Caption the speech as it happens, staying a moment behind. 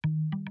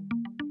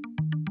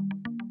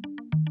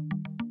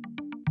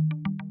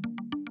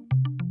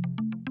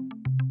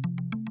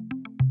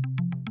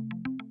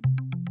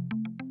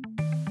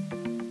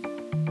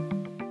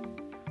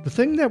The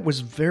thing that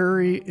was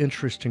very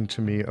interesting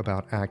to me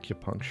about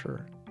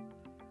acupuncture,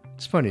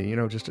 it's funny,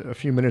 just a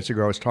few minutes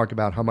ago I was talking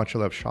about how much I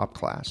love shop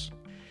class.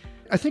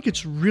 I think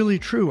it's really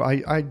true.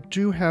 I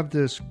do have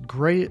this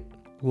great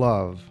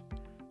love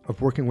of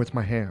working with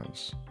my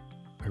hands.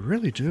 I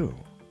really do.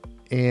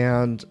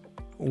 And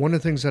one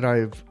of the things that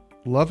I've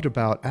loved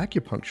about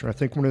acupuncture, I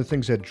think one of the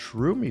things that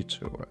drew me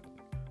to it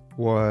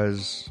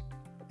was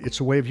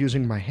it's a way of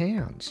using my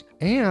hands.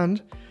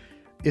 And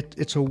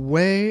it's a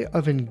way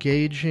of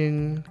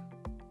engaging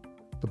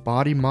the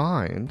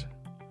body-mind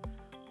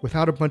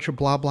without a bunch of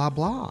blah, blah,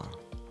 blah.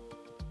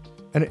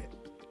 And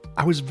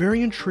I was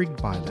very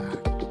intrigued by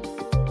that.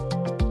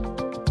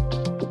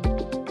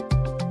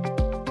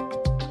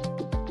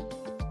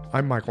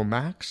 I'm Michael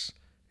Max,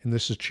 and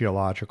this is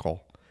Qiological,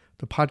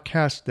 the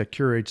podcast that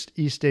curates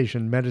East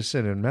Asian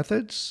medicine and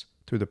methods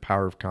through the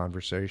power of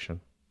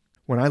conversation.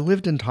 When I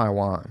lived in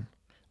Taiwan,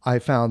 I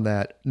found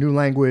that new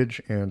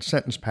language and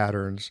sentence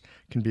patterns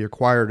can be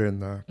acquired in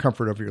the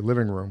comfort of your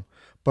living room,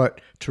 but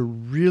to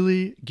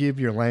really give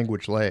your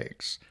language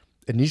legs,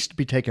 it needs to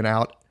be taken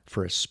out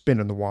for a spin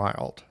in the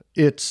wild.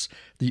 It's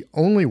the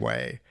only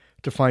way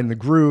to find the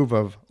groove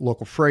of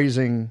local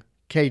phrasing,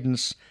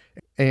 cadence,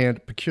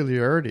 and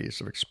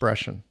peculiarities of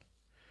expression.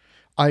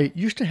 I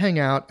used to hang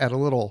out at a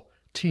little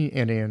tea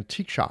and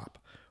antique shop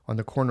on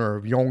the corner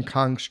of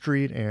Yongkang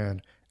Street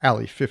and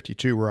Alley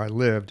 52 where I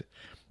lived.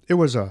 It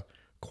was a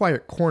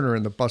quiet corner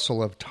in the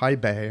bustle of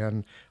Taipei,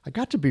 and I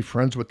got to be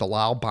friends with the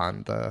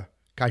Laoban, the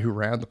guy who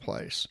ran the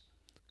place.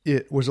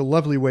 It was a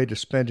lovely way to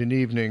spend an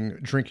evening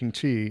drinking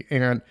tea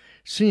and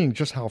seeing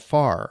just how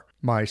far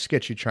my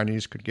sketchy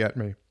Chinese could get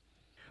me.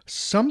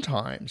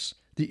 Sometimes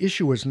the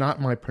issue was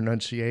not my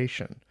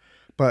pronunciation,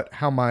 but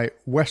how my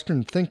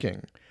Western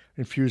thinking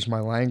infused my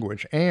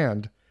language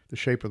and the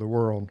shape of the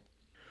world.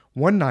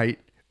 One night,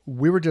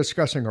 we were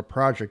discussing a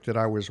project that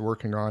I was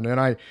working on,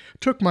 and I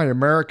took my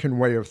American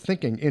way of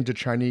thinking into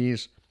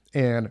Chinese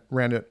and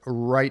ran it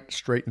right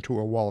straight into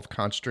a wall of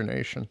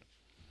consternation.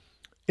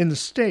 In the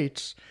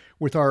States,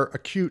 with our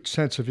acute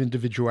sense of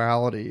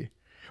individuality,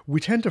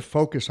 we tend to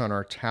focus on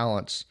our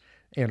talents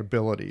and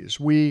abilities.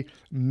 We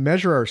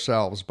measure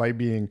ourselves by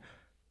being,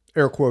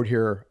 air quote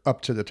here,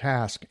 up to the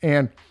task,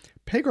 and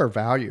peg our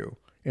value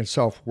and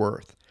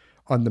self-worth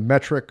on the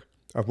metric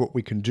of what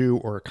we can do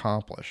or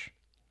accomplish.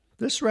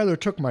 This rather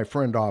took my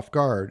friend off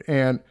guard,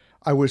 and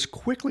I was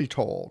quickly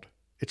told,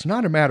 it's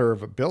not a matter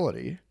of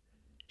ability.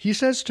 He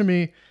says to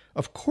me,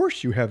 of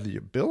course you have the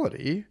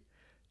ability.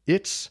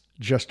 It's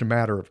just a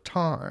matter of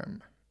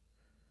time.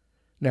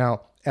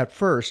 Now, at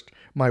first,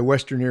 my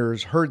Western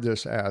ears heard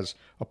this as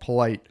a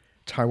polite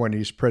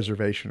Taiwanese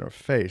preservation of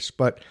face,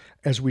 but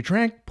as we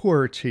drank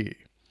pu'er tea,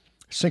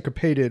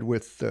 syncopated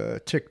with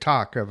the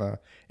tick-tock of an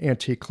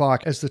antique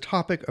clock, as the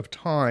topic of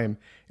time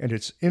and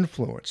its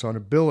influence on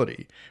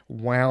ability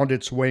wound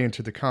its way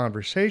into the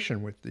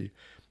conversation with the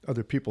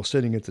other people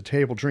sitting at the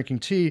table drinking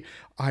tea,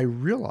 I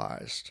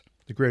realized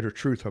the greater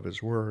truth of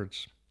his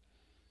words.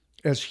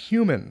 As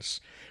humans,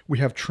 we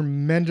have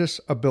tremendous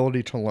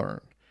ability to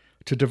learn,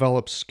 to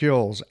develop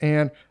skills,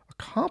 and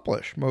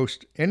accomplish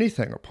most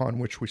anything upon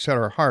which we set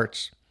our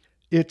hearts.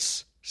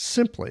 It's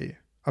simply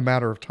a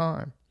matter of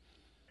time.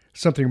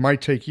 Something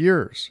might take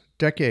years,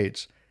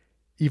 decades,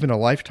 even a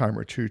lifetime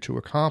or two to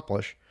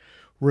accomplish.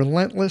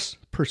 Relentless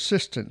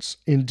persistence,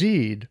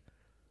 indeed,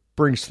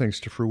 brings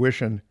things to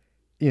fruition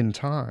in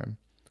time.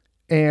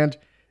 And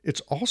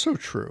it's also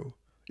true,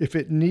 if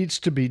it needs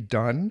to be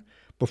done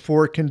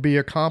before it can be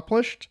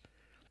accomplished,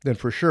 then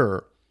for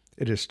sure,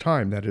 it is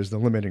time that is the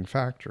limiting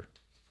factor.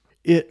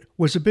 It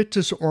was a bit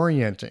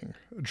disorienting,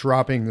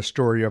 dropping the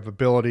story of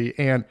ability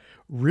and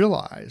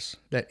realize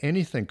that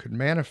anything could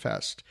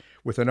manifest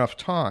with enough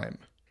time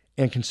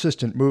and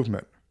consistent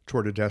movement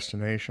toward a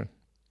destination.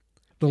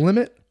 The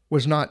limit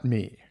was not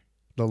me.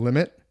 The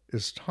limit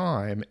is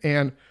time,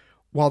 and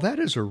while that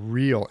is a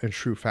real and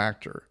true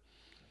factor,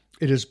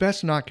 it is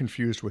best not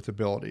confused with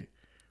ability,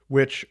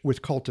 which,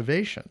 with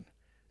cultivation,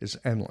 is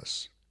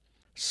endless.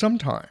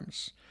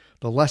 Sometimes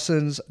the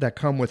lessons that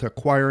come with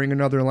acquiring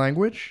another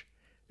language,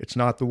 it's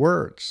not the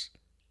words,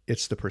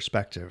 it's the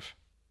perspective.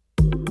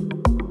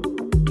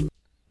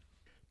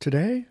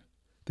 Today,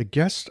 the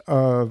guest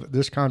of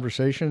this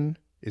conversation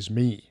is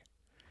me.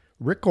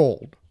 Rick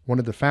Gold, one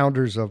of the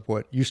founders of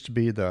what used to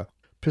be the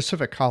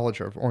Pacific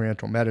College of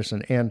Oriental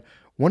Medicine, and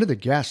one of the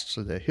guests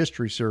of the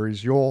history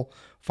series. You'll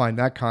find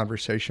that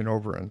conversation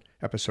over in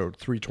episode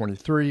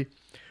 323.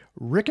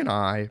 Rick and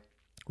I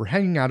were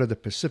hanging out at the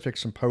Pacific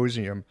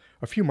Symposium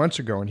a few months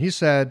ago, and he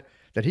said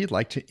that he'd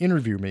like to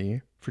interview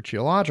me for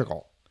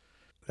Qiological.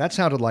 That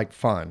sounded like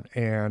fun,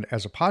 and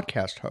as a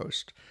podcast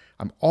host,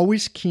 I'm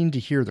always keen to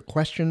hear the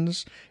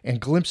questions and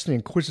glimpse the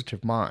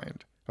inquisitive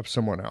mind of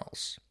someone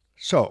else.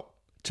 So,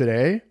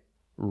 today,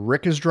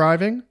 Rick is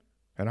driving,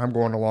 and I'm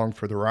going along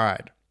for the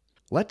ride.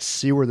 Let's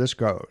see where this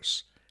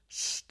goes.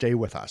 Stay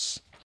with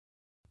us.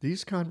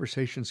 These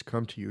conversations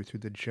come to you through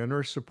the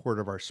generous support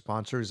of our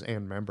sponsors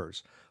and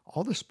members.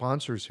 All the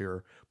sponsors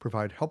here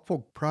provide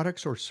helpful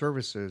products or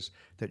services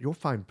that you'll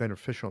find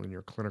beneficial in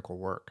your clinical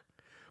work.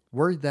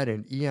 Worried that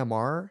an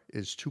EMR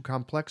is too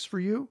complex for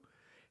you?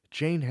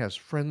 Jane has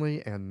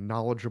friendly and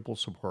knowledgeable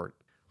support.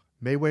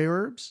 Mayway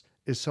Herbs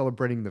is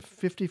celebrating the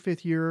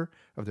 55th year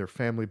of their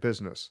family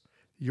business.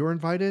 You're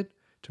invited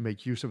to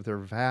make use of their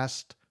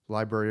vast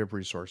library of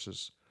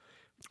resources.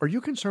 Are you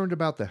concerned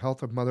about the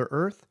health of Mother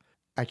Earth?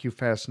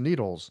 AccuFast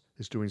Needles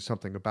is doing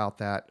something about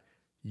that.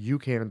 You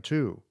can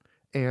too.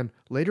 And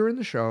later in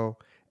the show,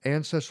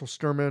 Ann Cecil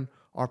Sturman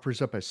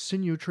offers up a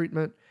sinew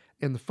treatment,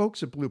 and the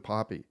folks at Blue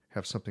Poppy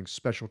have something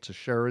special to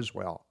share as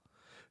well.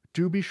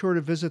 Do be sure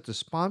to visit the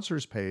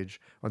sponsors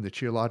page on the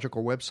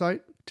Qiological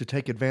website to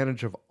take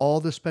advantage of all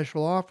the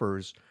special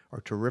offers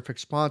our terrific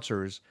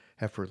sponsors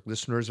have for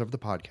listeners of the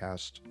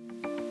podcast.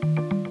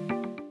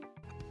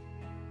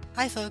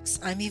 Hi folks,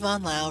 I'm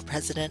Yvonne Lau,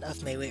 president of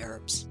Mayway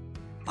Herbs.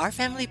 Our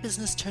family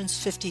business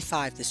turns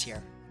 55 this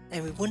year,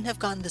 and we wouldn't have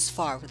gotten this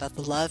far without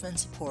the love and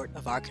support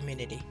of our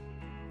community.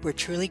 We're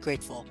truly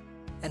grateful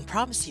and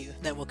promise you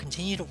that we'll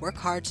continue to work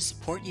hard to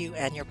support you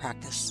and your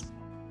practice.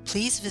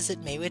 Please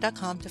visit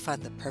Mayway.com to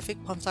find the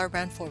perfect Plum Flower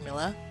brand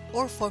formula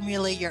or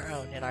formulate your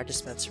own in our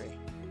dispensary.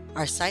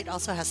 Our site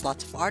also has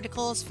lots of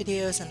articles,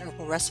 videos, and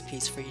herbal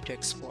recipes for you to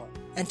explore.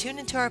 And tune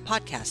into our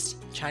podcast,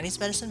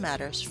 Chinese Medicine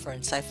Matters, for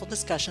insightful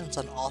discussions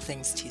on all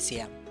things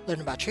TCM.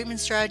 Learn about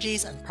treatment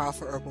strategies and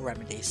powerful herbal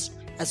remedies.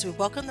 As we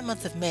welcome the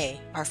month of May,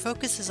 our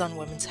focus is on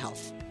women's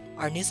health.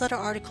 Our newsletter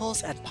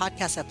articles and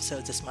podcast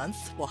episodes this month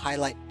will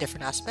highlight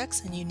different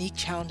aspects and unique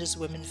challenges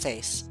women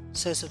face,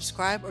 so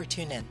subscribe or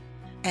tune in.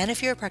 And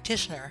if you're a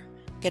practitioner,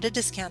 get a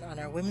discount on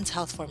our women's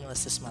health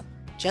formulas this month.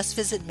 Just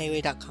visit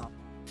Mayway.com.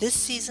 This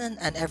season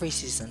and every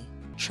season,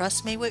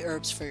 trust Mayway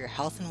Herbs for your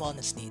health and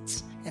wellness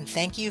needs. And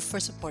thank you for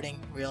supporting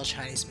Real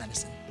Chinese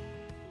Medicine.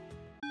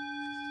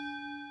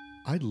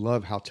 I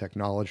love how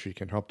technology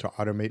can help to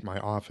automate my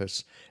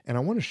office, and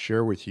I want to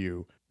share with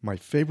you my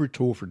favorite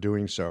tool for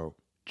doing so,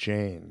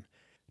 Jane.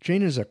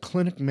 Jane is a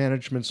clinic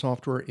management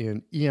software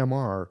in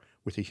EMR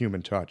with a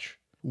human touch.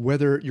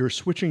 Whether you're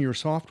switching your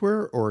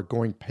software or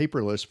going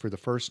paperless for the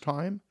first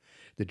time,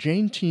 the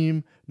Jane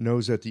team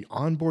knows that the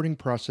onboarding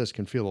process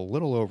can feel a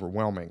little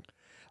overwhelming.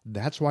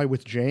 That's why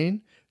with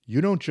Jane,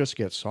 you don't just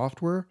get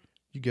software,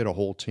 you get a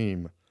whole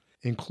team.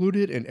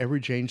 Included in every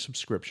Jane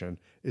subscription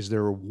is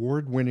their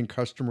award-winning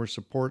customer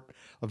support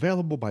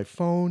available by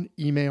phone,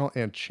 email,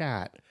 and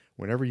chat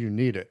whenever you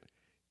need it,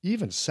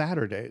 even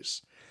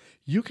Saturdays.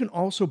 You can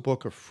also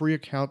book a free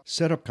account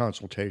setup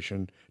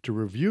consultation to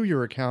review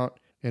your account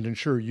and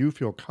ensure you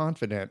feel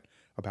confident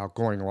about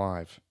going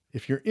live.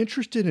 If you're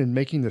interested in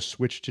making the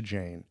switch to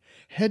Jane,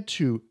 head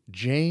to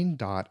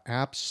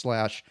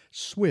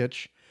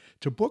jane.app/switch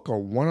to book a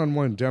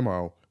one-on-one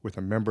demo with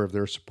a member of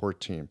their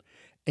support team.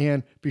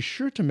 And be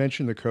sure to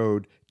mention the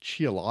code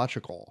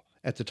Qiological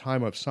at the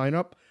time of sign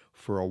up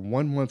for a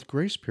 1-month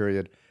grace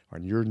period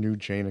on your new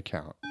Jane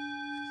account.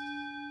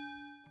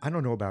 I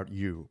don't know about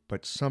you,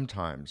 but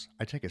sometimes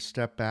I take a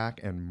step back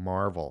and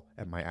marvel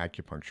at my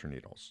acupuncture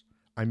needles.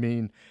 I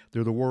mean,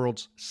 they're the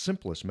world's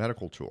simplest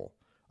medical tool.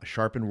 A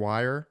sharpened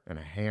wire and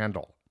a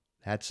handle.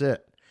 That's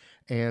it.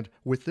 And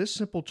with this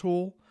simple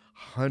tool,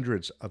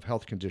 hundreds of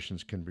health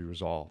conditions can be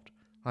resolved.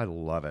 I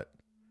love it.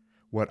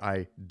 What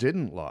I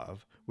didn't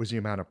love was the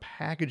amount of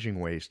packaging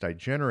waste I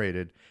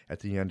generated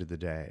at the end of the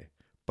day.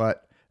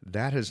 But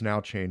that has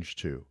now changed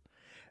too.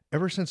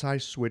 Ever since I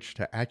switched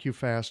to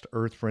AccuFast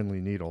earth-friendly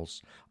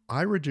needles,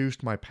 I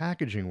reduced my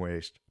packaging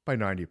waste by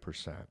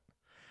 90%.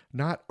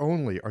 Not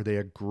only are they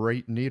a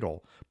great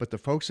needle, but the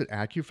folks at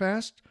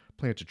AccuFast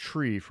plant a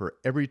tree for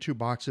every 2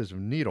 boxes of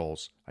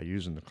needles I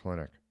use in the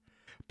clinic.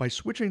 By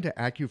switching to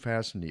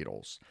AccuFast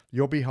needles,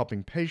 you'll be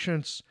helping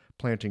patients,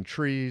 planting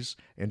trees,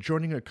 and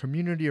joining a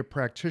community of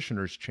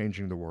practitioners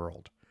changing the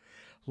world.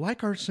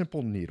 Like our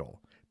simple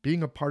needle,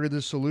 being a part of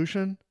the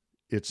solution,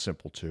 it's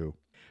simple too.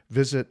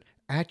 Visit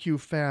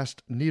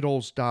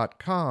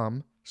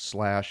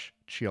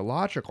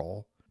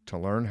AccuFastNeedles.com/Qiological to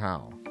learn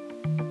how.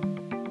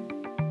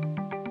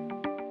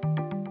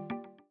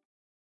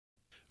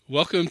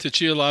 Welcome to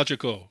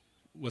Qiological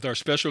with our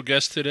special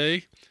guest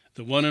today,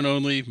 the one and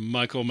only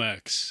Michael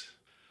Max.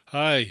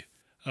 Hi,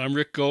 I'm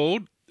Rick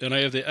Gold, and I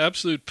have the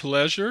absolute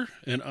pleasure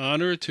and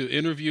honor to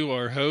interview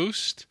our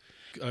host.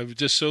 I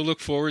just so look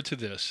forward to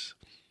this.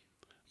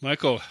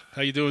 Michael,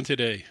 how you doing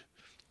today?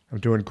 I'm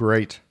doing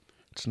great.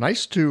 It's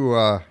nice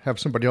to have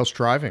somebody else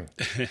driving.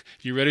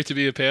 You ready to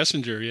be a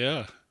passenger?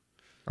 Yeah.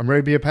 I'm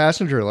ready to be a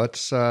passenger.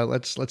 Let's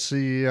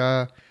see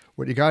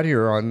what you got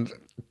here on.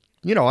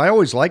 You know, I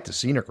always like the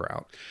scenic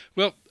route.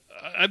 Well,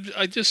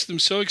 I just am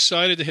so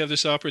excited to have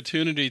this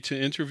opportunity to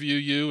interview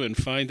you and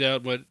find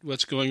out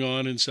what's going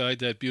on inside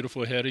that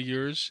beautiful head of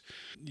yours.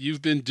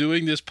 You've been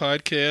doing this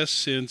podcast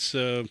since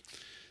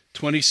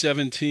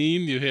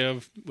 2017. You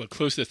have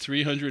close to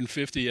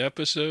 350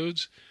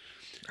 episodes.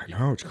 I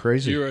know, it's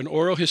crazy. You're an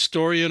oral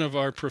historian of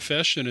our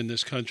profession in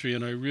this country,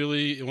 and I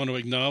really want to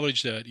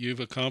acknowledge that. You've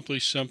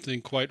accomplished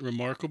something quite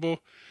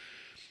remarkable.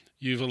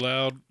 You've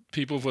allowed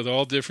people with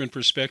all different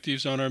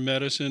perspectives on our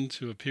medicine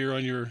to appear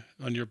on your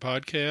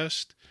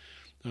podcast.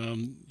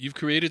 You've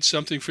created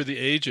something for the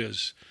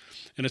ages.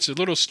 And it's a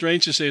little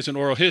strange to say it's an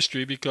oral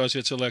history because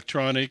it's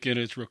electronic and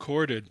it's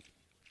recorded.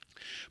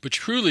 But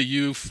truly,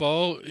 you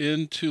fall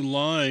into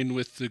line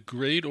with the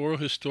great oral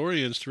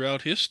historians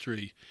throughout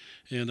history.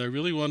 And I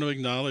really want to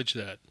acknowledge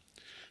that.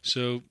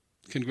 So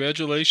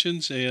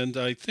congratulations. And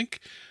I think,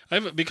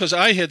 because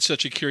I had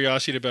such a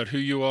curiosity about who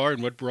you are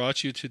and what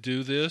brought you to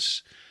do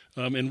this,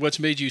 and what's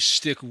made you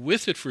stick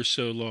with it for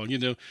so long.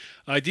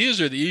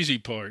 Ideas are the easy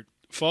part.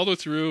 Follow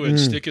through and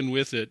sticking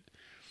with it,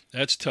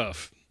 that's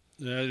tough.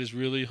 That is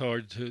really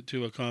hard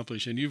to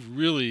accomplish. And you've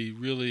really,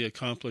 really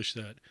accomplished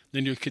that.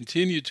 And you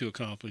continue to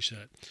accomplish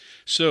that.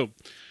 So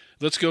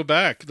let's go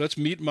back. Let's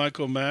meet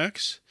Michael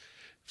Max.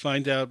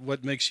 Find out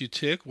what makes you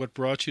tick, what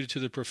brought you to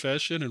the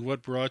profession, and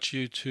what brought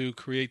you to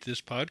create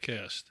this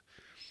podcast.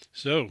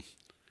 So,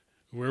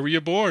 where were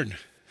you born?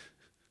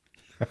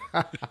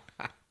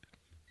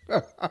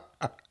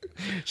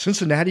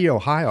 Cincinnati,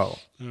 Ohio.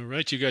 All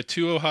right, you got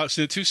two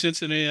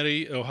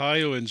Cincinnati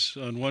Ohioans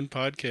on one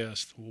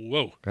podcast.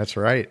 Whoa, that's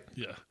right.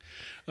 Yeah.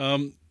 Were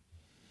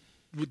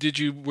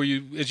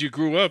you as you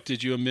grew up?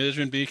 Did you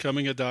imagine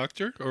becoming a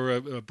doctor or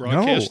a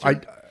broadcaster?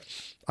 No,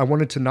 I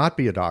wanted to not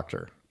be a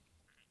doctor.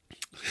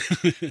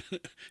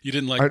 You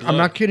didn't like blood. I'm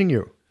not kidding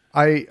you.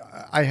 I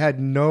had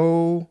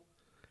no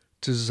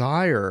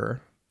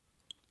desire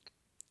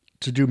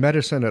to do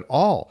medicine at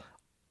all.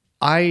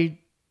 I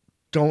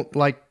don't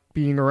like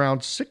being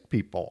around sick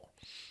people.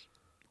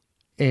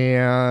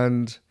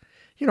 And,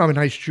 I'm a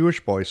nice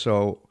Jewish boy,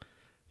 so,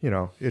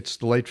 it's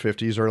the late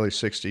 50s, early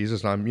 60s,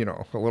 as I'm,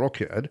 a little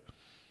kid.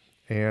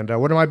 And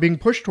what am I being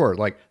pushed toward?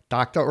 Like,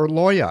 doctor or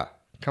lawyer?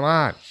 Come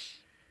on,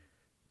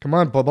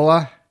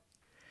 Bubala.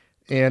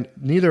 And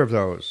neither of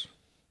those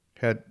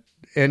had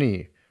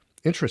any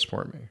interest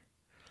for me.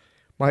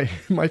 My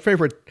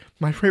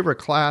favorite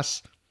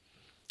class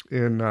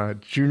in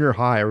junior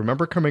high, I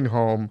remember coming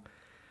home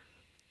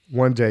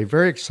one day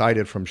very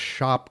excited from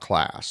shop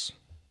class.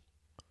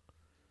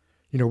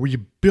 Where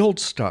you build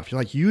stuff.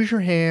 You use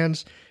your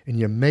hands and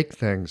you make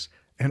things.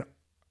 And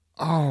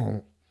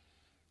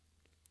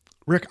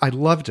Rick, I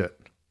loved it.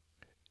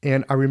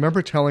 And I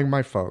remember telling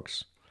my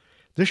folks,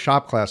 this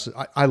shop class,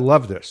 I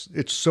love this.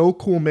 It's so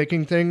cool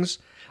making things.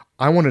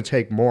 I want to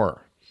take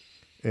more.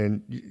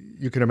 And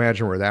you can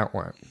imagine where that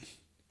went.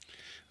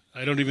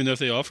 I don't even know if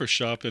they offer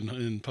shop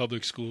in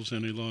public schools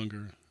any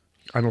longer.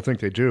 I don't think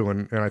they do.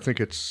 And I think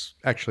it's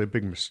actually a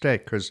big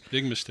mistake.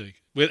 Big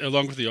mistake.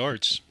 Along with the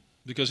arts.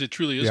 Because it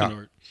truly is an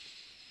art.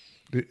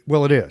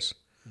 Well, it is.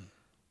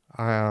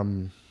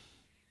 And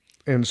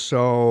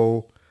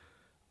so,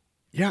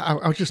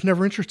 I was just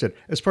never interested.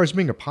 As far as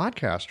being a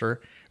podcaster,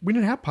 we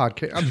didn't have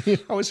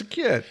podcast. I was a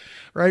kid,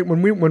 right?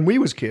 When we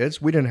was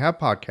kids, we didn't have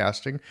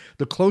podcasting.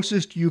 The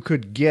closest you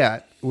could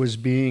get was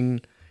being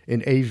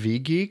an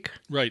AV geek.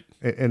 Right.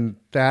 And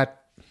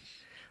that,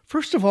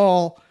 first of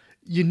all,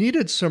 you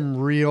needed some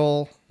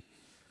real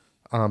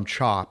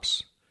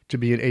chops to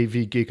be an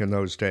AV geek in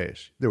those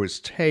days. There was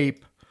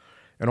tape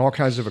and all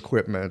kinds of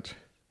equipment.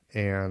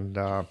 And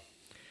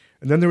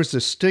then there was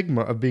the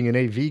stigma of being an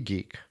AV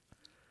geek.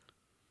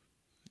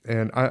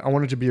 And I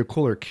wanted to be a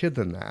cooler kid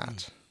than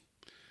that.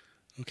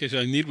 Okay, so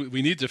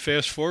we need to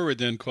fast forward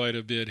then quite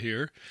a bit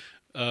here.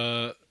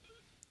 Were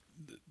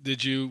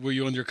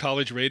you on your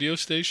college radio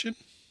station?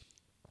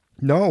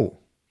 No.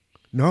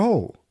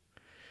 None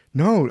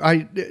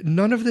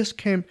of this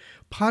came.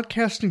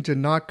 Podcasting did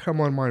not come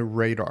on my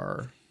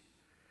radar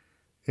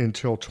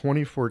until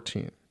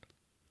 2014.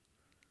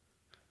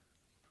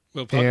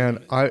 Well,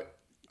 and I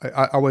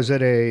was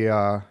at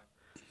one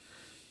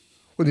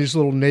of these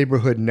little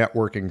neighborhood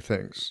networking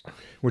things,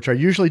 which I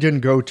usually didn't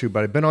go to,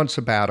 but I'd been on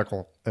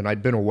sabbatical and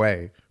I'd been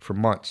away for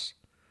months.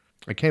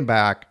 I came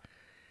back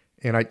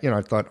and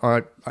I thought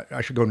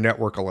I should go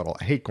network a little.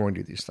 I hate going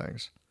to these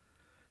things,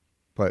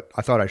 but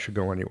I thought I should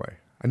go anyway.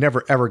 I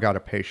never ever got a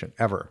patient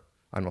ever,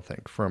 I don't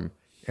think, from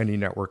any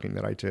networking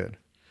that I did.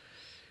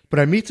 But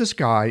I meet this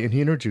guy and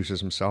he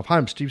introduces himself. Hi,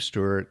 I'm Steve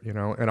Stewart,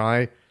 and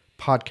I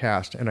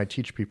podcast and I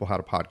teach people how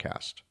to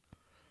podcast.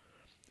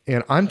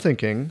 And I'm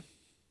thinking,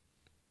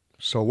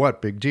 so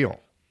what? Big deal.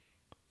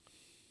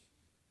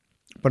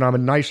 But I'm a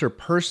nicer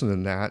person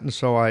than that. And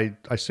so I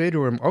say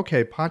to him,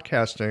 okay,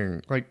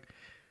 podcasting,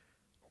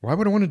 why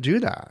would I want to do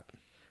that?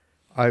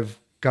 I've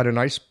got a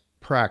nice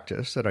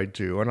practice that I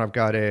do, and I've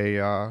got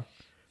a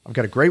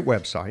great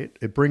website.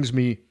 It brings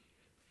me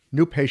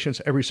new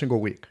patients every single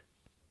week.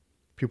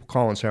 People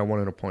call and say, I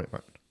want an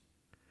appointment.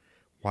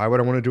 Why would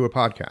I want to do a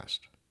podcast?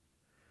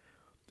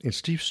 And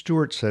Steve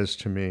Stewart says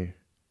to me,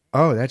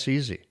 oh, that's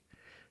easy.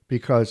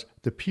 Because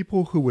the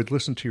people who would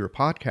listen to your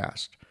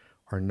podcast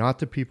are not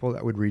the people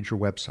that would read your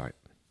website.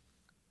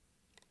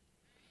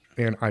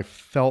 And I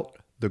felt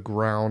the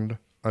ground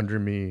under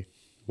me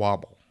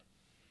wobble.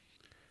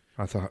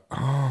 I thought,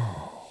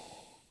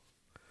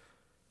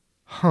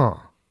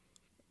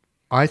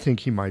 I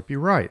think he might be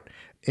right.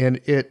 And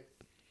it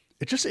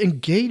just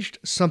engaged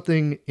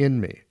something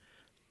in me.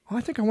 Oh,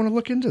 I think I want to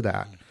look into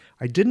that.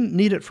 I didn't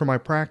need it for my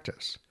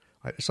practice.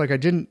 It's like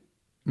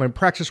my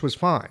practice was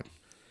fine.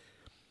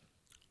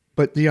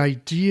 But the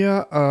idea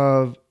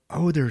of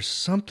oh, there's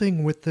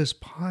something with this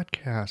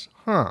podcast,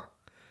 huh?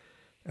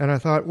 And I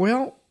thought,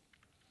 well,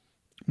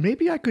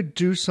 maybe I could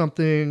do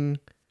something.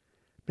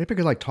 Maybe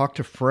I could talk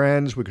to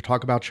friends. We could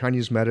talk about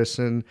Chinese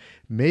medicine.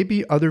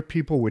 Maybe other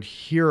people would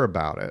hear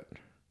about it.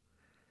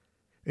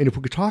 And if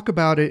we could talk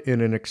about it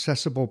in an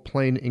accessible,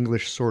 plain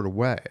English sort of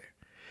way,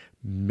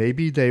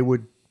 maybe they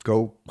would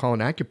go call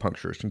an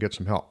acupuncturist and get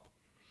some help.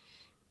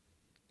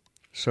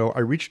 So I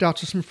reached out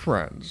to some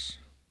friends,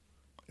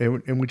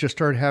 and we just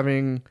started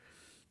having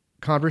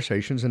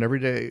conversations in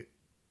everyday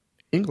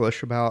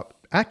English about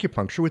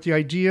acupuncture with the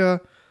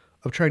idea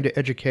of trying to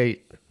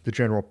educate the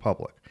general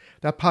public.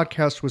 That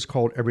podcast was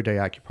called Everyday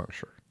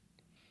Acupuncture,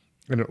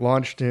 and it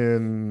launched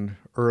in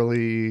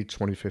early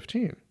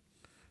 2015.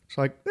 It's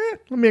like,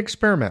 let me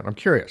experiment. I'm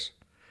curious,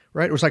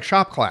 right? It was like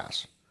shop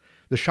class.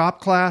 The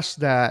shop class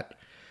that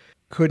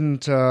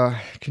couldn't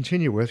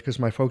continue with because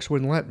my folks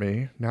wouldn't let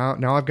me.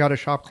 Now I've got a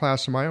shop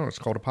class of my own. It's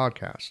called a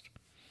podcast.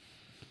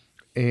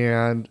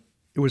 And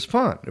it was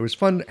fun. It was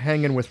fun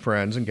hanging with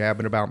friends and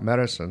gabbing about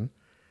medicine.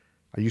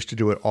 I used to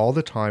do it all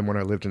the time when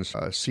I lived in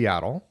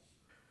Seattle.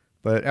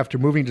 But after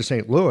moving to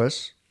St.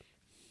 Louis,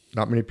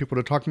 not many people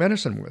to talk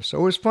medicine with. So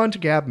it was fun to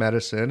gab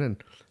medicine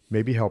and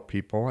maybe help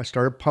people. I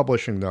started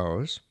publishing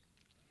those.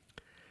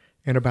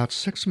 And about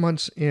 6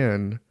 months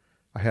in,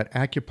 I had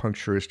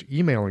acupuncturists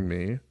emailing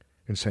me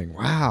and saying,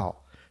 wow,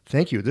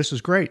 thank you, this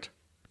is great.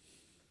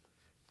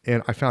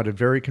 And I found it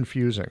very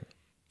confusing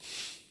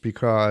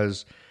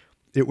because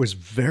it was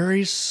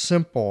very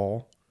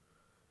simple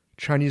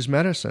Chinese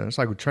medicine. It's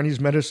like Chinese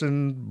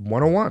medicine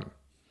 101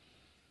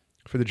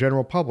 for the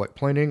general public,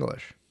 plain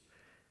English.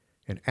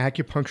 And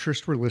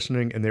acupuncturists were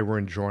listening and they were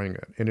enjoying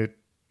it. And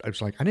I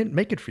was like, I didn't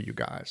make it for you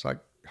guys. Like,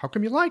 how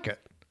come you like it?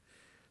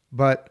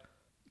 But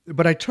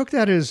I took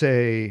that as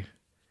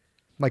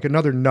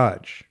another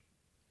nudge.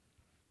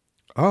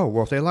 Oh,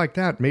 well, if they like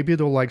that, maybe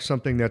they'll like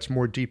something that's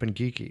more deep and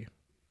geeky.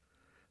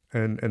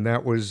 And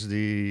that was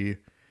the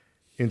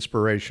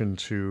inspiration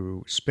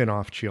to spin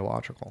off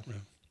Qiological. Yeah.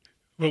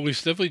 Well, we've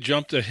definitely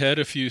jumped ahead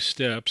a few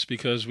steps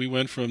because we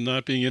went from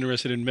not being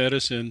interested in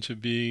medicine to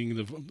being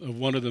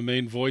one of the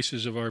main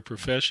voices of our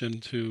profession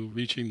to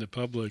reaching the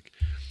public.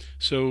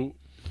 So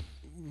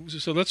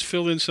let's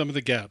fill in some of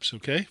the gaps,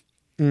 okay?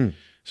 Mm.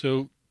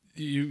 So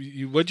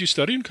what'd you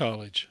study in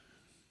college?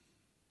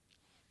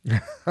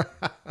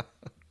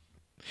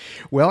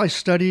 Well, I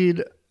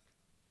studied.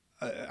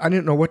 I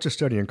didn't know what to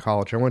study in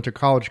college. I went to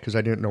college because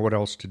I didn't know what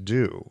else to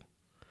do.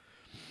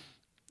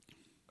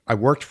 I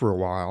worked for a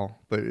while,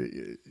 but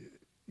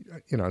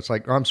it's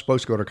like, I'm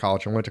supposed to go to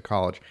college. I went to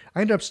college.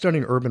 I ended up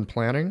studying urban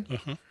planning.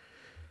 Uh-huh.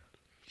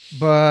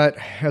 But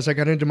as I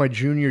got into my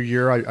junior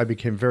year, I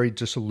became very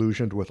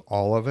disillusioned with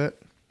all of it.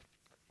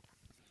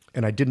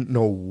 And I didn't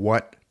know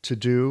what to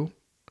do.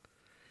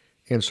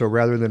 And so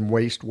rather than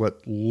waste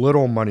what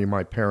little money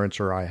my parents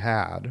or I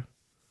had,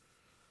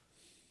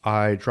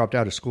 I dropped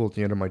out of school at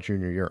the end of my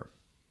junior year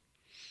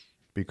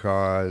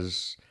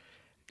because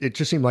it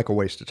just seemed like a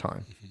waste of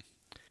time. Mm-hmm.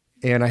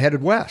 And I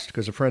headed west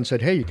because a friend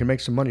said, hey, you can make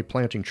some money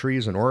planting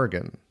trees in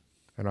Oregon.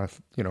 And I,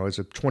 as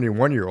a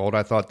 21-year-old,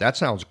 I thought that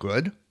sounds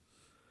good.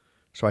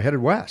 So I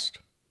headed west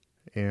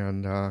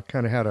and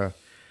kind of had a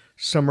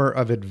summer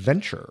of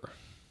adventure.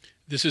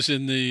 This is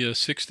in the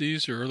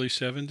 60s or early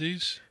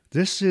 70s?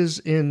 This is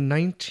in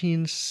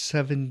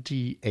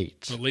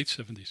 1978. Oh, late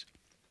 70s.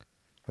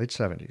 Late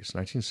 70s,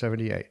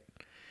 1978.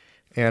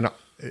 And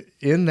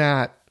in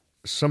that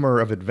summer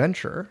of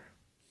adventure,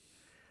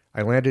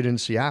 I landed in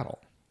Seattle.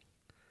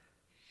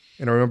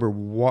 And I remember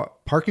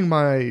parking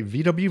my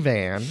VW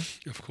van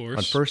of course,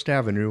 on First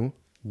Avenue,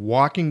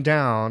 walking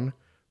down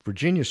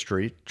Virginia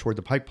Street toward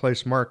the Pike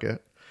Place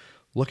Market,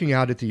 looking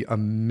out at the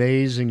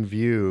amazing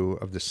view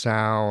of the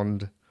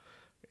Sound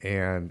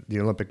and the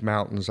Olympic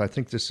Mountains. I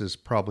think this is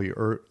probably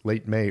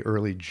late May,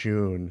 early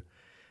June.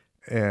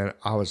 And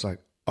I was like,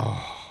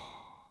 oh,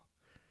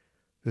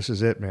 this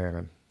is it,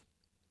 man.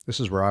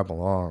 This is where I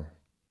belong.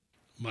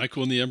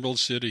 Michael in the Emerald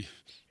City.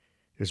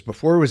 It was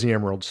before it was the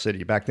Emerald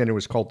City. Back then it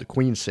was called the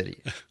Queen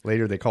City.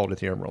 Later they called it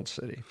the Emerald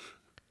City.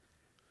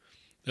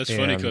 That's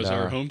funny because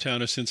our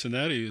hometown of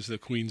Cincinnati is the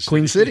Queen City.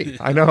 Queen City.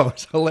 I know.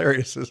 It's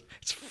hilarious.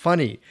 It's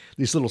funny.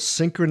 These little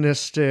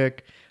synchronistic,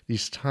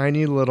 these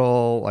tiny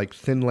little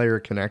thin layer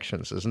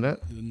connections, isn't it?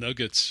 The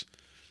nuggets.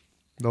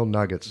 Little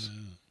nuggets. Yeah.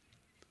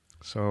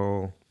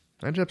 So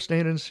I ended up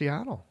staying in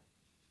Seattle.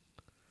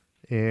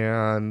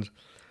 And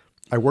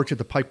I worked at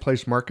the Pike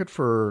Place Market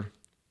for,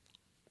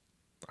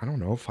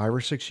 5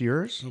 or 6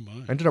 years. Oh, my.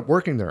 I ended up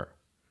working there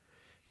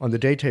on the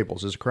day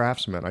tables as a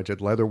craftsman. I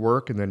did leather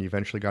work and then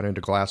eventually got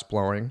into glass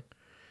blowing.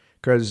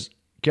 Because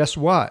guess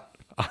what?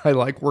 I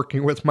like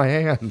working with my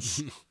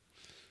hands.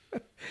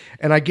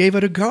 And I gave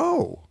it a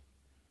go.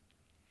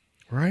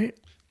 Right?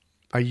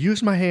 I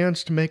used my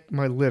hands to make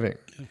my living,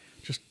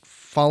 just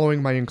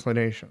following my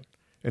inclination.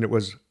 And it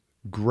was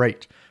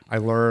great. I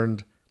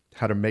learned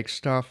how to make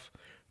stuff.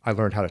 I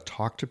learned how to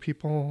talk to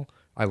people.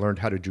 I learned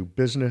how to do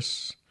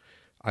business.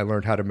 I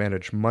learned how to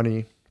manage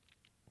money.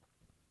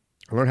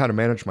 I learned how to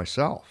manage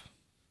myself.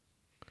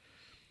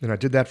 And I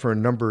did that for a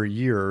number of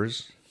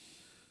years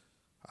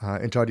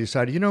until I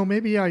decided,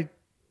 maybe I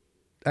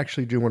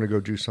actually do want to go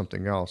do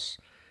something else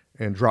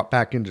and drop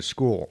back into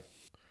school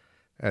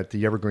at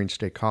the Evergreen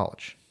State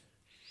College,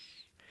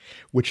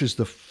 which is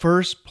the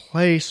first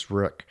place,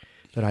 Rick,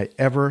 that I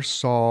ever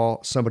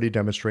saw somebody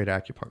demonstrate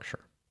acupuncture.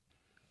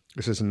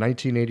 This is in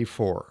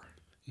 1984.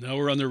 Now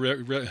we're on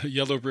the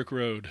yellow brick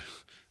road.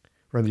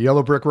 We're on the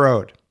yellow brick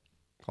road,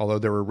 although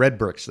there were red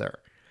bricks there.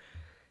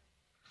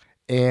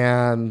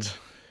 And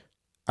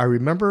I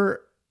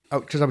remember,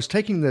 because I was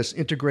taking this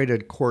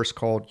integrated course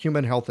called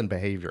Human Health and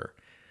Behavior,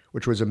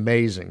 which was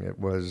amazing. It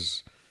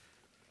was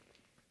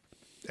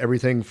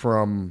everything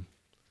from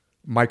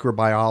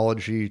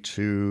microbiology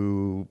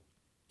to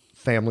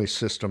family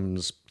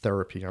systems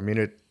therapy. I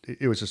mean,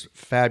 it was this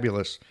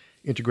fabulous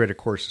integrated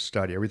course of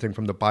study, everything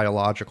from the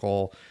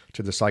biological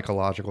to the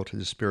psychological to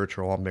the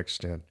spiritual all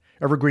mixed in.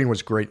 Evergreen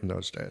was great in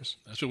those days.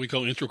 That's what we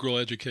call integral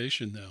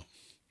education now.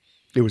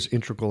 It was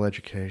integral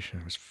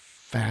education. It was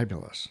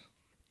fabulous.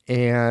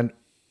 And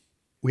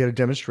we had a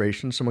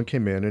demonstration. Someone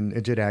came in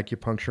and did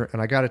acupuncture.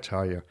 And I got to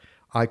tell you,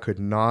 I could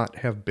not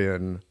have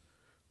been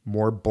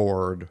more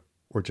bored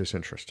or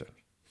disinterested.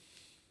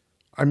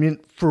 I mean,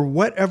 for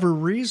whatever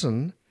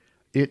reason,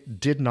 it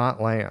did not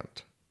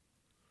land.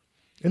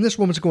 And this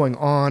woman's going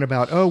on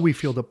about, we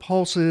feel the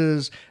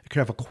pulses. It could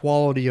have a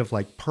quality of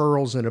like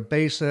pearls in a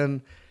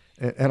basin.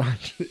 And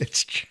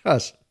it's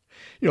just,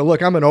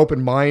 look, I'm an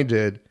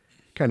open-minded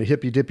kind of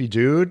hippy-dippy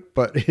dude,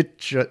 but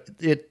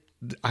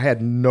I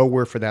had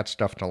nowhere for that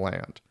stuff to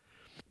land.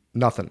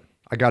 Nothing.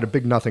 I got a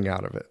big nothing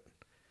out of it.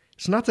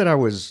 It's not that I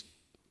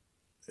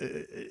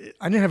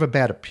didn't have a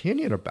bad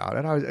opinion about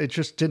it. It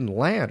just didn't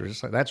land. It was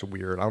just like, that's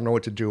weird. I don't know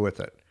what to do with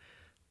it.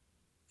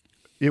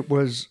 It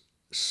was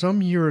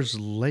some years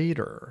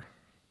later,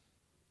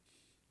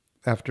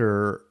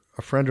 after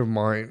a friend of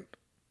mine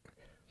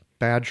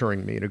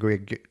badgering me to go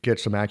get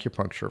some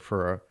acupuncture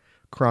for a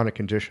chronic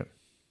condition.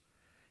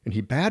 And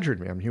he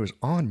badgered me. I mean, he was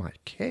on my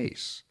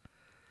case.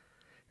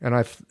 And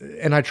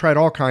I tried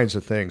all kinds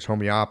of things,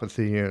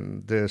 homeopathy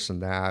and this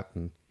and that.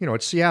 And,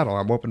 it's Seattle.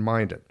 I'm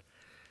open-minded.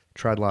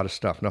 Tried a lot of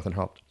stuff. Nothing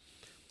helped.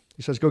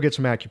 He says, go get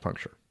some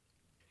acupuncture.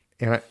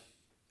 And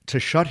to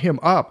shut him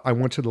up, I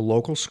went to the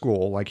local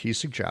school like he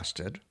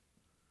suggested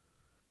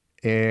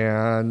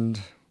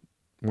and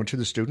went to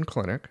the student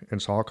clinic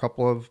and saw a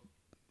couple of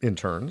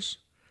interns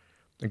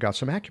and got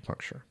some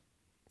acupuncture.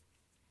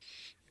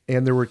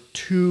 And there were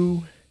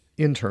 2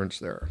 interns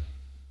there.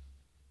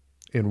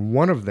 And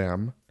one of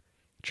them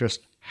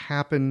just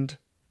happened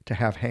to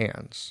have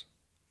hands.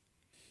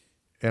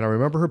 And I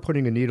remember her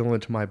putting a needle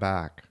into my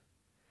back.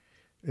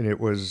 And it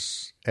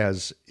was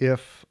as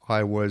if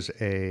I was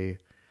a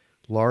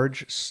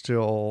large,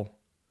 still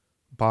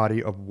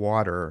body of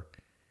water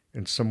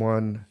and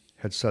someone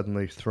had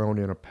suddenly thrown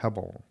in a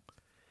pebble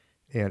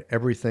and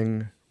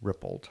everything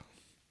rippled.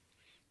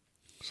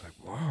 It's like,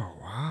 whoa,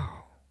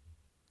 wow.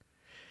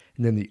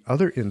 And then the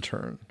other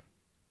intern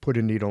put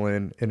a needle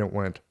in and it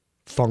went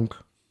thunk.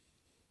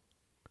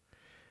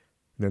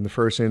 And then the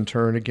first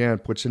intern again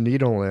puts a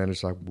needle in.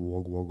 It's like,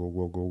 whoa, whoa, whoa,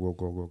 whoa, whoa, whoa,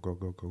 whoa, whoa,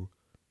 whoa, whoa.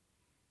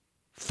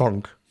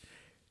 Thunk.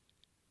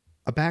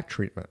 A back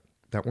treatment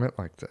that went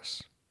like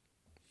this.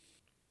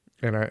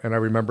 And I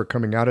remember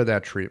coming out of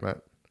that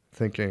treatment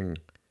thinking,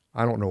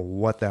 I don't know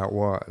what that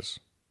was,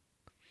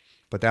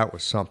 but that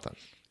was something.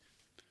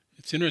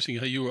 It's interesting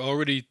how you were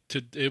already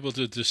able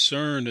to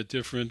discern a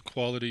different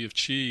quality of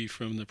chi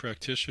from the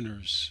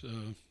practitioners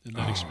in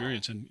that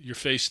experience. And you're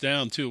face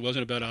down, too. It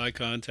wasn't about eye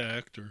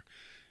contact or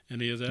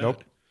any of that.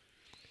 Nope.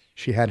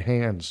 She had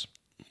hands.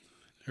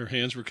 Her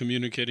hands were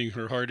communicating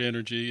her heart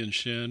energy and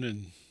Shen.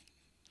 And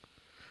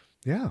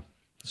yeah.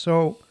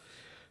 So,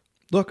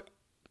 look,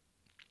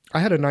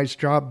 I had a nice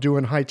job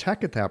doing high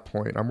tech at that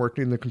point. I'm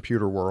working in the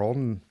computer world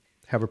and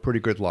have a pretty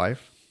good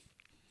life.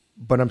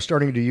 But I'm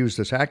starting to use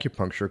this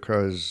acupuncture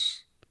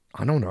because,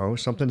 I don't know,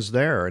 something's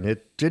there. And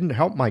it didn't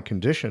help my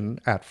condition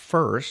at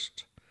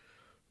first,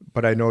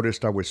 but I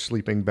noticed I was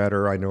sleeping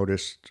better. I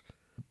noticed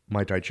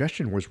my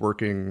digestion was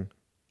working.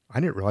 I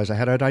didn't realize I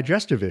had a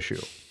digestive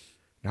issue.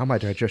 Now my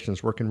digestion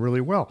is working really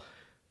well.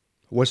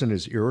 I wasn't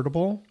as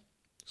irritable.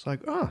 It's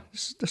like,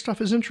 this stuff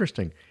is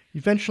interesting.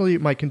 Eventually,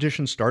 my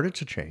condition started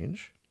to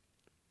change.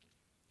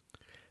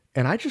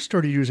 And I just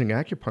started using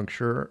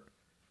acupuncture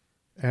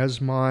as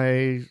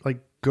my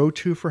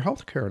go-to for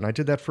healthcare. And I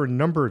did that for a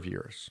number of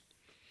years.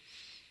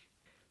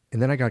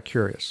 And then I got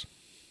curious.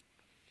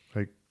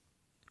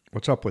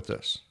 What's up with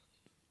this?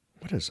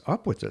 What is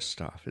up with this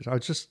stuff?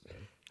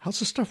 How's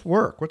this stuff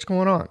work? What's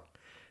going on?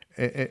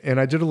 And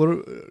I did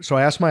so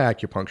I asked my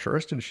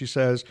acupuncturist and she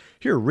says,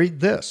 here, read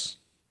this.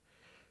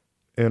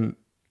 And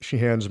she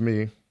hands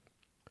me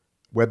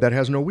Web That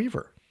Has No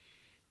Weaver,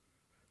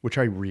 which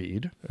I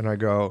read and I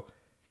go,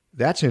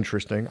 that's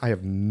interesting. I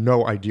have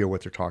no idea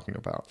what they're talking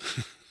about.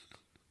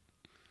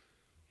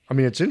 I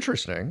mean, it's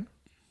interesting.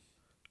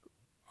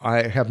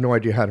 I have no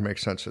idea how to make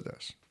sense of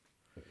this.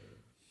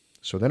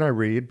 So then I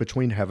read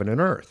Between Heaven and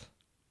Earth,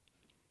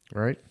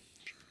 right?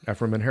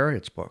 Ephraim and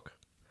Harriet's book.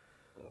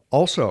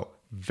 Also,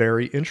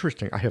 very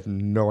interesting. I have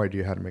no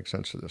idea how to make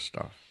sense of this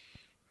stuff.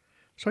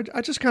 So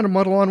I just kind of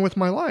muddle on with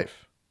my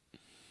life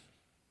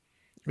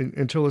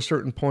until a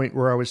certain point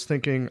where I was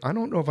thinking, I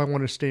don't know if I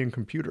want to stay in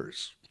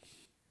computers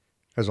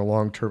as a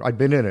long-term. I'd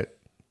been in it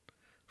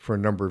for a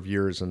number of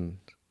years, and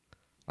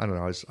I don't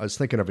know, I was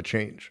thinking of a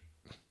change.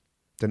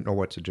 Didn't know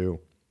what to do.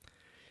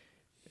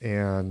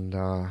 And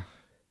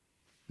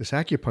this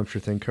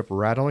acupuncture thing kept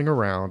rattling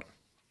around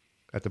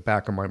at the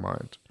back of my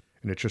mind,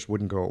 and it just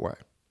wouldn't go away.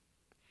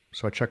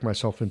 So I checked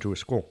myself into a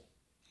school.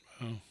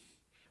 Wow.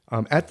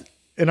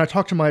 And I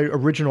talked to my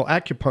original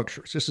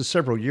acupuncturist. This is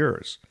several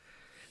years.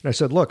 And I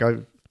said, look, I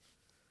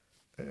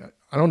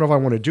don't know if I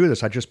want to do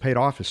this. I just paid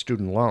off a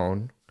student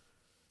loan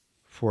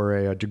for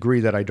a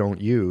degree that I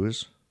don't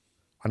use.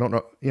 I don't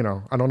know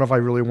if I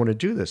really want to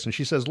do this. And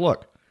she says,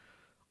 look,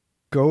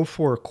 go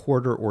for a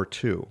quarter or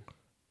two.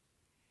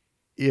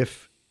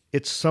 If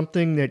it's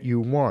something that you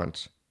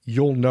want,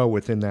 you'll know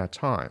within that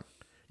time.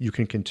 You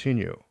can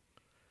continue.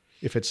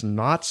 If it's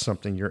not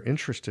something you're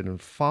interested in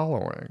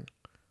following,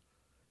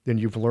 then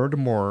you've learned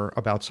more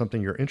about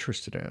something you're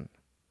interested in,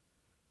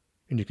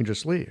 and you can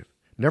just leave.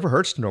 Never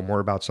hurts to know more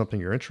about something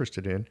you're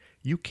interested in.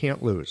 You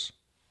can't lose.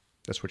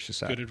 That's what she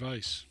said. Good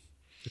advice.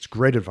 It's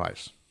great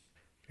advice.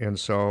 And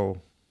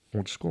so I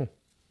went to school.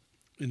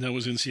 And that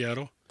was in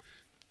Seattle?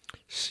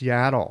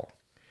 Seattle.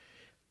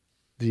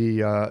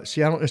 The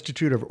Seattle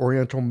Institute of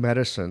Oriental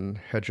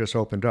Medicine had just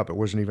opened up. It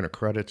wasn't even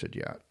accredited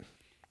yet.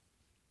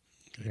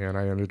 Okay. And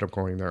I ended up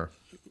going there.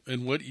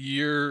 And what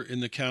year in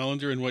the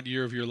calendar and what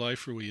year of your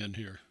life are we in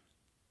here?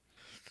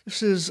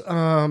 This is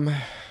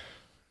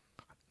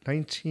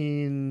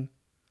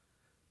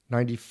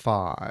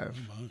 1995.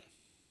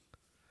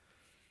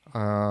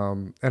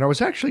 And I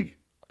was actually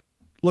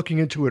looking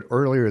into it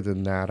earlier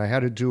than that. I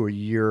had to do a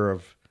year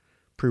of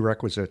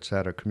prerequisites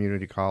at a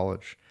community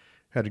college.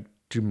 Had to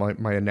do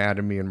my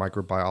anatomy and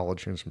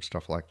microbiology and some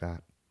stuff like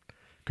that.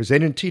 Because they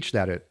didn't teach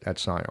that at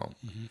Scion.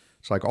 Mm-hmm.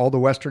 It's like all the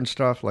Western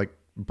stuff, like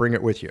bring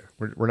it with you.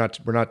 We're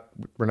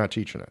not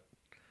teaching it.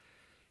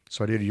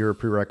 So I did a year of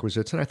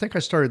prerequisites, and I think I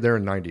started there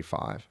in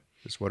 95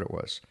 is what it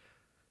was. I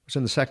was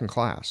in the second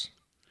class.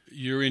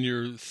 You're in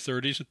your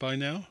 30s by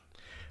now?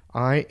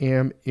 I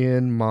am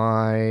in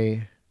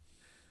my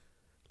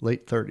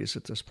late 30s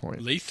at this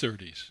point. Late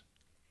 30s?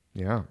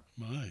 Yeah.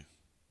 My.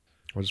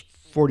 I was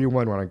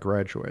 41 when I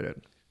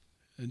graduated.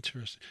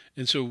 Interesting.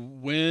 And so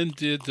when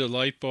did the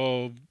light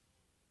bulb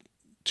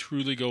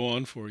truly go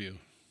on for you?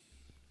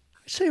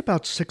 I'd say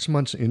about 6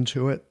 months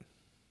into it.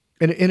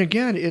 And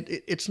again,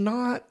 it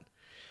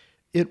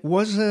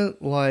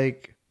wasn't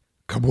like,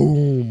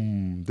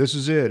 kaboom, this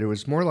is it. It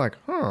was more like,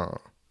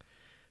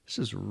 this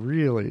is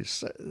really,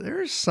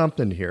 there's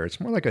something here. It's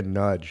more like a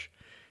nudge,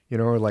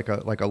 or like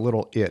a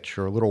little itch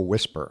or a little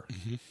whisper.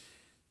 Mm-hmm.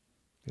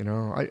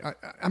 I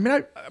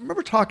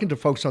remember talking to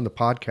folks on the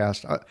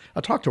podcast.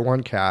 I talked to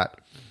one cat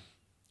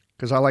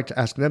because I like to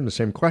ask them the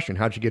same question.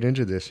 How'd you get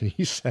into this? And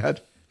he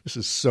said, this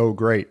is so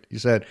great. He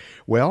said,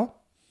 well,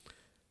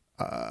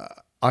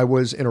 I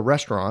was in a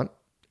restaurant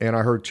and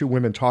I heard two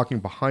women talking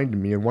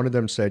behind me, and one of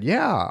them said,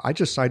 yeah, I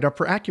just signed up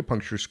for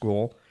acupuncture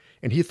school.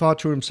 And he thought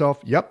to himself,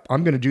 yep,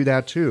 I'm going to do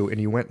that too. And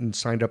he went and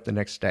signed up the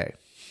next day.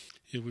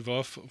 Yeah,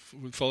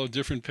 we've followed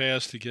different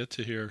paths to get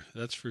to here.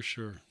 That's for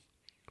sure.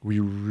 We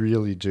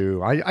really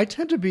do. I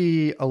tend to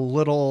be a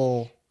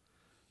little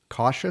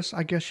cautious,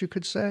 I guess you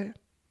could say.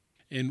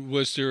 And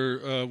was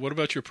there, what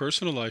about your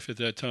personal life at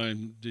that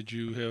time? Did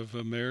you have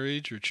a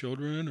marriage or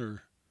children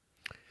or?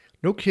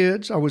 No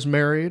kids. I was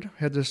married,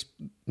 had this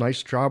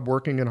nice job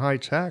working in high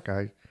tech.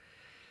 I'd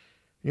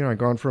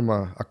gone from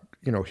a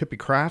hippie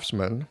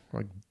craftsman,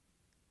 like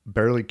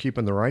barely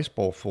keeping the rice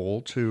bowl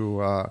full,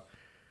 to, a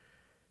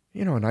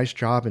nice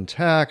job in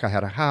tech. I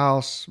had a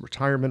house,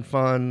 retirement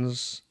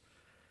funds,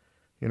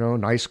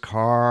 nice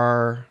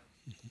car,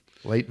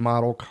 late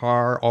model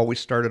car, always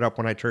started up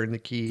when I turned the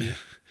key,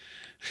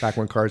 back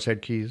when cars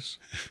had keys.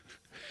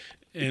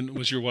 And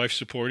was your wife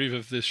supportive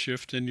of this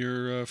shift in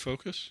your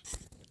focus?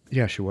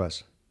 Yeah, she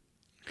was.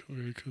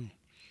 Very cool.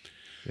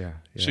 Yeah.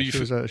 So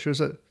she was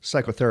a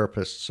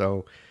psychotherapist.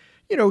 So,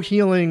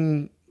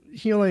 healing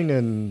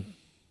and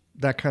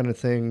that kind of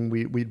thing,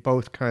 we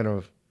both kind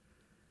of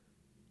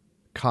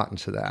caught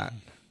into that.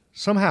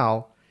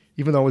 Somehow,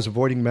 even though I was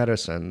avoiding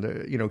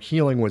medicine,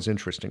 healing was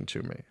interesting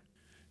to me.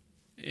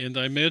 And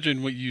I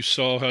imagine what you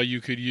saw, how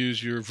you could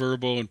use your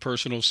verbal and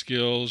personal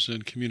skills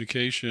and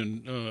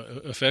communication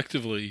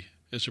effectively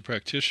as a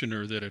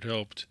practitioner, that it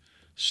helped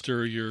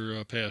stir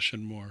your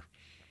passion more.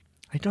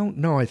 I don't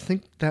know. I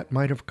think that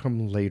might have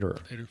come later.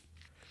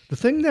 The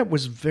thing that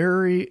was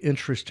very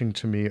interesting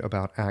to me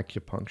about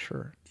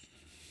acupuncture,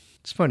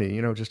 it's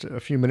funny, just a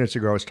few minutes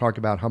ago I was talking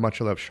about how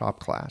much I love shop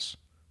class.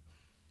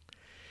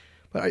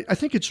 But I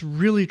think it's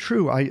really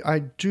true. I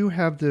do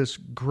have this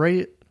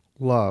great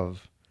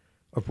love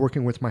of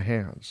working with my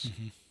hands.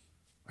 Mm-hmm.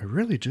 I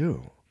really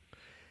do.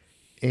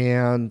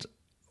 And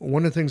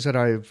one of the things that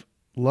I've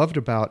loved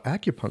about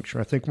acupuncture,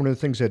 I think one of the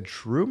things that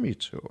drew me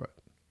to it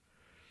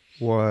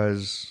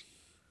was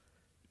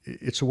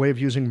it's a way of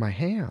using my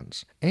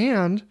hands.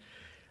 And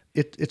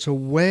it's a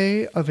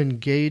way of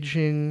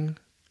engaging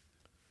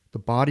the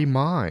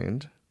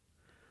body-mind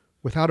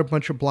without a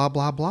bunch of blah,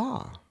 blah,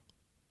 blah.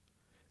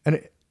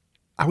 And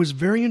I was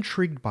very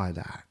intrigued by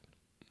that.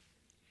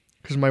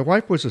 Because my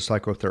wife was a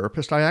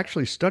psychotherapist. I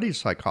actually studied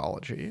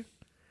psychology.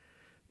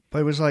 But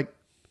it was like,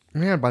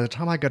 man, by the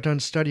time I got done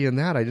studying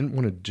that, I didn't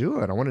want to do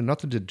it. I wanted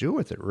nothing to do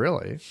with it,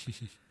 really.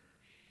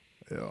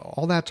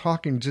 All that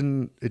talking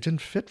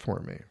didn't fit for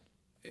me.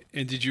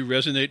 And did you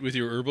resonate with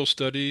your herbal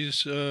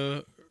studies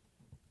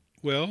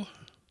well?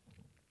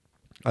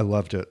 I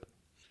loved it.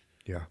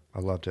 Yeah, I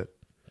loved it.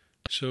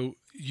 So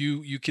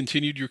you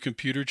continued your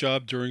computer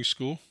job during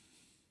school?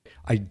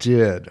 I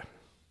did.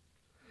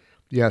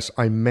 Yes,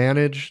 I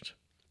managed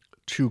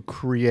to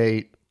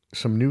create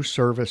some new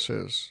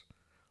services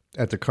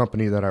at the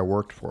company that I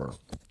worked for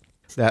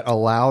that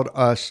allowed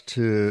us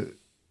to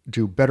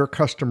do better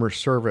customer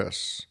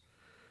service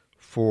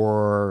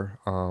for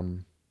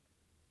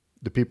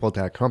the people at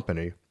that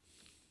company.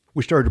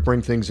 We started to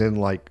bring things in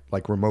like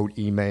remote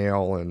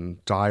email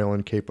and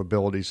dial-in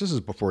capabilities. This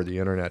is before the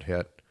internet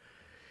hit.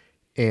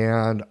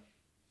 And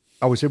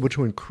I was able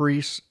to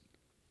increase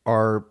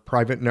our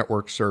private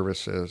network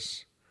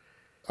services.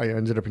 I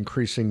ended up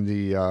increasing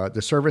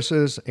the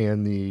services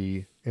and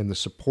the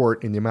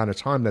support in the amount of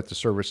time that the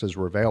services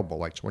were available,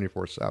 like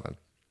 24/7,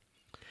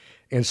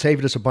 and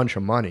saved us a bunch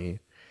of money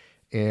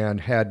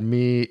and had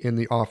me in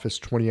the office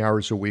 20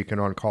 hours a week and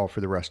on call for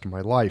the rest of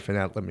my life, and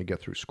that let me get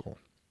through school.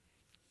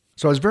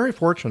 So I was very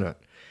fortunate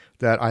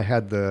that I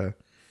had a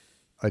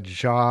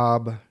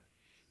job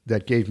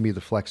that gave me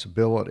the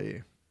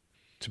flexibility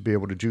to be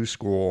able to do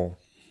school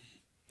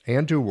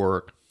and do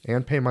work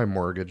and pay my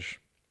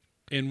mortgage.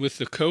 And with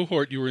the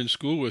cohort you were in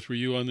school with, were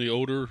you on the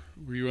older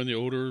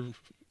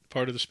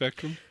part of the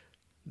spectrum?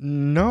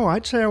 No,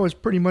 I'd say I was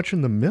pretty much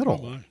in the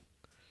middle. Oh my.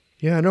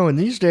 Yeah, no, and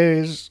these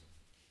days,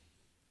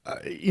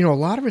 a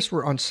lot of us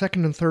were on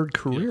second and third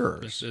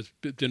careers. Yeah,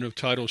 there's been a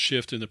tidal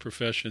shift in the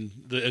profession,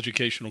 the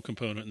educational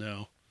component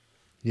now.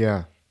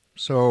 Yeah.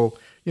 So,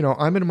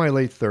 I'm in my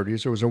late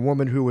 30s. There was a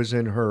woman who was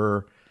in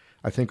her,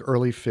 I think,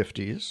 early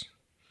 50s.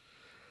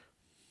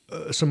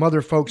 Some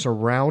other folks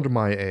around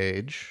my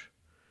age,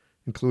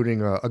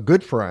 including a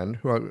good friend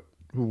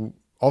who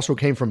also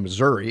came from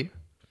Missouri,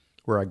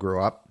 where I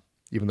grew up,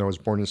 even though I was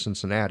born in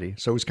Cincinnati.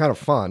 So it was kind of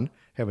fun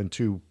having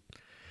two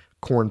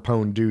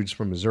corn-pwned dudes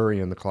from Missouri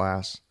in the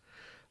class.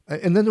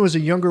 And then there was a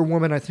younger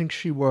woman. I think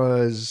she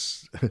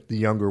was the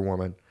younger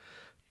woman,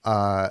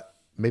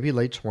 maybe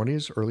late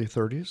 20s, early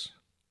 30s.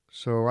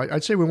 So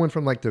I'd say we went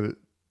from like the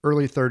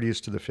early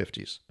 30s to the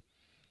 50s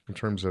in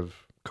terms of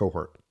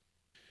cohort.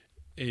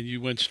 And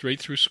you went straight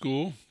through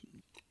school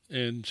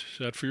and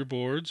sat for your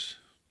boards.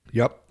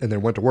 Yep, and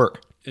then went to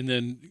work. And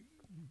then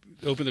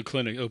opened a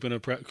clinic, opened a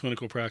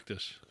clinical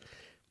practice.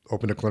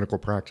 Opened a clinical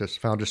practice,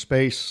 found a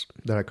space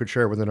that I could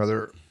share with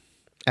another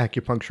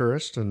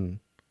acupuncturist, and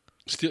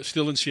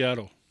Still in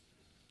Seattle.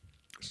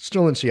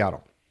 Still in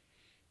Seattle.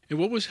 And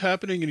what was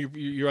happening in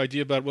your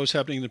idea about what was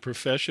happening in the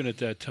profession at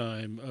that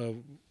time?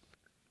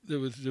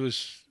 The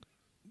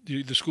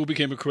school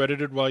became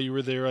accredited while you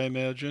were there, I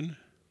imagine.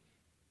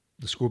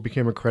 The school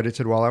became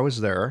accredited while I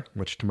was there,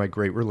 much to my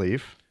great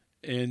relief.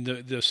 And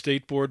the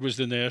state board was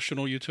the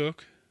national you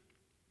took?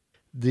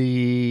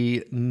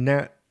 The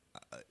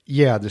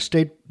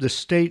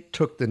state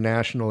took the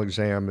national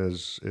exam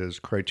as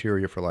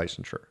criteria for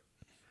licensure.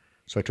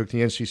 So I took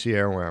the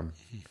NCCAOM,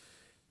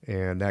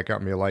 and that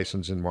got me a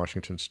license in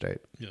Washington State.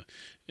 Yeah,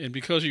 and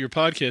because of your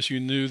podcast, you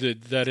knew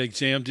that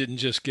exam didn't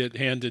just get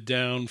handed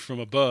down from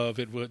above.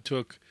 It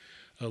took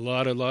a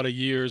lot of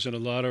years and a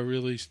lot of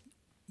really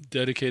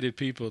dedicated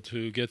people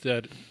to get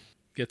that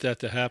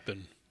to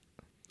happen.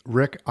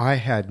 Rick, I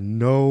had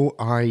no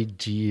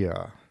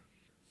idea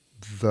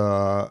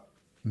the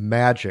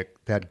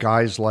magic that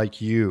guys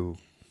like you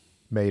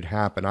made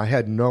happen. I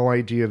had no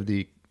idea of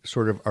the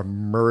sort of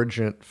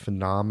emergent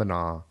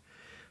phenomena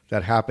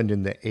that happened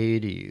in the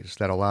 80s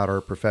that allowed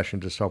our profession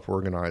to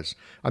self-organize.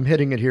 I'm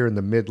hitting it here in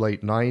the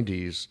mid-late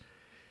 90s,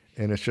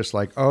 and it's just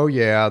like, oh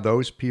yeah,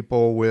 those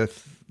people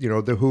with,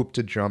 the hoop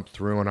to jump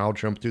through, and I'll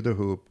jump through the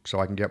hoop so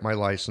I can get my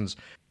license.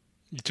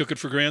 You took it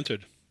for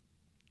granted.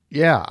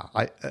 Yeah,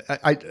 I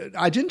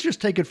didn't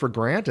just take it for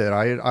granted.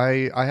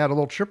 I had a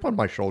little chip on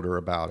my shoulder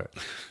about it.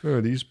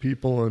 Oh, these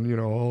people and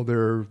all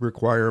their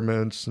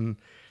requirements, and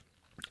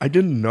I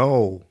didn't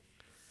know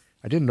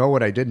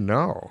what I didn't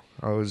know.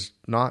 I was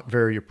not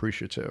very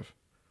appreciative.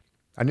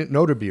 I didn't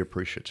know to be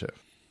appreciative.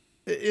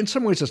 In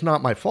some ways, it's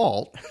not my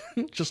fault.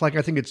 Just like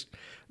I think it's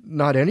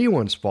not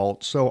anyone's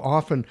fault. So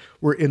often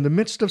we're in the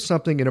midst of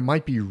something and it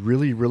might be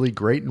really, really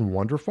great and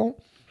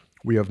wonderful.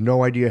 We have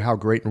no idea how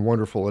great and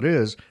wonderful it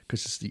is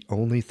because it's the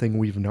only thing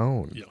we've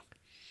known. Yeah.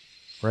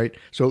 Right?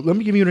 So let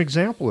me give you an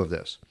example of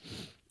this.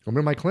 I'm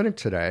in my clinic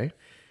today,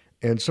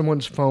 and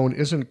someone's phone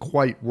isn't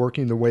quite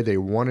working the way they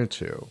wanted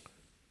to.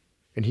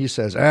 And he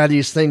says,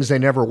 these things, they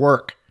never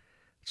work.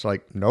 It's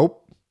like,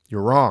 nope,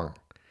 you're wrong.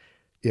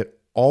 It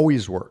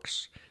always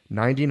works.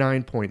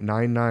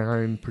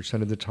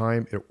 99.99% of the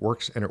time, it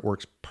works, and it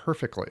works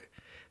perfectly.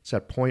 It's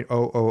that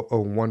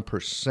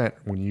 0.0001%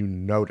 when you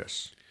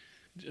notice.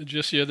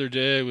 Just the other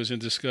day, I was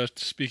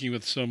speaking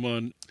with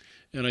someone,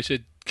 and I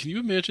said, can you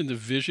imagine the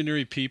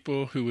visionary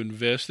people who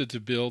invested to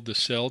build the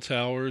cell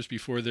towers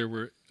before there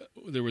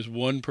was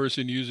one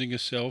person using a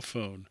cell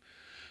phone?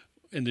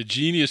 And the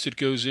genius that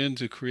goes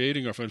into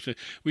creating our phones.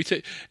 We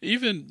take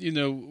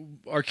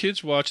our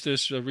kids watch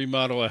this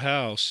remodel a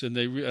house,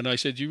 and I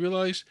said, you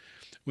realize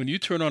when you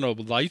turn on a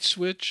light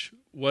switch,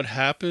 what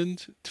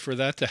happened for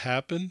that to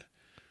happen?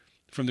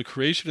 From the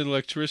creation of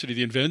electricity,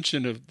 the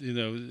invention of,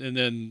 and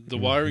then the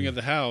wiring of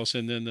the house,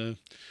 and then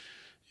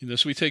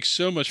so we take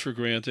so much for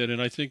granted. And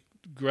I think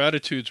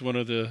gratitude's one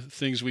of the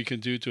things we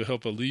can do to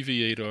help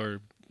alleviate our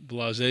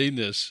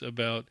blaseness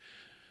about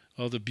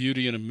all the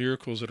beauty and the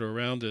miracles that are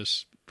around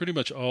us pretty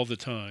much all the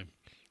time,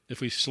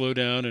 if we slow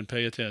down and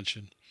pay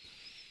attention.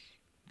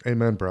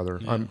 Amen, brother.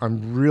 Yeah.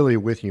 I'm really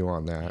with you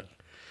on that.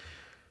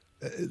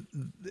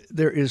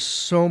 There is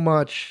so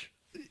much,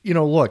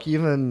 look,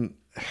 even,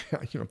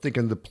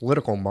 thinking the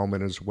political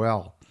moment as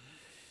well.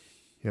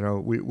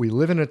 We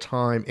live in a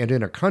time, and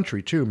in a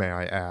country too, may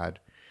I add,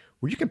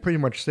 where you can pretty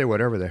much say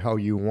whatever the hell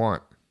you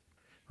want,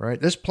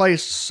 right? This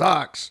place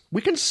sucks.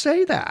 We can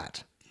say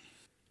that.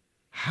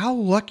 How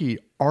lucky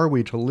are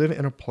we to live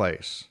in a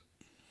place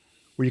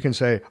where you can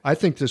say, I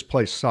think this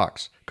place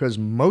sucks? Because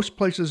most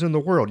places in the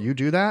world, you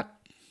do that,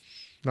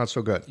 not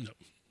so good. No.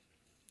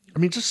 I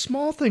mean, just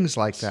small things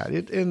like that.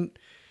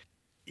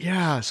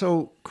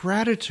 So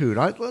gratitude.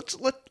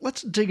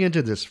 Let's dig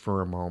into this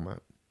for a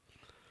moment,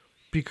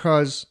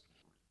 because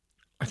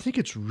I think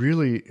it's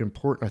really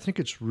important. I think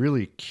it's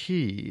really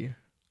key.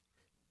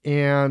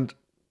 And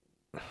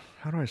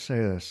how do I say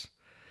this?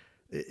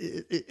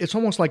 It's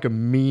almost like a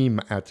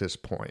meme at this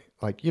point.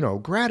 Like,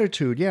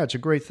 gratitude, yeah, it's a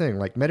great thing.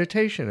 Like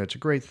meditation, it's a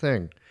great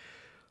thing.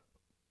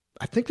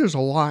 I think there's a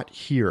lot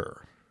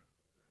here.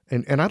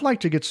 And I'd like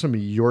to get some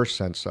of your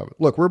sense of it.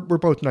 Look, we're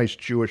both nice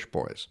Jewish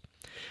boys.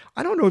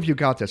 I don't know if you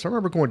got this. I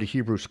remember going to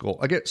Hebrew school.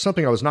 Again,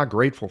 something I was not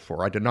grateful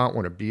for. I did not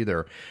want to be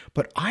there.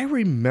 But I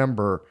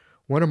remember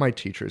one of my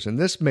teachers, and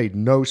this made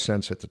no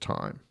sense at the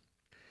time.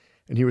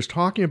 And he was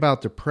talking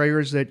about the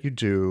prayers that you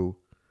do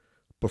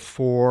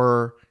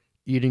before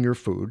eating your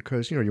food,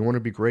 because, you want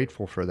to be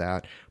grateful for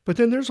that. But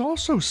then there's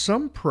also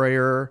some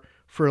prayer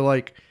for,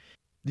 like,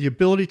 the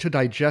ability to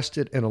digest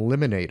it and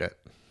eliminate it.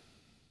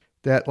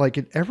 That, like,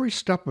 at every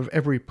step of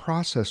every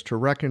process, to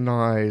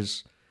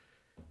recognize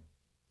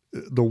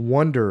the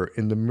wonder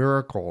and the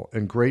miracle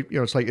and great,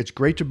 it's like, it's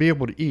great to be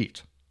able to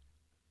eat.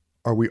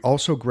 Are we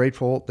also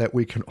grateful that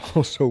we can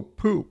also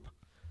poop?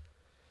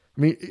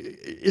 I mean,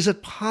 is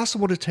it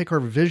possible to take our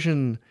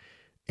vision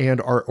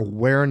and our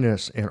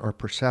awareness and our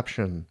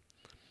perception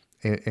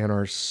and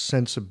our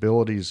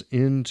sensibilities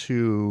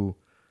into,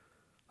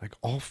 like,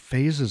 all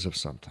phases of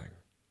something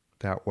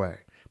that way?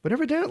 But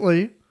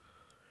evidently,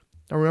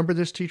 I remember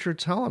this teacher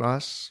telling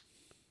us,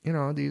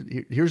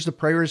 here's the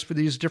prayers for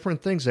these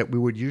different things that we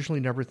would usually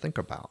never think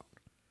about.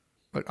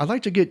 But I'd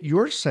like to get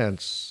your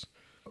sense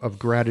of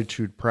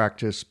gratitude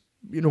practice,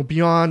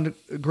 beyond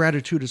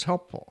gratitude is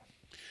helpful.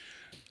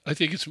 I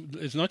think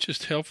it's not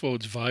just helpful,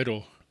 it's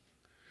vital.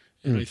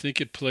 And I think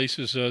it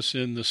places us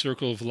in the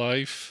circle of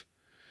life,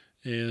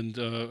 and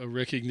a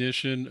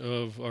recognition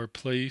of our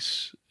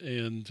place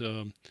and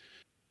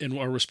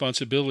our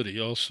responsibility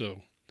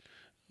also.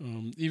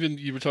 Even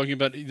you were talking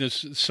about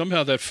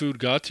somehow that food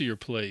got to your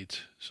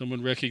plate.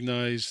 Someone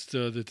recognized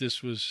that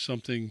this was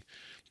something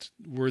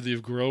worthy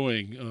of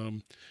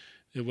growing.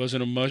 It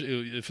wasn't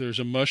if there's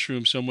a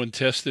mushroom, someone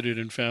tested it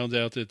and found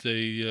out that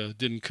they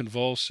didn't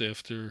convulse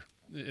after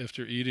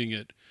eating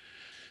it.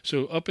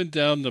 So up and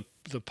down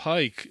the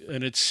pike,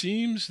 and it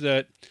seems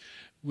that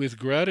with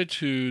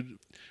gratitude,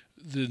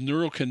 the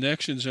neural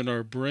connections in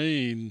our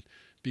brain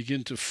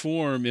begin to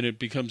form, and it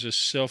becomes a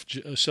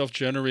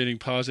self-generating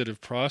positive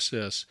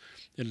process,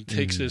 and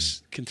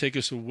it can take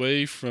us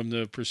away from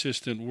the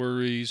persistent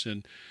worries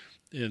and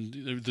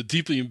the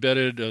deeply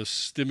embedded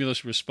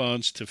stimulus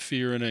response to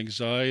fear and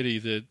anxiety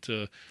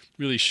that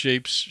really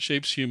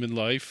shapes human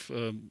life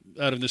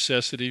out of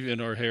necessity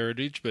in our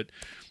heritage, but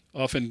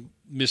often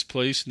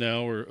misplaced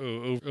now or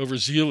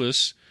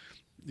overzealous.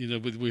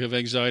 We have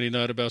anxiety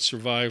not about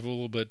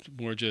survival, but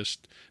more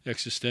just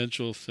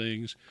existential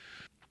things.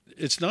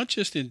 It's not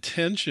just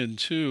intention,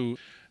 too,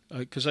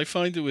 because I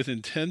find that with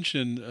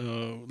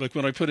intention, like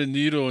when I put a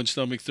needle in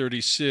stomach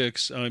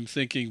 36, I'm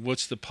thinking,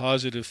 what's the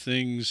positive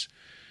things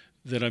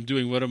that I'm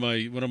doing? What am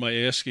I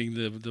asking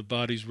the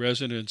body's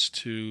resonance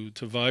to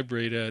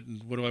vibrate at,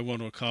 and what do I want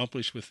to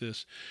accomplish with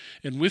this?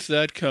 And with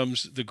that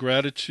comes the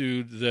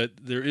gratitude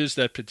that there is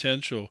that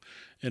potential,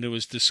 and it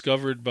was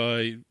discovered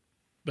by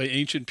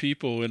ancient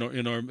people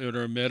in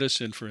our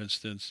medicine, for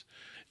instance.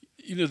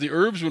 The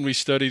herbs, when we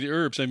study the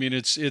herbs, I mean,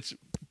 it's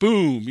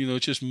boom,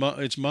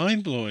 it's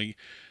mind blowing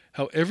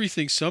how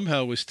everything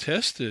somehow was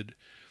tested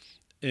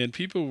And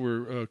people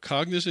were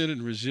cognizant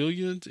and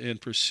resilient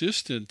and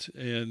persistent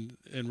and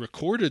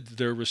recorded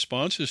their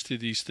responses to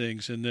these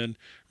things and then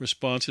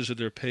responses of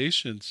their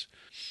patients.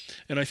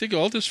 And I think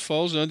all this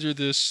falls under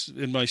this,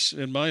 in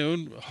my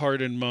own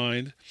heart and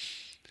mind,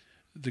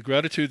 the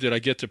gratitude that I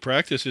get to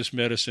practice this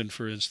medicine,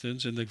 for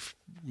instance, and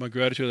my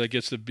gratitude that I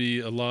get to be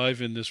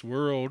alive in this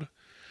world,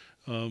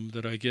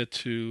 that I get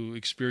to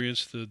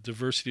experience the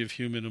diversity of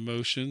human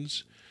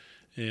emotions,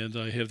 and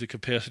I have the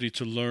capacity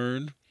to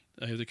learn.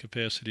 I have the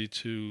capacity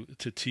to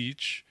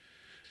teach,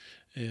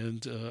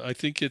 and I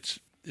think it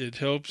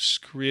helps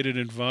create an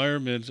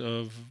environment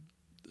of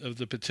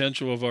the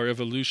potential of our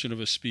evolution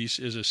of a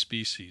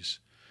species.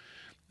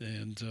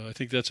 And I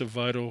think that's a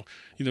vital,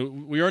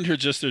 we aren't here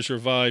just to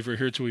survive, we're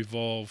here to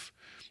evolve.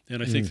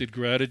 And I think that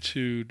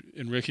gratitude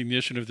and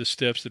recognition of the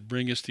steps that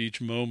bring us to each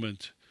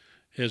moment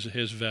has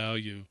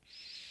value.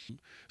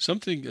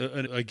 Something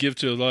I give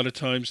to a lot of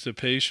times to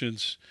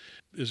patients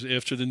is,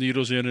 after the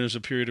needle's in and there's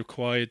a period of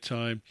quiet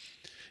time,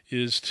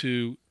 is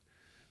to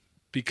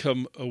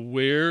become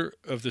aware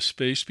of the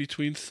space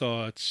between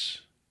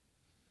thoughts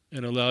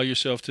and allow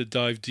yourself to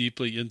dive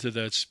deeply into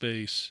that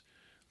space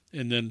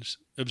and then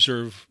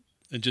observe,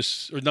 and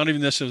just, or not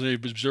even necessarily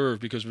observe,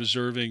 because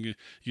observing,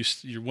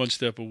 you're one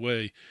step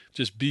away.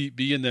 Just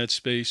be in that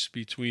space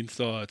between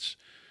thoughts.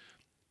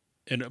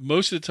 And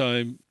most of the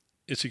time,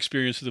 it's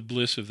experience the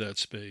bliss of that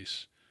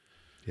space.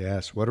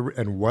 Yes, what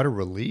a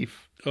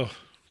relief. Oh,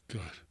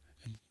 God.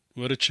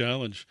 What a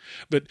challenge.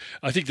 But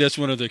I think that's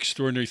one of the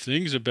extraordinary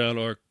things about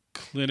our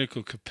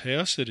clinical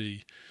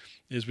capacity,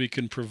 is we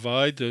can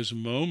provide those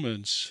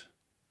moments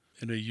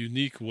in a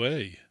unique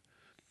way,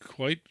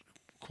 quite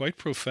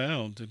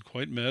profound and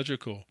quite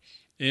magical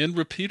and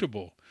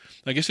repeatable.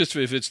 I guess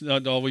if it's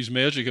not always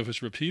magic, if it's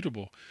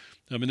repeatable.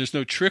 I mean, there's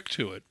no trick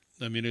to it.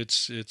 I mean,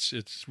 it's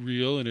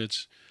real, and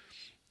it's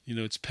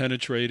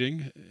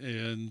penetrating,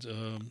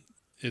 and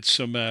it's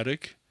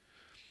somatic.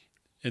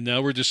 And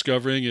now we're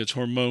discovering it's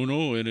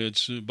hormonal, and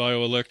it's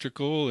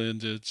bioelectrical,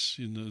 and it's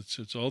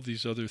all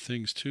these other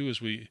things too,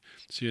 as we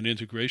see an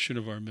integration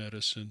of our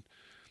medicine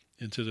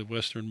into the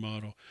Western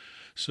model.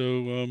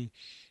 So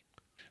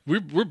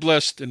we're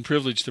blessed and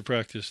privileged to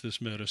practice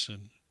this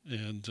medicine,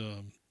 and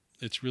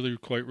it's really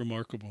quite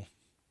remarkable.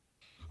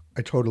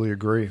 I totally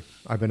agree.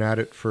 I've been at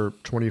it for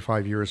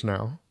 25 years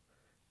now,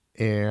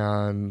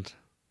 and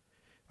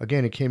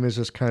again, it came as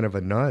this kind of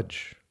a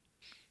nudge.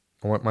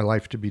 I want my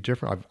life to be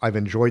different. I've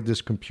enjoyed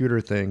this computer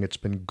thing. It's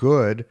been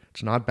good.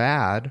 It's not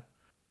bad.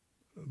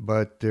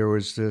 But there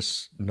was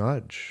this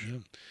nudge. Yeah.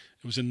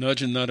 It was a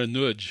nudge and not a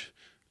nudge.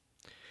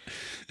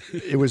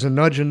 It was a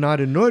nudge and not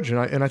a nudge.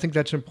 And I think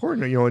that's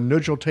important. A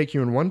nudge will take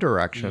you in one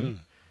direction.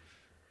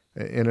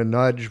 Yeah. And a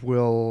nudge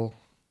will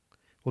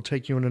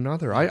take you in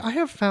another. I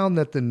have found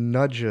that the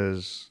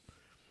nudges,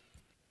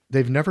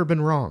 they've never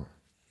been wrong.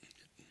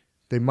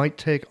 They might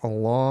take a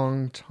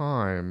long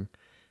time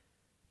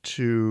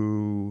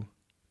to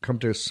come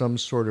to some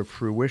sort of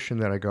fruition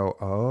that I go,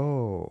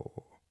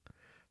 oh,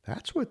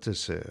 that's what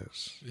this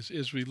is.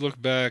 As we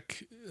look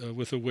back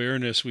with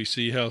awareness, we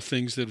see how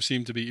things that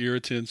seem to be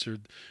irritants or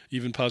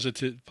even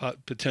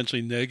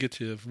potentially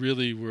negative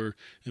really were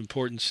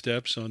important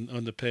steps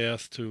on the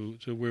path to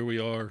where we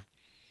are.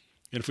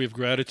 And if we have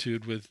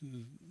gratitude, we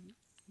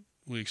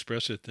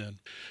express it then.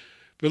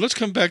 But let's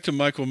come back to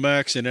Michael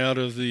Max and out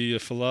of the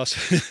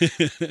philosophy.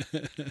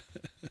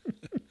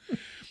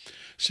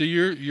 So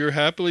you're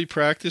happily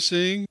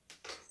practicing,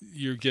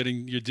 you're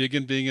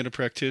digging being a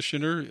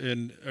practitioner,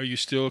 and are you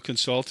still a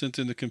consultant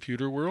in the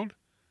computer world?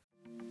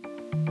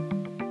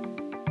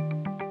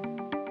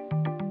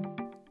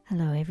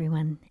 Hello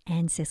everyone,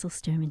 Anne Cecil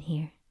Sturman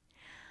here.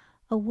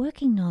 A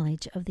working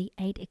knowledge of the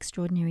 8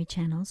 extraordinary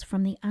channels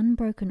from the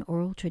unbroken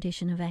oral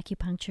tradition of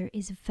acupuncture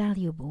is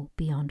valuable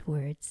beyond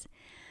words.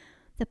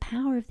 The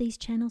power of these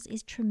channels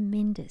is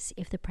tremendous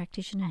if the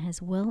practitioner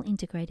has well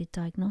integrated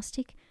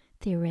diagnostic,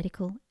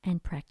 theoretical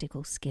and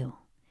practical skill.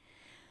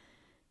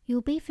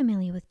 You'll be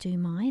familiar with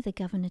Dumai, the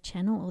governor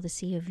channel, or the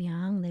Sea of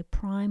Yang, the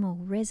primal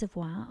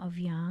reservoir of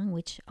Yang,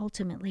 which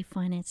ultimately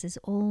finances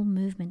all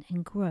movement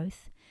and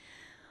growth.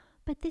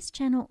 But this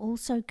channel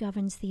also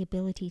governs the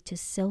ability to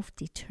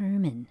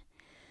self-determine.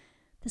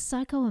 The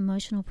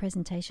psycho-emotional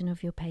presentation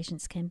of your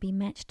patients can be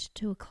matched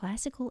to a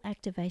classical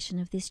activation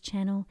of this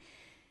channel,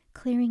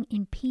 clearing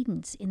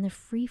impedance in the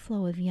free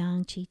flow of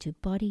Yang Qi to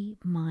body,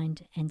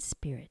 mind and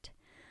spirit.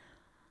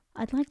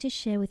 I'd like to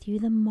share with you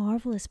the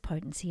marvelous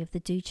potency of the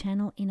Du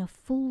channel in a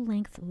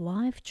full-length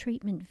live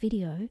treatment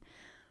video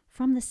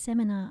from the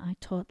seminar I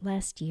taught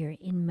last year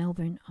in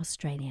Melbourne,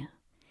 Australia.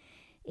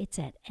 It's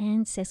at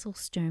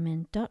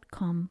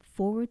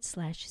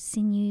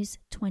annececilsturman.com/sinews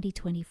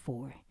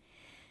 2024.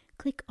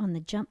 Click on the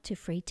Jump to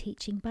Free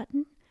Teaching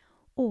button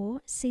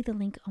or see the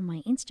link on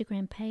my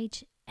Instagram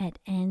page at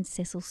Anne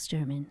Cecil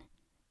Sturman.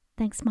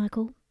 Thanks,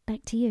 Michael.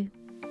 Back to you.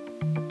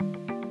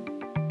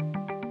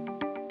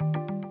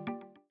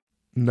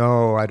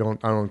 No, I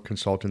don't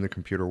consult in the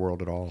computer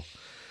world at all.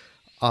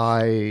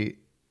 I'm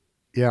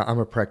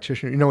a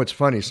practitioner. It's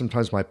funny.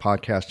 Sometimes my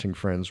podcasting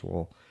friends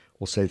will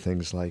will say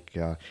things like,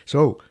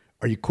 so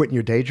are you quitting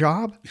your day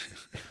job?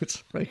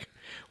 It's like,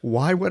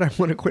 why would I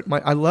want to quit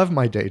I love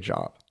my day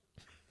job.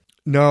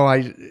 No,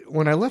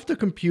 when I left the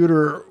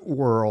computer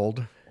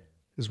world,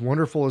 as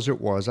wonderful as it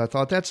was, I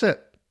thought, that's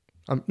it.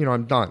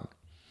 I'm done.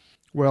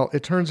 Well,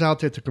 it turns out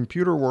that the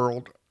computer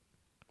world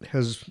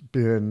has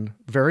been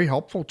very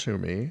helpful to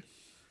me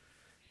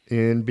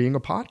in being a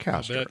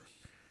podcaster.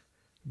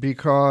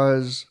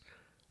 Because,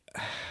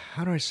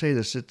 how do I say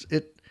this?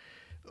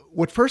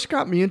 What first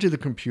got me into the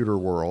computer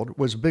world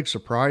was a big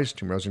surprise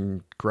to me. I was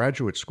in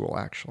graduate school,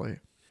 actually.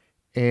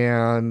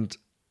 And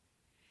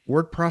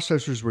word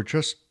processors were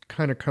just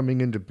kind of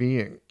coming into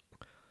being.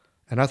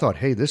 And I thought,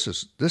 hey,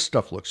 this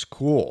stuff looks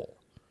cool.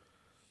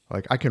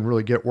 Like, I can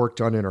really get work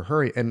done in a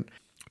hurry. And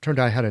it turned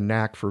out I had a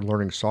knack for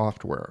learning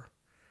software.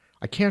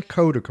 I can't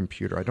code a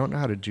computer. I don't know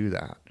how to do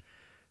that.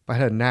 But I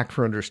had a knack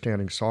for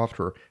understanding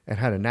software and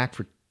had a knack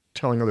for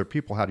telling other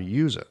people how to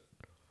use it,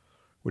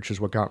 which is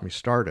what got me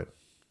started.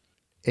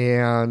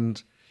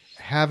 And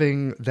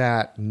having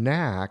that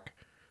knack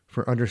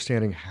for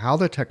understanding how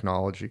the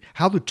technology,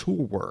 how the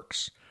tool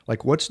works,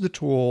 like what's the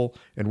tool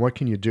and what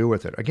can you do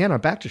with it? Again, I'm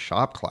back to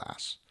shop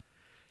class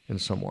in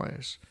some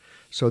ways.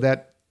 So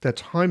that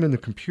time in the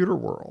computer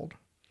world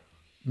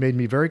made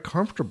me very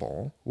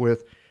comfortable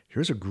with,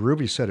 here's a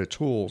groovy set of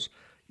tools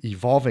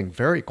evolving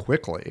very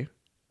quickly,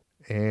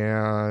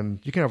 and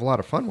you can have a lot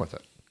of fun with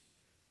it.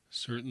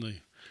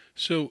 Certainly.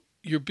 So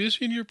you're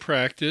busy in your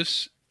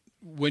practice.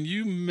 When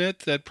you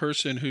met that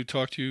person who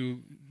talked to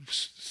you,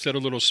 said a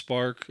little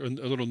spark, a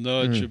little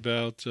nudge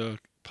about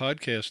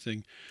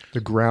podcasting.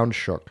 The ground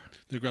shook.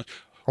 I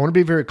want to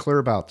be very clear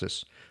about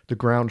this. The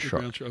ground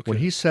shook. Okay. When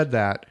he said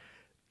that,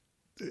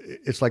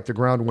 it's like the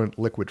ground went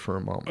liquid for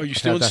a moment. Are you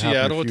still in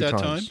Seattle at that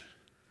time?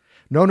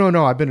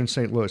 No. I've been in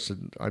St. Louis.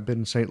 I've been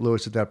in St.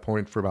 Louis at that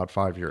point for about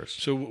 5 years.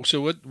 So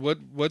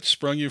what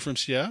sprung you from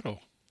Seattle?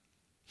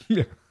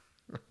 Yeah.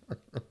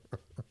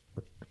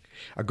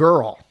 A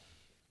girl.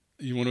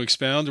 You want to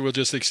expound, or we'll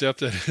just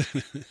accept it?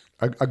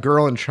 A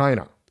girl in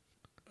China.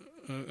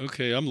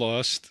 Okay, I'm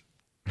lost.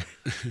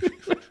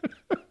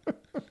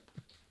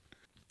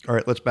 All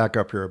right, let's back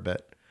up here a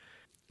bit.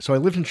 So I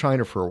lived in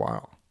China for a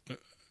while.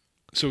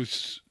 So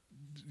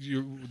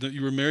you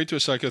were married to a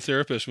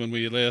psychotherapist when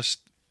we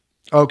last...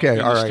 Okay,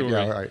 all right,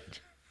 yeah, all right.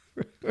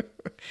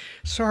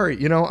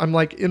 Sorry, I'm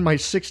like in my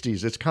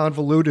 60s. It's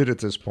convoluted at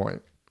this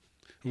point.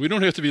 We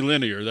don't have to be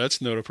linear.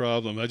 That's not a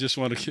problem. I just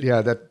want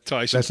to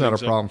tie some that's not a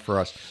problem up for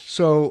us.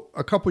 So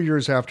a couple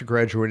years after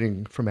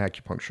graduating from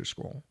acupuncture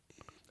school,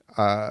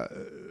 the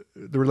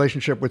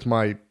relationship with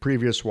my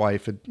previous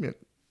wife,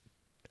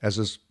 as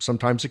is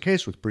sometimes the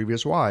case with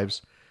previous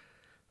wives,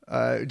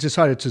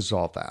 decided to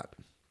dissolve that.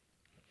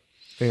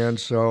 And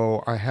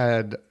so I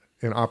had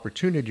an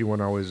opportunity when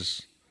I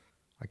was,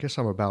 I guess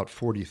I'm about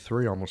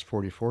 43, almost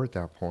 44 at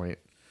that point.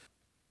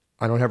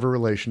 I don't have a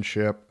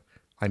relationship.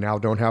 I now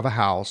don't have a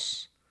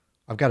house.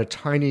 I've got a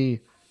tiny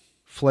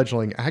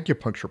fledgling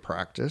acupuncture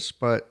practice,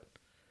 but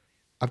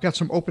I've got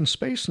some open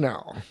space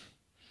now.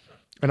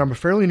 And I'm a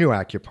fairly new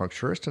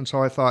acupuncturist, and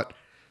so I thought,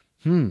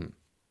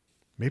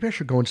 maybe I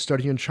should go and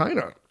study in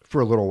China for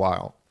a little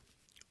while.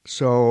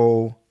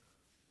 So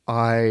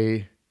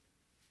I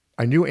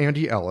knew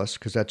Andy Ellis,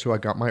 because that's who I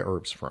got my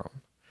herbs from.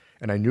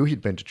 And I knew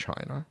he'd been to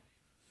China.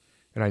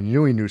 And I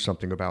knew he knew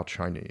something about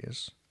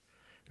Chinese.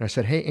 And I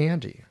said, hey,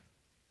 Andy,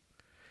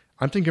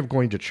 I'm thinking of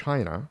going to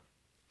China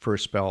for a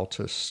spell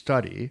to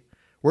study.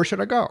 Where should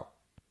I go?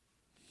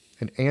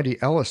 And Andy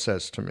Ellis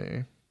says to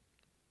me,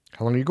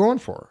 how long are you going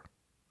for?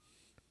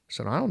 I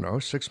said, I don't know,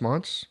 6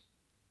 months,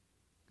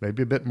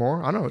 maybe a bit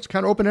more. I don't know. It's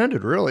kind of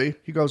open-ended, really.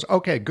 He goes,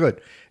 okay,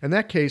 good. In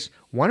that case,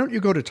 why don't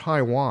you go to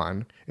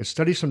Taiwan and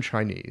study some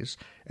Chinese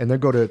and then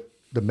go to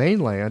the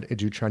mainland and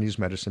do Chinese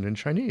medicine in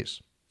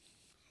Chinese?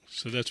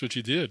 So that's what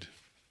you did.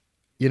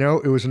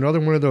 It was another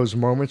one of those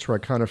moments where I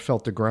kind of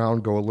felt the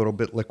ground go a little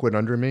bit liquid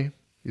under me.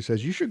 He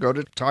says, you should go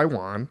to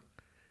Taiwan,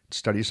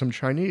 study some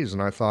Chinese.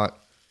 And I thought,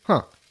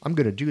 I'm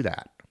going to do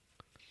that.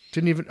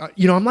 Didn't even,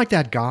 I'm like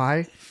that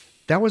guy.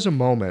 That was a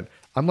moment.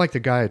 I'm like the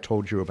guy I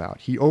told you about.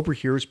 He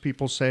overhears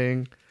people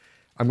saying,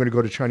 I'm going to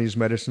go to Chinese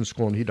medicine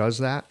school, and he does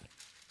that.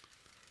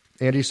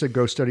 And he said,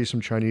 go study some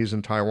Chinese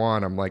in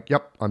Taiwan. I'm like,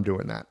 yep, I'm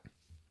doing that.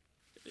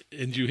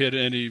 And you had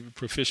any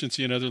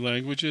proficiency in other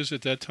languages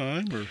at that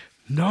time? Or?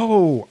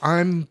 No,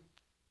 I'm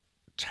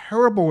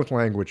terrible with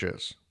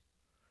languages.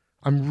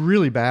 I'm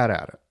really bad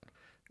at it.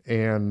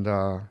 And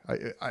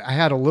I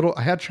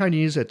had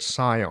Chinese at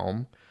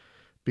SciOM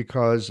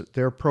because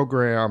their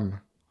program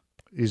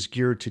is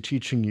geared to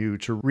teaching you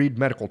to read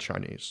medical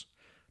Chinese.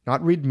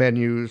 Not read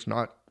menus,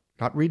 not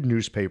read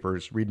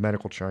newspapers, read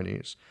medical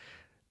Chinese.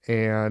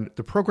 And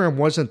the program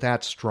wasn't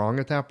that strong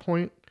at that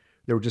point.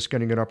 They were just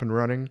getting it up and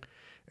running.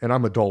 And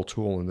I'm a dull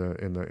tool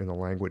in the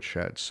language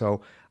shed.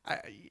 So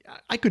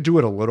I could do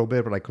it a little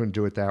bit, but I couldn't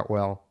do it that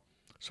well.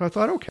 So I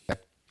thought, okay,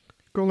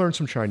 go learn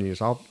some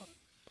Chinese.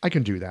 I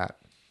can do that.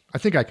 I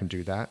think I can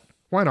do that.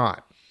 Why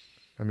not?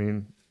 I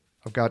mean,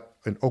 I've got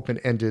an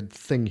open-ended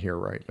thing here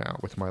right now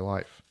with my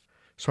life.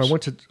 So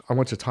I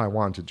went to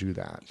Taiwan to do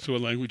that. So a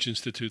language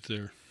institute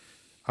there.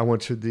 I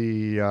went to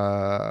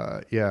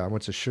I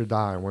went to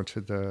Shidai. I went to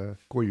the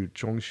Guoyu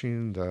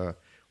Zhongxin, what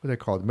do they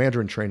call it?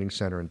 Mandarin Training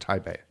Center in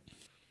Taipei.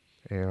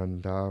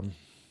 And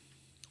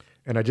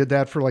I did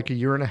that for like a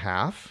year and a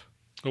half.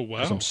 Oh, wow.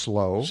 'Cause I'm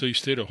slow. So you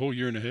stayed a whole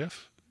year and a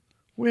half?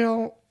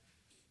 Well,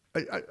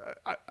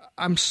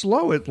 I'm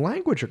slow at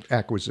language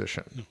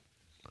acquisition.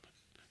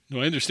 No,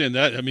 I understand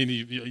that. I mean,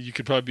 you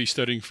could probably be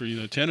studying for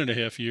 10 and a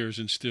half years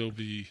and still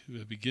be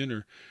a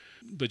beginner.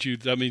 But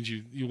that means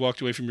you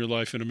walked away from your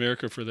life in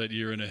America for that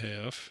year and a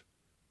half.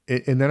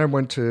 And then I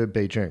went to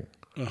Beijing.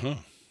 Uh-huh.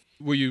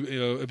 Were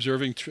you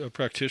observing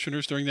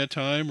practitioners during that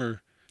time,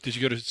 or did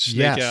you go to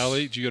Snake Yes.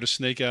 Alley? Did you go to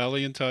Snake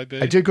Alley in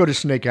Taipei? I did go to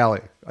Snake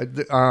Alley.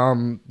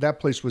 That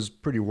place was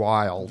pretty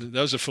wild.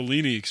 That was a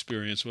Fellini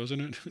experience,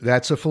 wasn't it?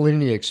 That's a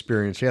Fellini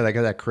experience. Yeah, they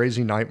got that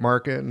crazy night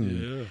market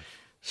and Yeah.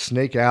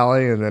 Snake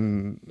Alley, and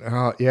then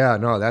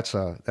that's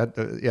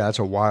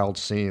a wild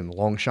scene.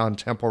 Longshan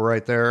Temple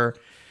right there.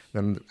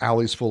 Then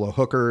alleys full of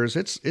hookers.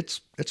 It's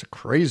a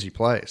crazy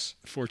place.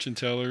 Fortune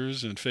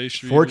tellers and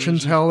face readers. Fortune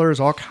tellers,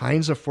 all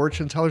kinds of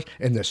fortune tellers,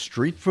 and the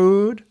street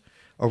food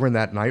over in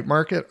that night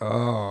market.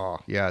 Oh,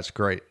 yeah, it's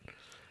great.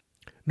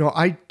 No,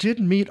 I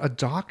did meet a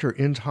doctor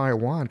in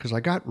Taiwan because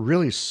I got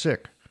really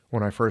sick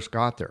when I first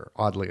got there,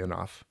 oddly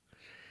enough.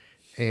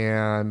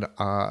 And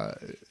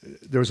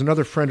there was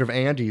another friend of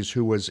Andy's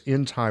who was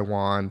in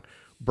Taiwan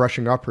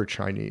brushing up her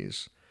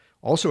Chinese,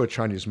 also a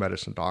Chinese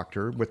medicine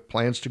doctor with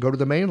plans to go to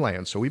the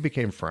mainland. So we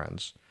became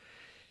friends.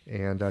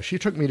 And she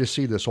took me to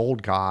see this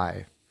old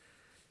guy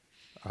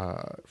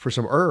for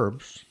some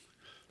herbs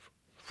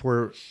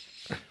for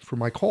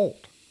my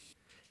cold.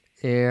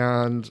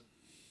 And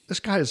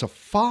this guy is a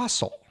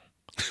fossil.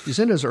 He's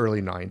in his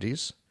early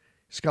 90s.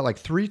 He's got like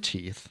 3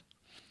 teeth.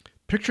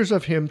 Pictures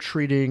of him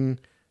treating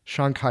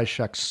Chiang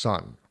Kai-shek's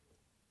son.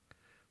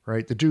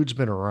 Right? The dude's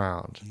been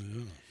around.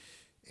 Yeah.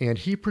 And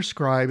he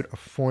prescribed a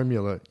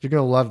formula. You're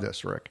going to love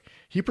this, Rick.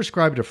 He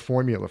prescribed a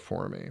formula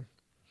for me.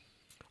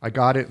 I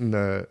got it in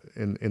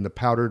the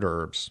powdered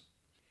herbs.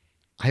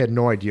 I had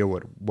no idea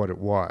what it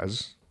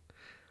was.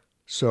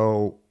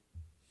 So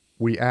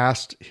we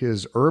asked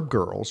his herb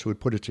girls who had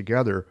put it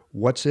together,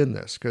 what's in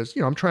this? Because,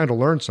 I'm trying to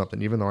learn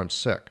something even though I'm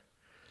sick.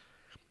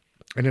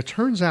 And it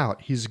turns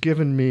out he's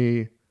given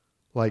me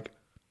like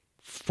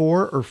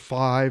 4 or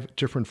 5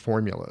 different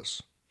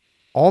formulas,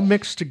 all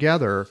mixed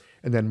together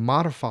and then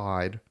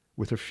modified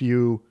with a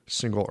few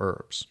single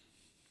herbs.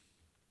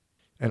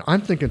 And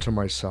I'm thinking to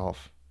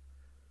myself,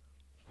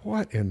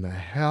 what in the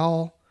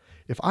hell?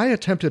 If I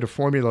attempted a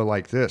formula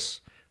like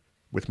this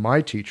with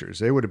my teachers,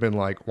 they would have been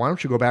like, why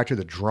don't you go back to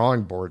the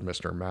drawing board,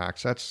 Mr.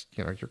 Max? That's,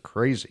 you're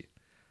crazy.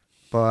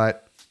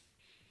 But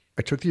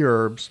I took the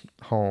herbs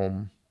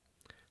home.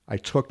 I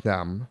took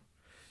them.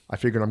 I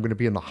figured I'm going to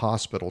be in the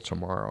hospital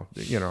tomorrow.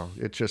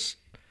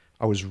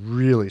 I was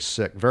really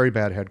sick, very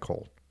bad head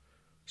cold,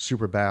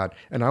 super bad.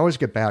 And I always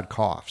get bad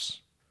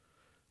coughs.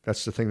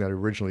 That's the thing that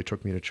originally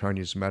took me to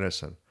Chinese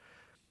medicine.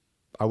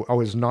 I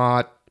was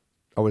not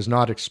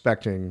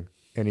expecting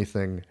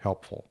anything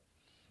helpful.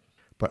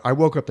 But I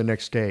woke up the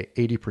next day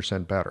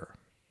 80% better.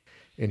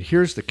 And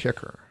here's the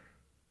kicker.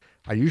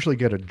 I usually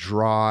get a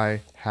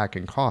dry,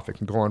 hacking cough. It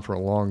can go on for a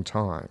long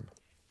time.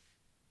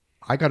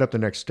 I got up the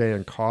next day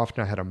and coughed,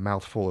 and I had a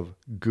mouthful of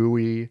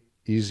gooey,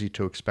 easy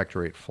to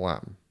expectorate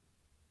phlegm.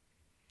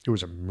 It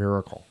was a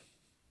miracle.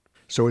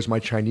 So as my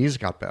Chinese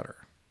got better,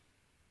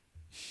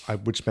 I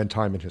would spend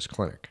time in his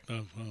clinic.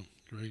 Oh, wow,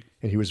 great.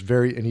 And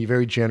he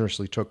very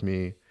generously took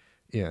me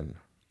in.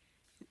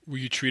 Were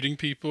you treating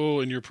people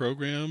in your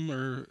program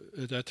or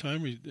at that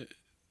time? Were you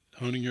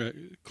honing your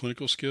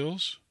clinical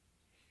skills?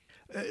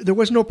 There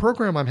was no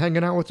program. I'm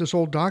hanging out with this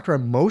old doctor.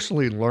 I'm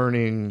mostly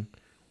learning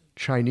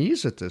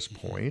Chinese at this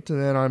point,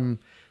 and then I'm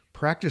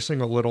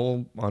practicing a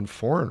little on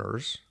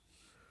foreigners,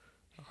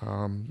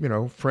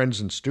 friends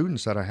and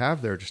students that I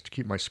have there just to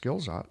keep my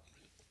skills up.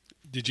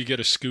 Did you get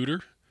a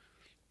scooter?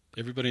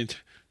 Everybody in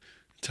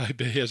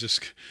Taipei has a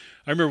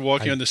I remember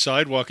walking on the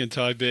sidewalk in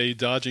Taipei,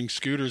 dodging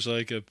scooters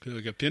like a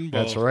pinball.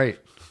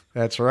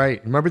 That's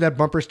right. Remember that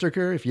bumper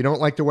sticker? If you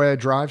don't like the way I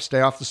drive,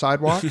 stay off the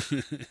sidewalk.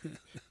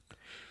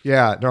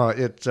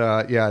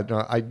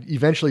 I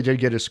eventually did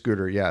get a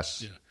scooter.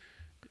 Yes. Yeah.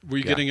 Were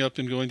you getting up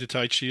and going to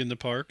Tai Chi in the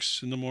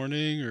parks in the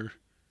morning, or?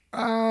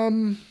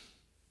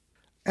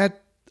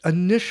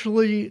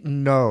 Initially,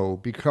 no,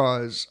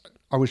 because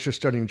I was just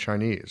studying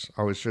Chinese.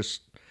 I was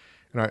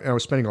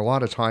spending a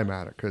lot of time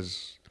at it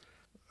because,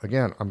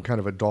 again, I'm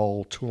kind of a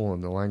dull tool in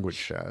the language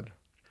shed.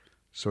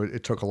 So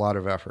it took a lot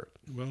of effort.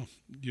 Well,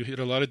 you had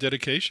a lot of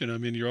dedication. I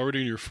mean, you're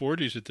already in your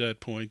 40s at that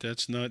point.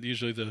 That's not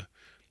usually the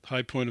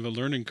high point of a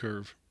learning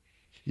curve.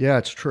 Yeah,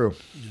 it's true.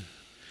 Yeah.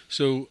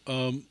 So,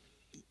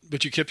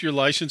 but you kept your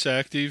license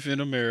active in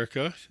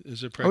America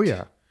as a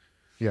practitioner. Oh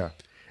yeah.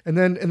 And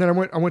then I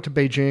went to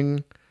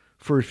Beijing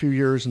for a few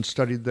years and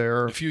studied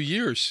there. A few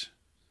years.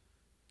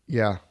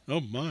 Yeah. Oh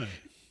my.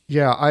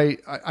 Yeah, I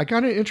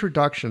got an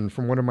introduction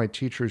from one of my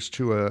teachers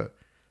to a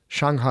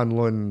Shanghan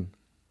Lun,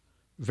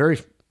 very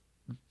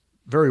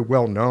very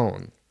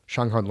well-known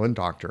Shanghanlun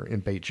doctor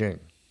in Beijing.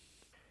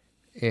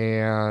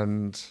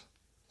 And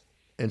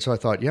so I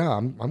thought, yeah,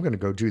 I'm going to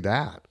go do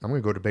that. I'm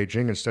going to go to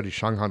Beijing and study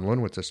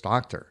Shanghanlun with this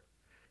doctor.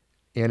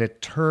 And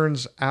it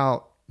turns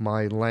out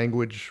my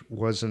language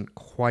wasn't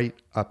quite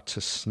up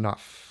to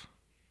snuff.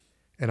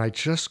 And I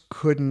just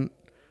couldn't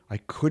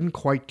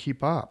quite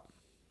keep up.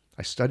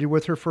 I studied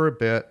with her for a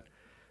bit,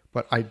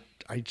 but I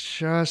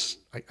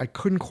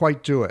couldn't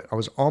quite do it. I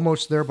was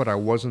almost there, but I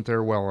wasn't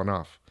there well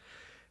enough.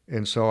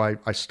 And so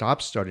I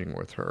stopped studying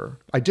with her.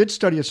 I did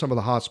study at some of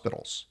the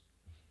hospitals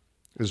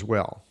as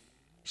well.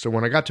 So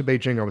when I got to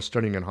Beijing, I was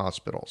studying in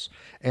hospitals.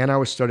 And I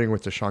was studying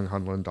with the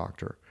Shanghanlun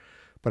doctor.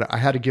 But I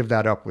had to give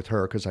that up with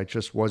her because I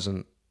just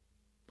wasn't,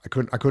 I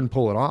couldn't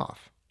pull it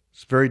off.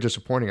 It's very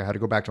disappointing. I had to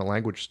go back to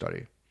language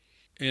study.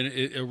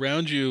 And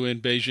around you in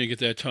Beijing at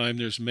that time,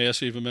 there's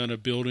massive amount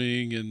of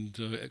building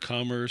and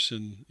commerce,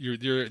 and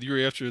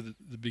you're after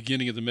the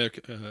beginning of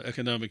the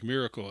economic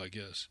miracle, I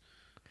guess.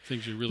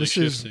 Things are really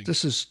shifting.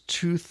 This is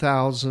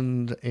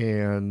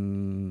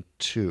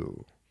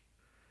 2002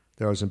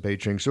 that I was in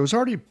Beijing, so it was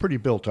already pretty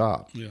built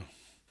up. Yeah.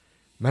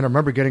 Man, I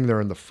remember getting there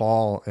in the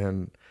fall,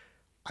 and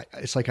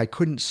it's like I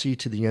couldn't see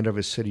to the end of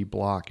a city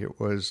block.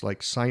 It was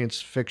like science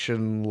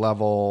fiction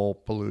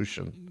level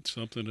pollution. It's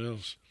something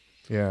else.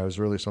 Yeah, it was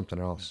really something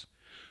else.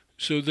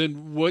 So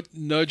then what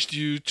nudged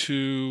you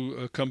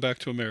to come back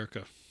to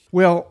America?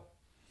 Well,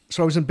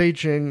 so I was in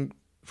Beijing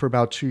for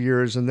about 2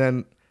 years, and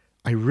then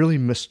I really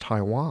missed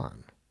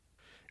Taiwan.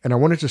 And I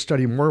wanted to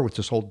study more with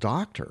this old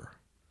doctor.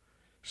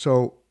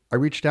 So I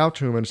reached out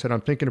to him and said,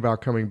 I'm thinking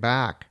about coming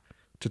back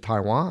to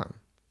Taiwan.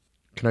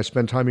 Can I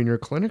spend time in your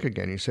clinic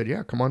again? He said,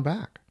 yeah, come on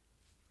back.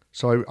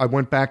 So I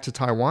went back to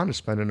Taiwan to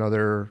spend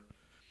another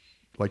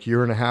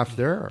year and a half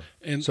there.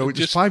 And so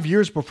it's 5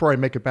 years before I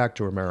make it back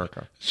to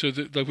America. So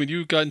when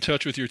you got in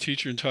touch with your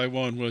teacher in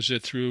Taiwan, was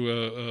it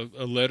through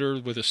a letter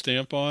with a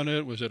stamp on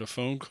it? Was it a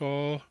phone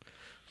call?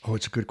 Oh,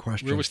 it's a good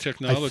question. Where was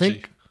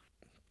technology?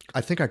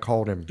 I think I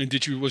called him. And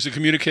was the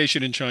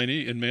communication in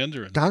Chinese, in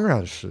Mandarin? 当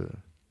然是，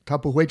他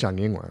不会讲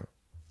英文.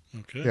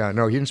 Okay. Yeah,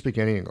 no, he didn't speak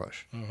any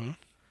English. Uh-huh.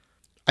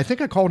 I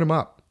think I called him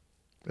up.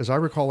 As I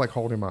recall, I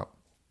called him up.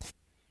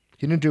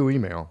 He didn't do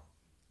email.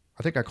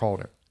 I think I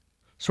called him.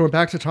 So I went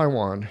back to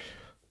Taiwan,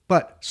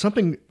 but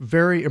something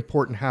very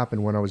important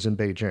happened when I was in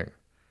Beijing.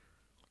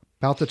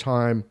 About the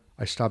time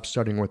I stopped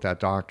studying with that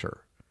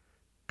doctor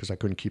because I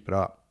couldn't keep it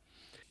up.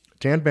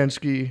 Dan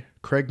Bensky,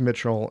 Craig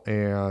Mitchell,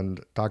 and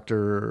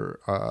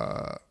Dr.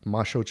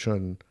 Ma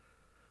Shou-chun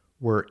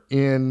were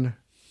in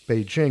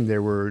Beijing. They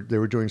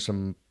were doing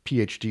some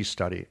PhD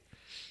study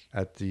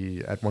at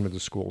one of the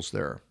schools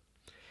there.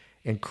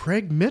 And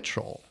Craig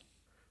Mitchell,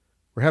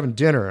 we're having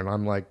dinner, and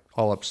I'm like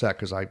all upset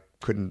because I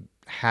couldn't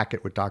hack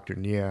it with Dr.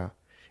 Nia.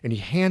 And he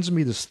hands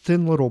me this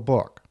thin little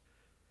book,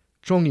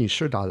 中医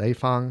师打雷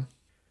方,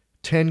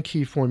 10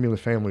 Key Formula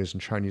Families in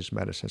Chinese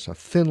Medicine. It's a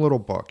thin little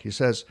book. He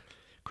says,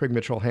 Craig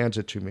Mitchell hands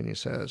it to me, and he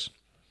says,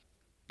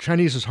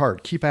 Chinese is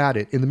hard. Keep at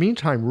it. In the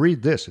meantime,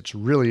 read this. It's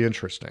really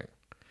interesting.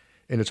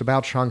 And it's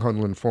about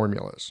Shanghanlun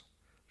formulas.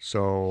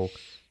 So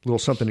a little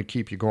something to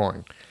keep you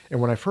going.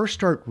 And when I first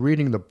start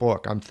reading the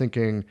book, I'm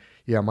thinking,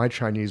 yeah, my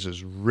Chinese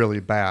is really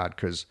bad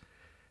because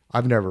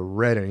I've never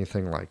read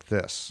anything like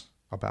this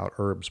about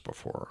herbs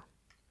before.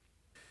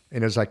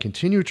 And as I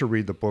continue to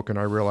read the book and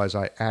I realize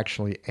I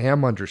actually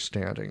am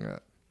understanding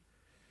it,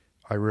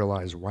 I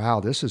realize, wow,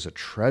 this is a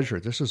treasure.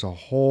 This is a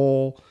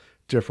whole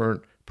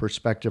different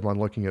perspective on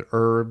looking at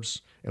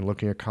herbs and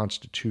looking at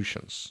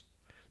constitutions.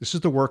 This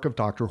is the work of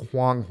Dr.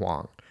 Huang,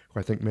 who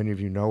I think many of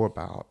you know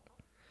about.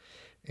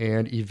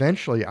 And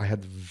eventually I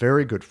had the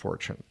very good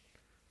fortune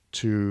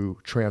to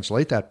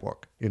translate that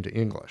book into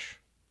English.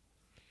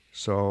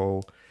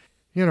 So,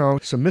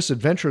 some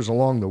misadventures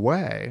along the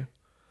way,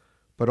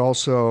 but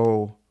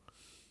also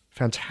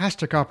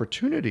fantastic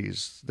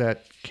opportunities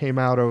that came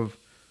out of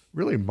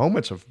really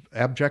moments of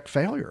abject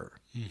failure.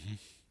 Mm-hmm.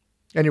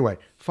 Anyway,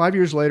 5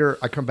 years later,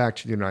 I come back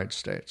to the United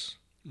States.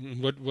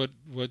 What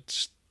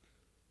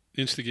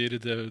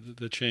instigated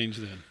the change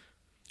then?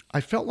 I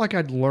felt like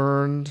I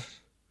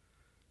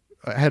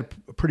had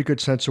a pretty good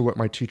sense of what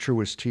my teacher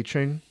was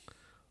teaching,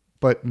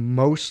 but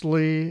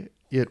mostly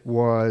it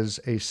was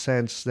a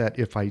sense that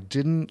if I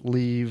didn't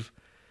leave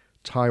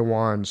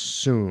Taiwan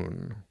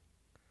soon,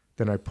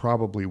 then I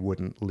probably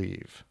wouldn't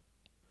leave.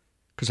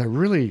 Because I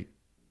really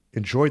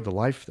enjoyed the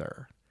life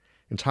there.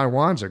 And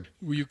Taiwan's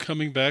Were you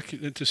coming back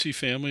to see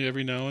family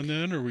every now and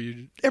then, or were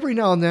you? Every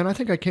now and then. I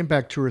think I came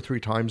back 2 or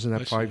 3 times in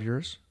that 5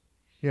 years.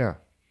 Yeah.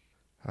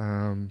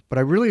 But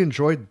I really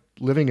enjoyed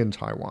living in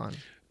Taiwan.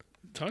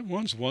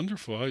 Taiwan's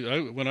wonderful.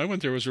 When I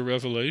went there, it was a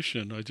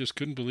revelation. I just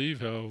couldn't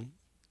believe how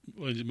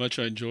much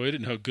I enjoyed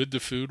it and how good the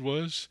food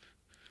was.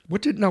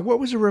 What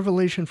was a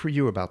revelation for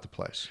you about the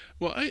place?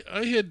 Well,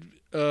 I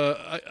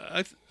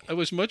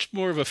was much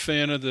more of a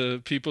fan of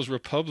the People's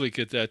Republic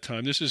at that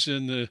time. This is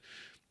in the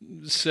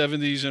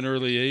 70s and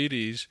early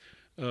 80s.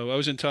 I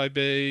was in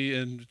Taipei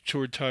and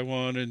toured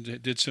Taiwan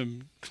and did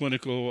some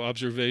clinical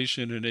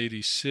observation in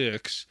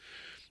 86.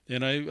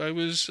 And I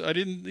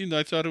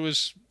thought it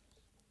was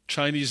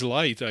Chinese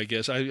light, I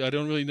guess. I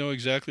don't really know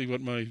exactly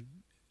what my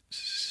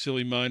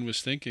silly mind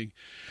was thinking,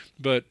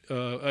 but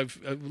I've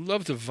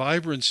loved the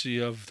vibrancy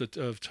of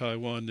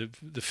Taiwan,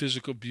 the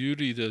physical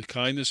beauty, the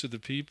kindness of the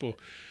people.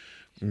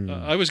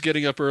 I was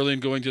getting up early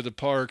and going to the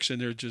parks,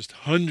 and there are just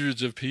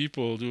hundreds of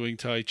people doing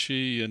Tai Chi.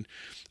 And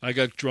I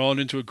got drawn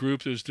into a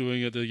group that was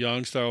doing the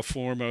Yang style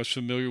form I was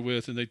familiar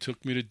with, and they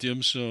took me to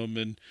dim sum.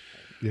 And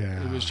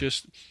it was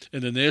just,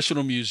 in the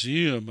National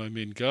Museum, I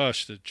mean,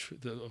 gosh, and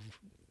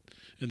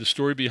the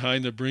story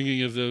behind the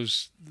bringing of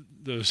those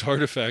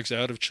artifacts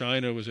out of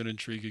China was an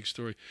intriguing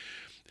story.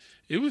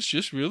 It was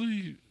just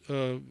really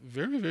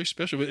very, very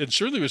special. And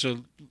certainly was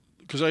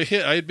because I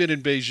had been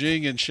in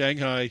Beijing and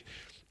Shanghai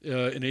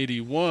in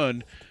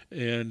 '81,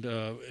 and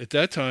at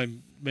that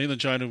time, mainland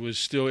China was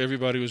still,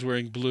 everybody was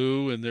wearing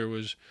blue, and there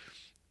was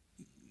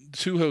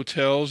 2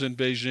 hotels in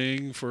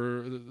Beijing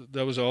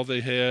that was all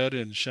they had,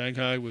 and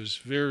Shanghai was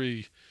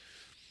very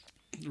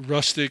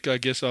rustic, I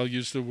guess I'll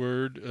use the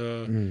word,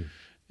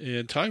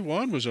 and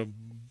Taiwan was a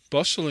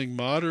bustling,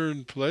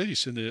 modern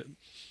place, and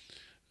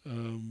I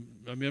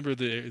remember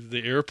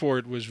the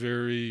airport was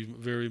very,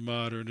 very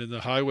modern, and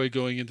the highway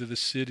going into the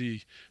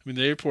city. I mean,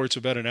 the airport's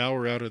about an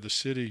hour out of the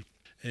city.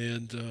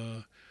 And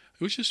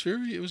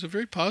it was a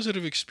very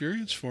positive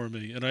experience for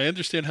me. And I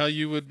understand how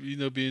you would,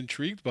 be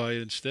intrigued by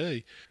it and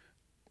stay.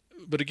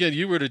 But again,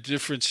 you were at a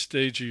different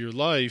stage of your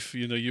life.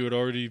 You had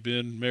already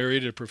been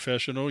married, a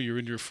professional. You're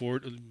in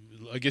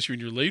I guess you're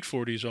in your late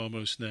 40s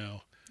almost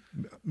now.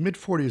 Mid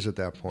 40s at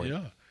that point.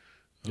 Yeah.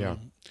 Yeah.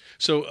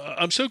 So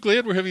I'm so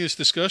glad we're having this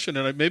discussion,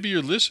 and maybe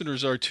your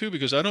listeners are too,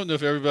 because I don't know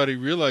if everybody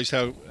realized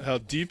how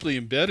deeply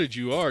embedded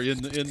you are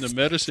in the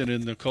medicine,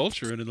 in the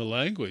culture, and in the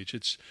language.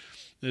 It's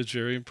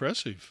very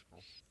impressive.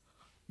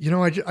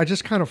 I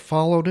just kind of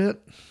followed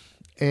it.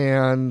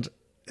 And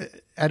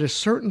at a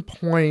certain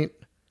point,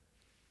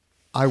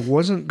 I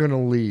wasn't going to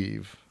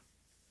leave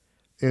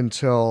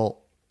until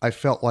I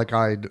felt like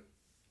I'd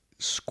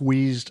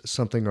squeezed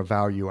something of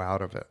value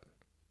out of it.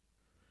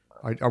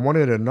 I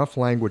wanted enough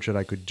language that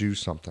I could do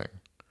something.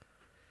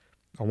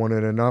 I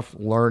wanted enough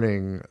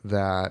learning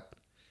that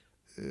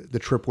the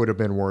trip would have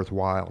been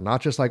worthwhile. Not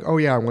just like, oh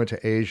yeah, I went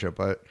to Asia,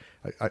 but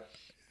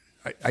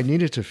I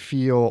needed to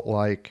feel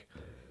like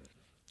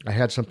I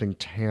had something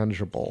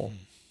tangible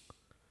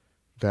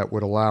that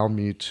would allow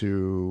me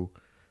to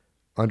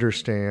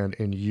understand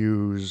and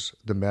use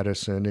the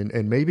medicine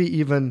and maybe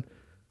even,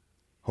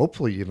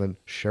 hopefully even,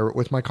 share it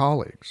with my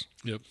colleagues.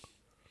 Yep.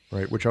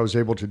 Right, which I was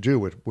able to do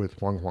with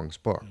Huang Huang's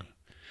book.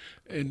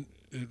 And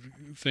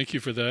thank you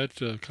for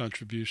that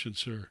contribution,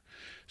 sir.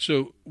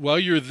 So while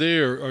you're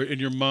there, in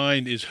your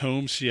mind, is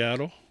home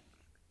Seattle?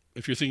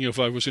 If you're thinking if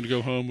I was going to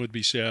go home, would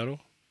be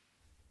Seattle?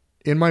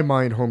 In my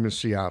mind, home is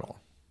Seattle.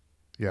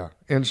 Yeah.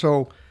 And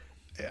so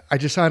I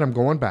decide I'm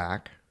going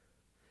back.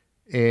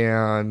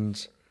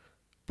 And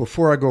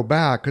before I go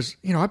back, because,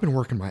 I've been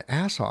working my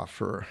ass off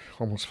for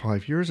almost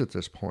 5 years at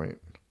this point,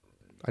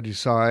 I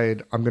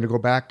decide I'm going to go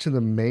back to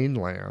the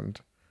mainland,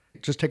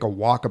 just take a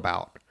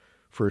walkabout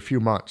for a few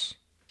months,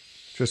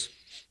 just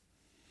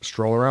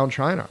stroll around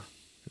China.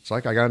 It's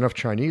like I got enough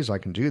Chinese, I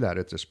can do that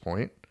at this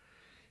point.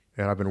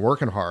 And I've been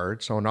working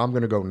hard, so now I'm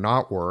going to go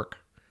not work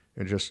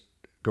and just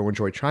go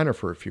enjoy China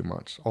for a few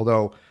months.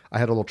 Although I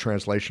had a little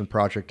translation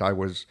project I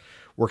was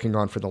working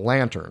on for the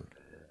Lantern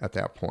at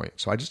that point.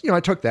 So I just, I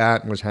took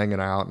that and was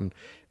hanging out and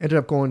ended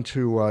up going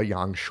to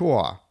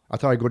Yangshuo. I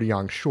thought I'd go to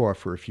Yangshuo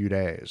for a few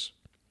days.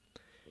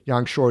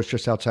 Yangshuo is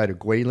just outside of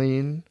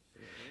Guilin.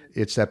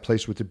 It's that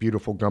place with the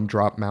beautiful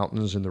gumdrop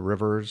mountains and the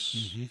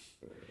rivers.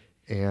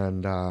 Mm-hmm.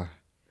 And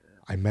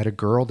I met a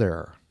girl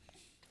there.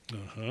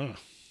 Uh-huh.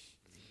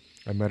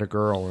 I met a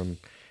girl, and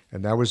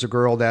that was a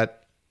girl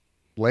that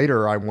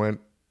later I went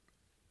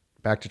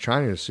back to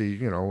China to see,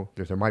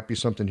 if there might be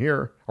something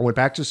here. I went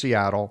back to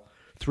Seattle,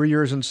 3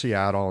 years in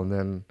Seattle, and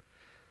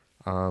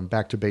then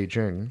back to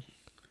Beijing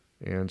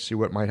and see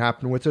what might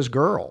happen with this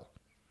girl.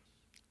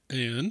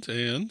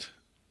 And?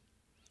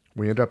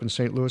 We ended up in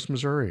St. Louis,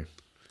 Missouri.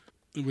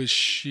 Was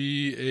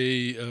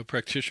she a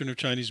practitioner of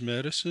Chinese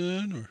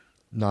medicine, or?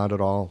 Not at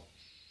all.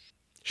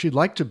 She'd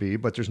like to be,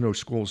 but there's no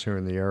schools here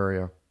in the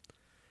area.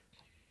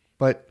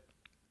 But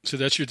so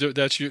this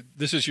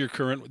is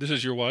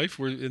your wife?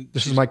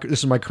 This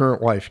is my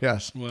current wife.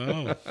 Yes.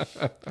 Wow.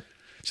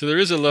 So there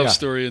is a love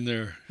story in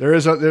there.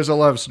 There's a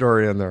love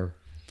story in there.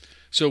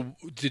 So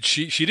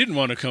she didn't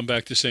want to come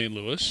back to St.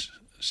 Louis.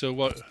 So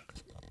what?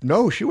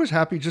 No, she was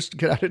happy just to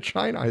get out of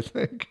China, I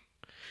think.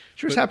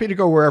 She was happy to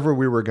go wherever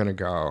we were going to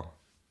go.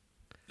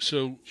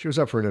 So she was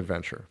up for an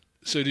adventure.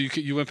 So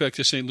you went back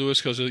to St.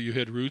 Louis because you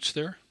had roots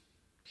there?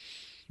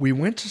 We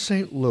went to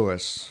St.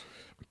 Louis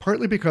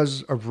partly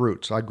because of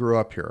roots. I grew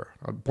up here.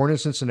 I was born in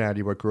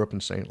Cincinnati, but grew up in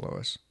St.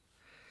 Louis.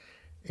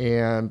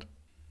 And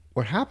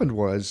what happened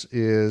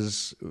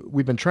is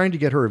we've been trying to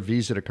get her a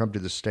visa to come to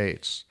the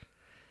States.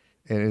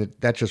 And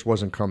that just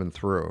wasn't coming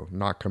through.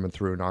 Not coming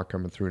through.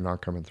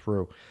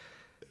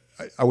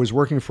 I was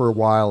working for a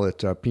while at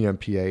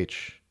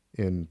PMPH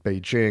in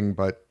Beijing,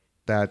 but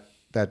that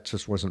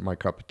just wasn't my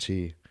cup of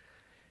tea.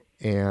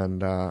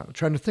 And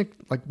trying to think,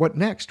 like, what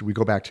next? Do we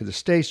go back to the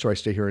States? Do I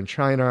stay here in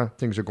China?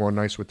 Things are going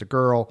nice with the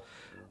girl.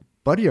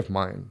 Buddy of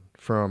mine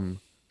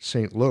from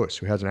St. Louis,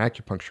 who has an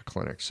acupuncture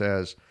clinic,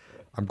 says,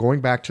 I'm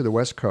going back to the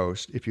West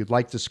Coast. If you'd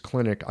like this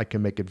clinic, I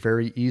can make it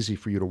very easy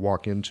for you to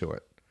walk into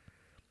it.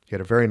 He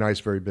had a very nice,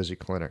 very busy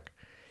clinic.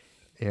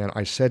 And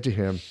I said to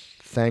him,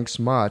 thanks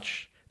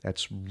much.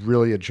 That's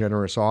really a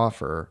generous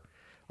offer.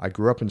 I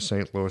grew up in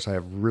St. Louis. I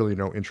have really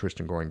no interest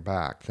in going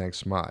back.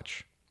 Thanks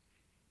much.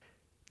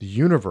 The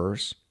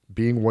universe,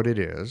 being what it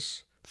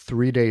is,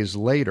 3 days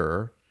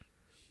later,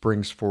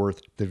 brings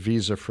forth the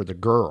visa for the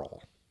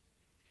girl.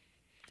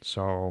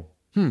 So,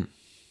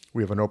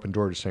 we have an open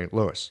door to St.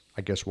 Louis.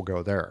 I guess we'll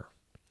go there.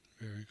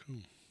 Very cool.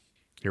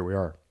 Here we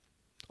are,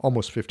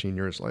 almost 15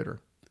 years later.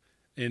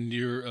 And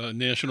your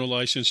national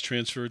license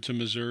transferred to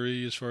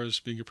Missouri as far as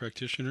being a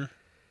practitioner?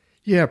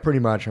 Yeah, pretty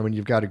much. I mean,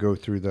 you've got to go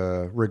through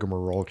the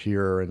rigmarole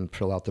here and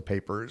fill out the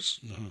papers,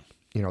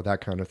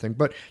 that kind of thing.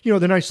 But,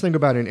 the nice thing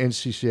about an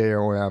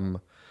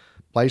NCCAOM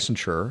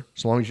licensure,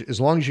 as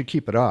long as you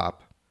keep it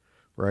up,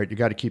 right, you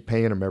got to keep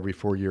paying them every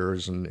 4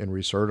 years and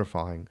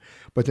recertifying.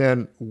 But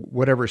then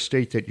whatever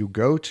state that you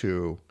go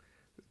to,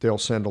 they'll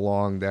send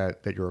along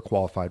that you're a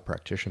qualified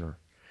practitioner.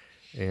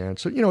 And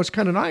so, it's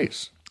kind of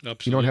nice.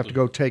 Absolutely. You don't have to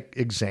go take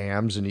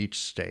exams in each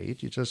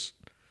state.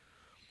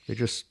 They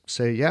just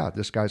say, yeah,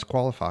 this guy's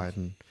qualified,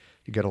 and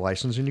you get a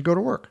license and you go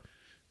to work.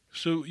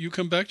 So you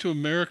come back to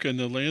America and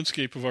the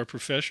landscape of our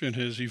profession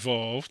has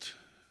evolved.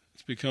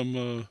 It's become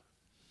a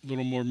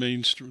little more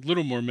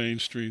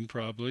mainstream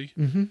probably.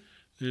 Mm-hmm.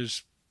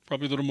 There's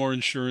probably a little more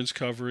insurance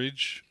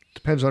coverage.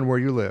 Depends on where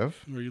you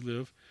live.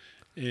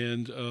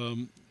 And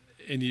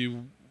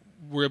you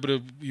were able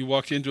to, you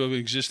walked into an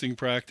existing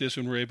practice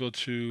and were able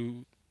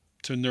to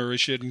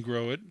nourish it and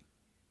grow it.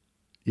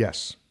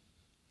 Yes.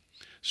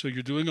 So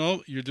you're doing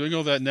all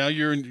that now.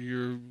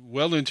 You're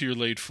well into your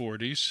late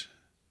 40s.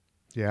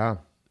 Yeah.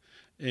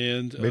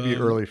 And maybe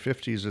early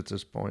 50s at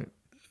this point.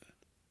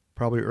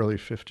 Probably early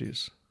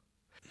 50s.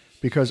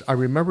 Because I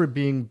remember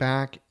being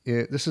back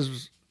in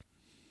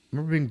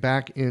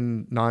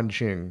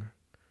Nanjing,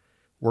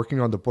 working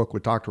on the book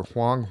with Dr.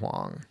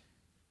 Huang,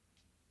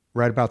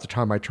 right about the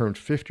time I turned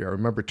 50. I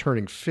remember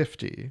turning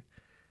 50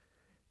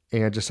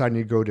 and deciding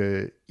to go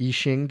to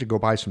Yixing to go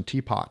buy some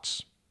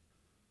teapots.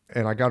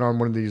 And I got on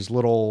one of these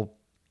little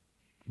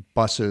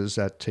buses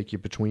that take you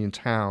between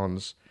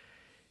towns.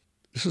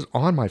 This is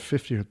on my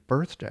 50th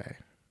birthday.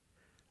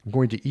 I'm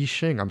going to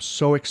Yixing. I'm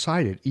so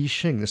excited.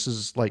 Yixing, this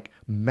is like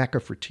Mecca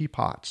for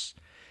teapots.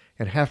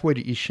 And halfway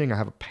to Yixing, I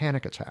have a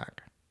panic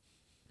attack.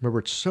 Remember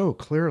it so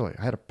clearly.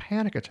 I had a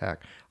panic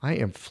attack. I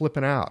am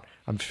flipping out.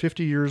 I'm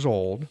 50 years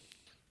old.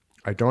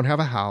 I don't have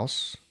a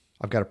house.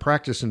 I've got a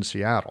practice in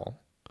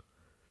Seattle,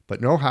 but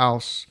no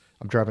house.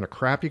 I'm driving a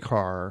crappy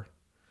car.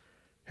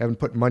 Haven't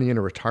put money in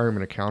a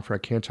retirement account for I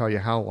can't tell you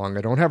how long.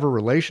 I don't have a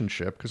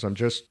relationship because I'm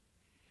just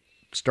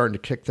starting to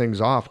kick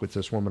things off with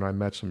this woman I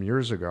met some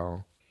years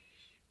ago.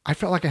 I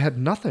felt like I had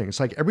nothing. It's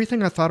like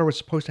everything I thought I was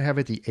supposed to have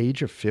at the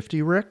age of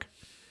 50, Rick,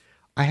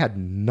 I had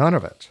none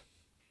of it.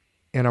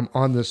 And I'm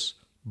on this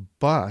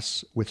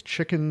bus with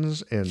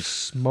chickens and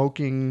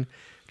smoking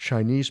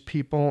Chinese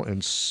people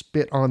and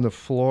spit on the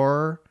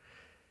floor.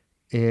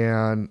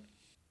 And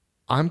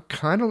I'm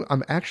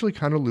actually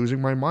kind of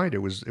losing my mind. It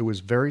was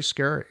very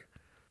scary.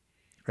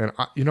 And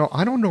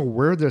I don't know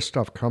where this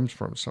stuff comes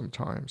from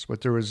sometimes,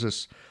 but there was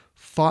this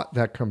thought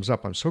that comes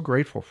up. I'm so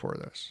grateful for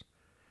this.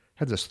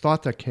 I had this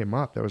thought that came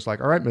up that was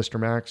like, all right, Mr.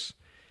 Max,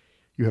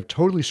 you have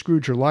totally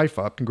screwed your life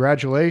up.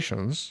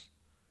 Congratulations.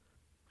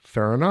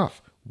 Fair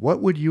enough.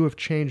 What would you have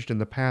changed in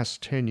the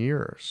past 10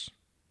 years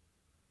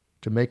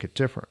to make it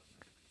different?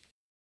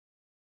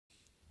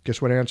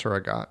 Guess what answer I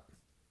got?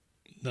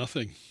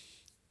 Nothing.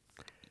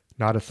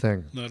 Not a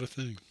thing. Not a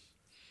thing.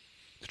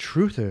 The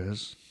truth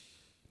is,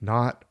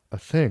 not a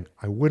thing.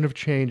 I wouldn't have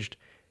changed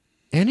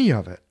any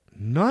of it.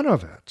 None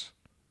of it.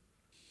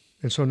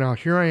 And so now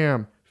here I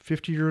am,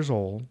 50 years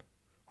old,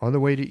 on the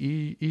way to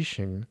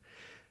Yixing,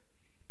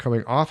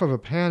 coming off of a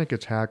panic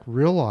attack,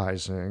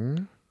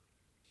 realizing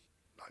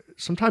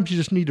sometimes you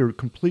just need to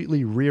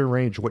completely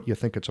rearrange what you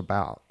think it's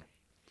about.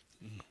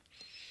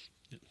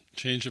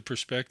 Change of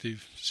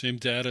perspective. Same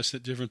data,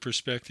 different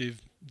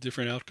perspective,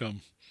 different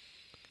outcome.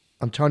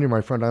 I'm telling you, my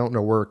friend, I don't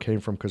know where it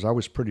came from because I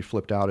was pretty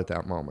flipped out at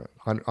that moment.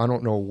 I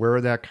don't know where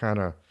that kind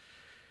of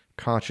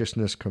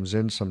consciousness comes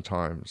in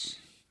sometimes,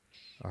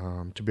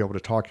 to be able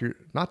to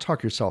not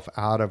talk yourself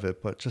out of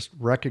it, but just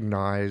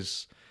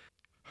recognize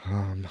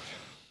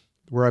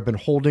where I've been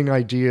holding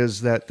ideas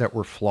that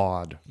were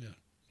flawed. Yeah.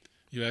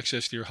 You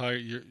accessed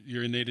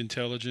your innate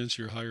intelligence,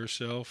 your higher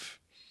self.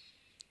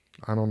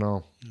 I don't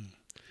know.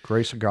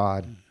 Grace of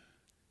God.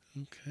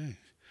 Okay.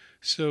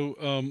 So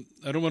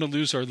I don't want to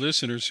lose our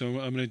listeners, so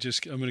I'm going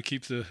to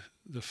keep the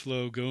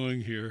flow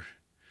going here.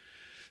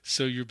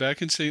 So you're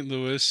back in St.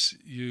 Louis.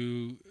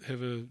 You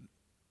have a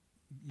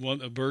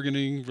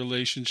burgeoning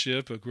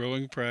relationship, a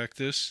growing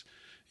practice.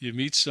 You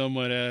meet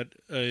someone at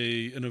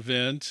an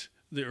event.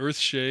 The earth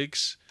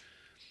shakes,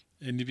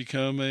 and you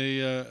become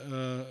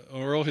a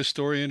oral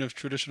historian of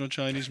traditional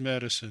Chinese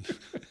medicine.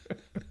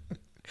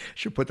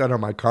 Should put that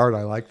on my card.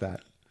 I like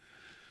that.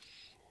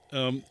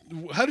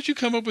 How did you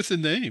come up with the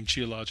name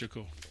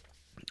Qiological?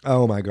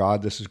 Oh my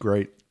God, this is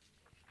great.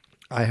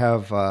 I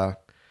have a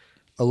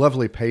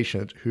lovely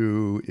patient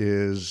who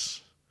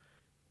is,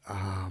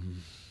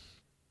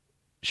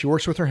 she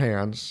works with her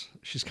hands.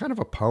 She's kind of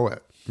a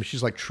poet. I mean,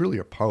 she's like truly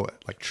a poet.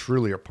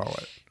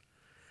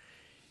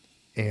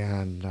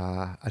 And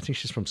I think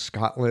she's from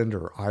Scotland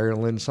or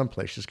Ireland,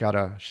 someplace. She's got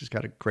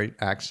a great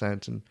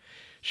accent, and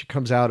she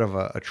comes out of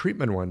a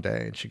treatment one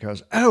day, and she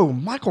goes, "Oh,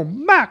 Michael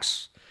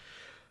Max,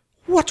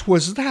 what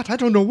was that? I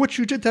don't know what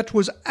you did. That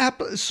was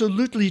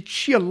absolutely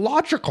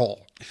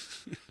Qiological."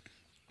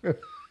 And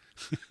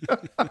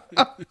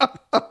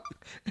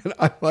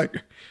I'm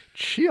like,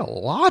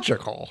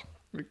 Qiological?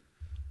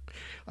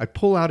 I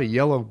pull out a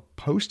yellow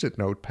Post-it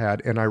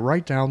notepad and I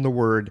write down the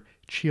word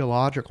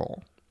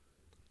Qiological.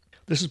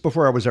 This is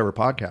before I was ever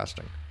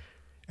podcasting.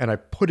 And I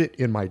put it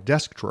in my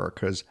desk drawer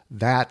because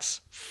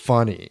that's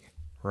funny,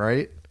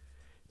 right?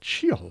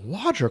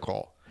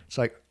 Qiological. It's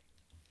like,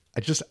 I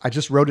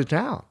just wrote it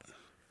down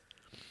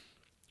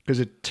because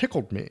it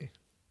tickled me.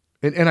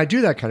 And I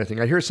do that kind of thing.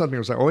 I hear something, I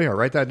was like, oh yeah,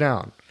 write that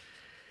down.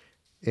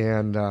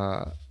 And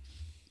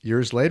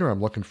years later,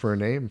 I'm looking for a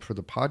name for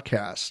the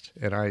podcast.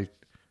 And I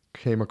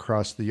came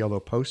across the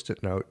yellow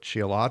Post-it note,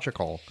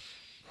 Qiological.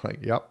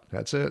 Like, yep,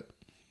 that's it.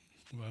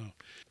 Wow.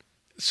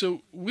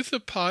 So with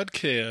the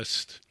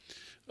podcast,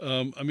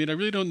 I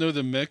really don't know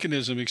the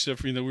mechanism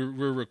except for,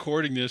 we're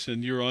recording this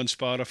and you're on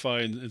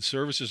Spotify and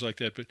services like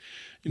that. But,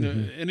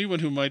 anyone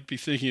who might be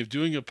thinking of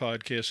doing a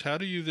podcast, how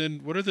do you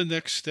then, what are the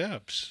next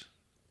steps?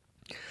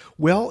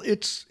 Well,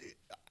 it's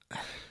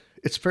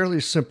fairly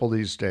simple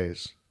these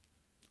days.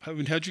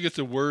 How'd you get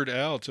the word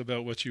out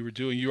about what you were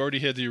doing? You already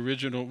had the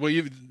original, well,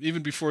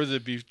 even before the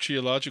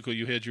Qiological,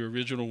 you had your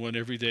original one,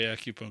 Everyday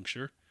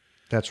Acupuncture.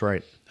 That's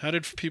right. How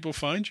did people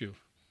find you?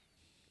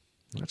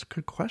 That's a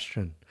good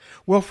question.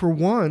 Well, for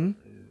one,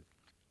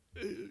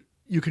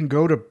 you can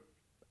go to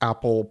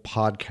Apple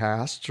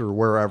Podcasts or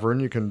wherever,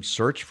 and you can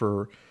search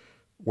for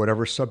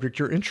whatever subject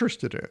you're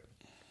interested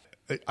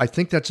in. I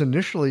think that's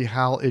initially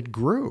how it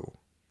grew.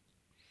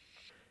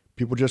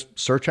 People just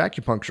search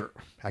acupuncture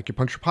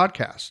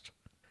podcast,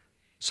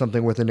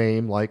 something with a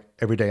name like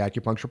Everyday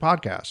Acupuncture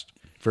Podcast,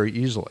 very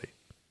easily.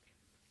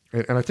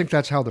 And I think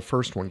that's how the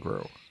first one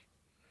grew.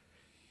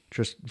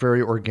 Just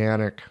very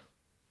organic,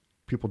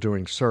 people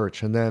doing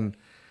search. And then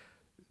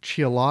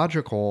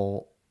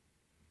Qiological,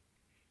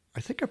 I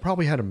think I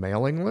probably had a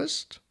mailing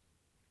list.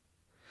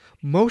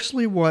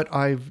 Mostly what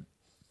I've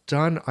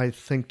done, I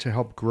think, to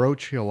help grow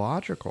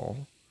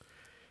Qiological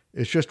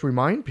is just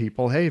remind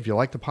people, hey, if you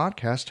like the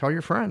podcast, tell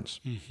your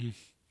friends. Mm-hmm.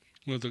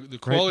 Well, the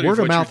quality word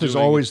of of mouth is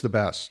always the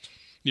best.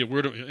 Yeah,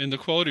 and the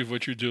quality of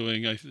what you're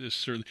doing is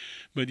certainly,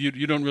 but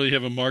you don't really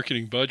have a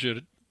marketing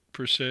budget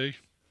per se.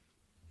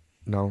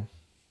 No,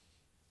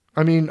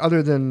 I mean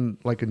other than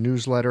like a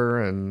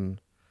newsletter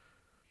and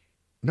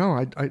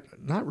no, I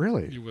not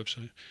really. Your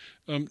website.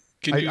 I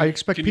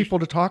expect people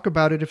to talk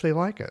about it if they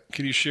like it.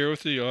 Can you share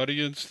with the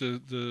audience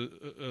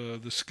the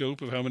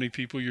scope of how many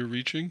people you're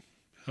reaching?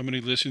 How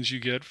many listens you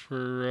get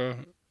per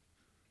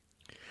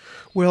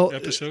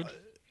episode?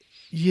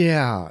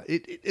 Yeah,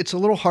 it's a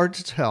little hard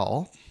to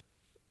tell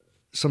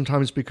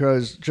sometimes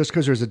because just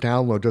because there's a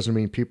download doesn't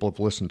mean people have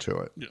listened to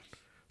it. Yeah.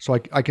 So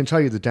I can tell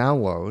you the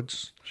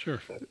downloads.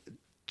 Sure.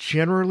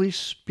 Generally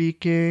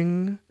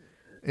speaking,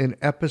 an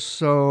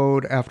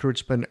episode after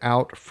it's been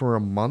out for a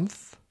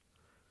month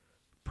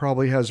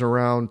probably has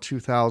around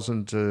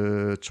 2,000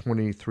 to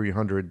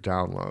 2,300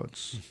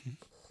 downloads. Mm-hmm.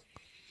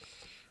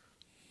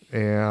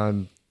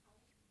 And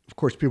of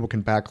course, people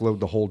can backload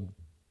the whole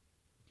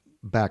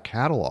back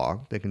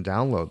catalog. They can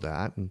download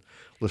that and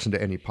listen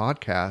to any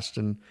podcast.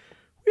 And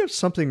we have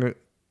something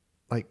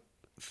like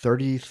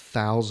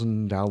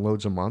 30,000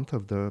 downloads a month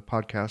of the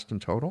podcast in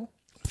total.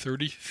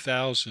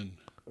 30,000.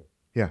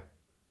 Yeah.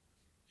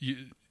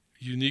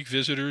 Unique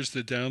visitors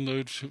that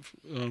download?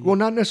 Well,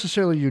 not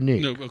necessarily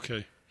unique. No,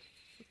 okay.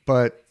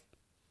 But,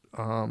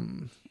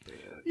 in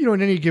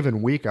any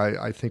given week,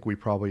 I think we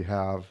probably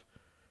have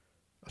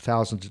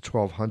 1,000 to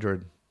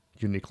 1,200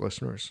 unique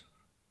listeners.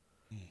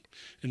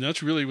 And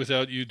that's really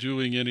without you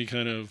doing any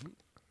kind of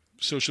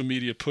social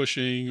media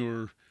pushing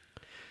or...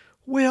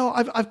 Well,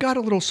 I've got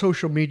a little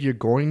social media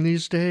going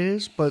these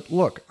days, but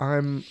look,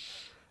 I'm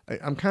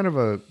kind of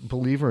a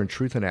believer in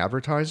truth in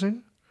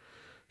advertising.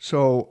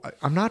 So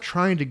I'm not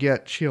trying to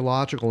get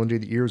Qiological into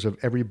the ears of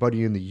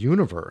everybody in the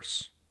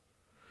universe.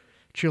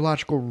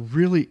 Qiological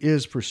really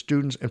is for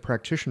students and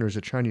practitioners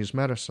of Chinese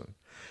medicine.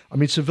 I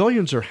mean,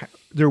 civilians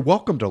they're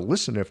welcome to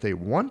listen if they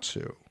want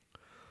to.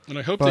 And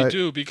I hope they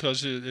do,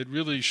 because it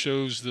really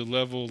shows the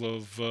level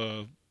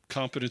of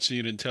competency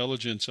and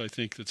intelligence, I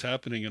think, that's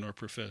happening in our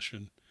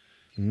profession.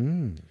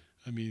 Mm.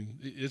 I mean,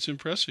 it's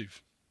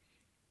impressive.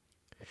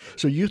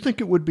 So you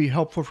think it would be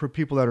helpful for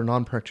people that are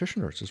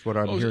non-practitioners, is what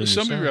I'm hearing you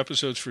say. Some of your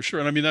episodes, for sure.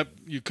 And I mean, that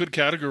you could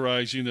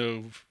categorize,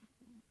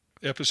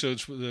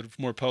 episodes that have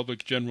more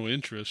public general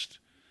interest.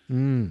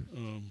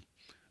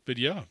 But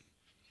yeah,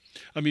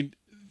 I mean,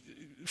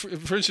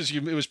 for instance,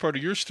 it was part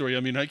of your story. I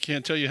mean, I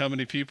can't tell you how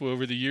many people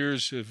over the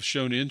years have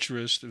shown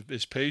interest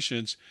as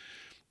patients.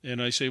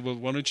 And I say, well,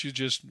 why don't you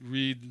just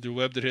read The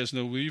Web That Has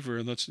No Weaver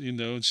and let's,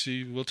 and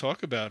see, we'll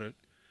talk about it.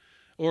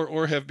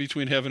 Or have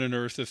Between Heaven and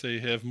Earth if they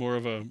have more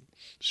of a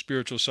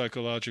spiritual,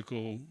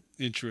 psychological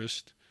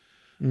interest.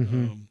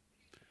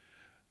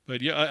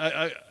 But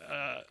yeah,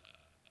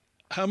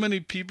 how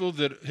many people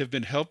that have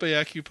been helped by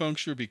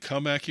acupuncture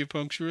become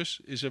acupuncturists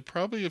is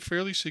probably a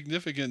fairly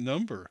significant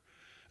number,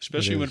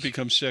 especially when it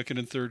becomes second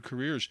and third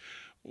careers,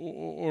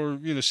 or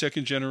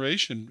second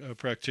generation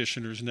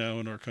practitioners now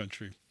in our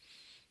country.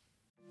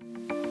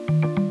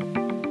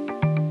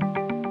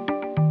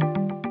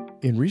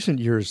 In recent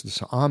years, the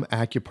Sa'am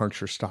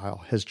acupuncture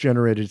style has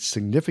generated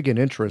significant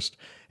interest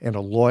and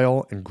a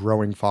loyal and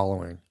growing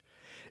following.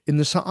 In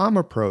the Sa'am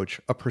approach,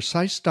 a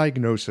precise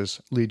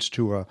diagnosis leads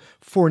to a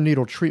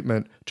 4-needle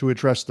treatment to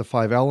address the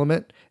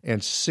 5-element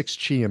and 6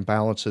 chi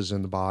imbalances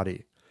in the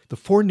body. The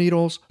 4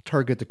 needles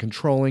target the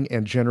controlling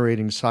and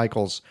generating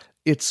cycles.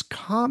 It's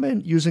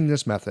common using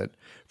this method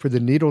for the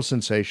needle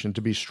sensation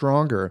to be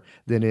stronger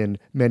than in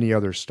many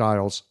other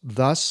styles.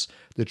 Thus,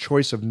 the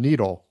choice of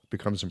needle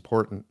becomes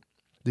important.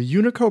 The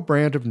Unico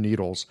brand of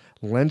needles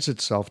lends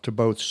itself to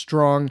both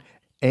strong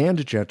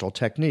and gentle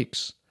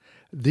techniques.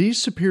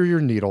 These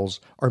superior needles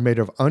are made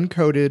of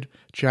uncoated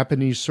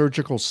Japanese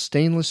surgical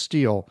stainless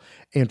steel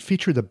and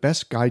feature the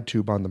best guide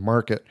tube on the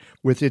market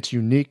with its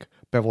unique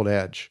beveled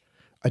edge.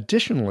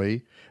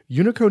 Additionally,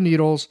 Unico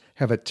needles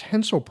have a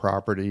tensile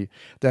property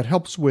that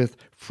helps with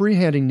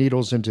freehanding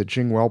needles into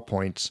Jingwell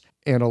points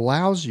and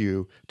allows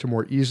you to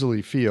more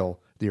easily feel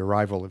the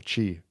arrival of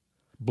qi.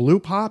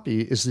 Blue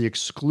Poppy is the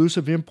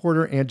exclusive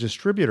importer and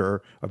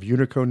distributor of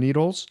Unico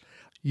needles.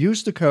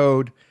 Use the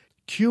code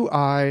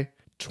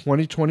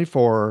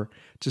QI2024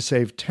 to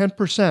save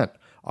 10%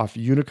 off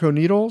Unico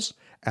needles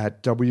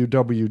at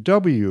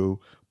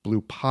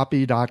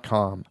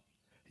www.bluepoppy.com.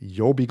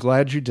 You'll be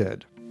glad you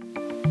did.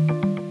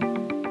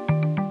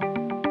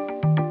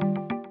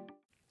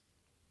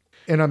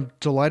 And I'm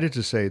delighted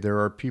to say there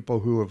are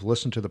people who have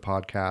listened to the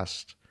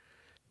podcast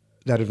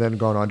that have then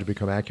gone on to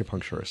become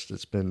acupuncturists.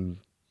 It's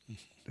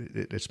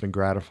been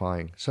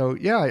gratifying. So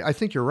yeah, I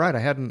think you're right. I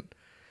hadn't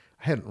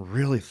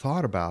really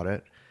thought about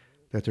it,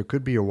 that there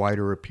could be a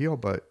wider appeal,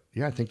 but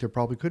yeah, I think there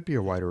probably could be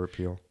a wider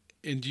appeal.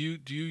 And do you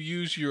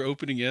use your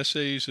opening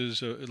essays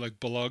as like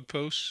blog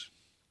posts?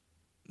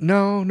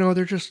 No,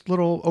 they're just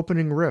little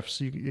opening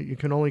riffs. You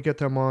can only get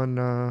them on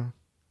the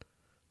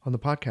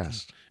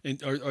podcast.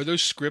 And are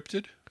those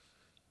scripted?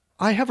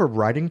 I have a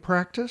writing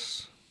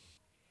practice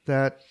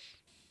that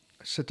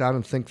I sit down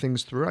and think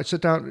things through. I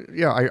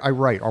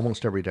write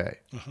almost every day.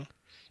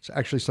 It's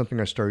actually something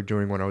I started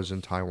doing when I was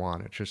in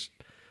Taiwan. It just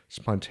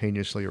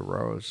spontaneously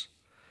arose.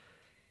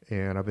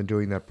 And I've been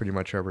doing that pretty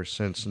much ever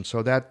since. And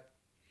so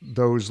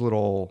those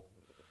little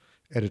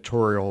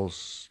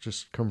editorials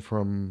just come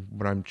from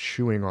what I'm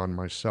chewing on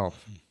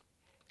myself.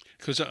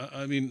 Because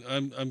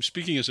I'm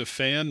speaking as a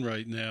fan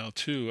right now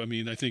too. I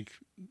mean, I think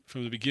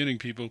from the beginning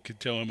people could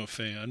tell I'm a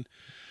fan.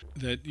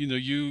 That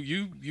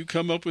you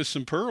come up with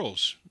some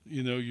pearls.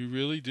 You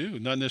really do.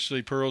 Not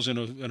necessarily pearls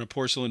in a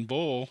porcelain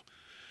bowl.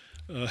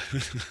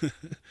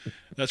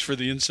 That's for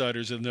the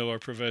insiders that know our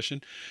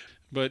profession.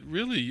 But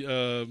really,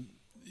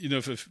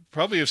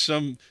 if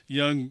some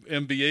young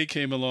MBA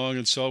came along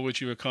and saw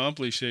what you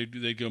accomplished,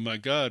 they'd go, my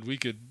God, we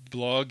could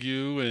blog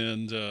you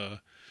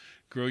and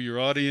grow your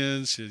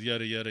audience,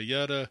 yada, yada,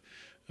 yada.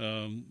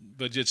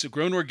 But it's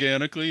grown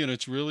organically, and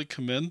it's really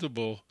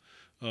commendable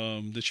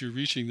that you're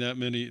reaching that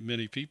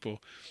many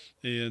people.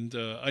 And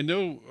I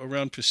know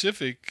around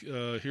Pacific,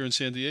 here in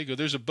San Diego,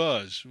 there's a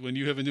buzz. When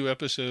you have a new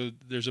episode,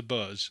 there's a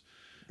buzz.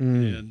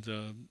 And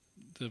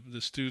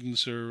the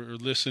students are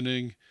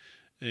listening,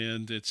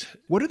 and it's...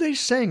 What are they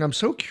saying? I'm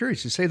so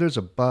curious. You say there's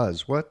a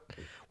buzz.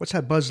 What's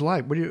that buzz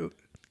like?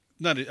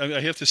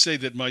 I have to say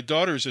that my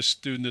daughter's a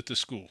student at the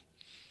school,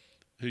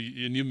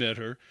 and you met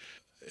her,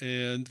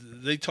 and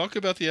they talk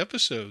about the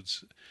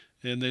episodes,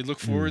 and they look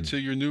forward to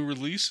your new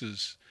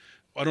releases.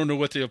 I don't know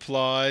what they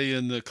apply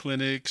in the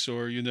clinics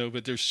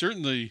but there's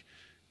certainly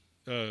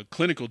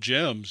clinical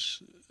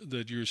gems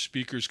that your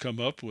speakers come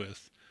up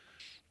with.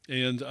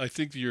 And I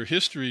think your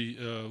history,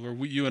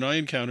 you and I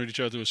encountered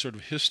each other with sort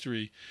of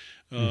history.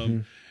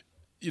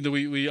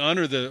 We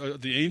honor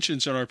the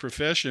ancients in our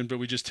profession, but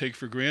we just take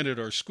for granted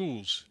our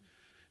schools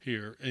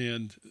here.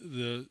 And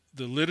the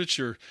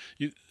literature,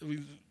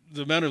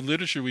 the amount of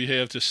literature we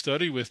have to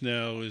study with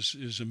now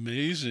is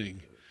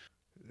amazing.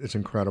 It's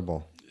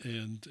incredible.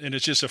 And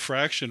it's just a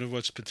fraction of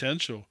what's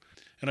potential.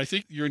 And I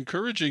think you're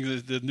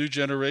encouraging the new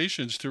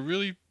generations to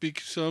really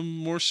become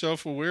more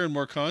self-aware and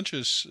more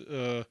conscious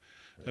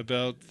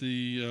about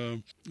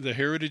the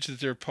heritage that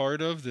they're part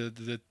of.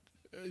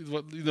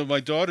 My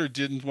daughter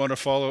didn't want to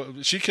follow.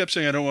 She kept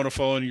saying, "I don't want to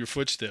follow in your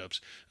footsteps."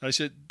 And I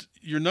said,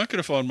 "You're not going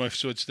to follow in my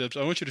footsteps.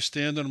 I want you to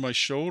stand on my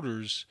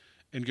shoulders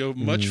and go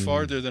much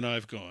farther than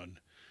I've gone."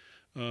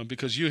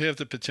 because you have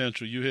the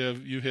potential. You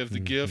have the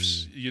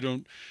gifts. You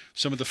don't.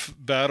 Some of the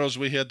battles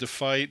we had to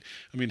fight.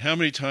 I mean, how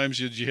many times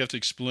did you have to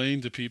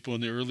explain to people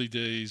in the early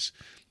days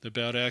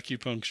about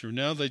acupuncture?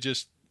 Now they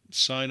just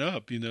sign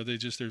up.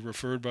 They're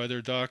referred by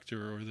their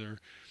doctor or their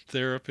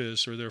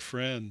therapist or their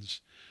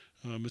friends.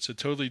 It's a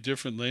totally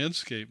different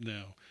landscape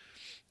now,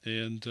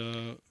 and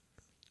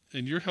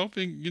you're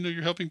helping.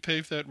 You're helping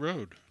pave that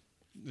road,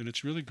 and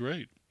it's really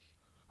great.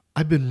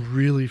 I've been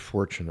really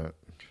fortunate.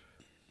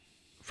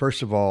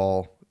 First of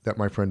all, that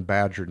my friend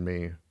badgered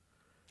me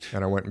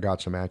and I went and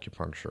got some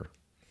acupuncture.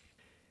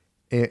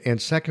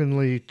 And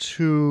secondly,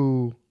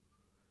 to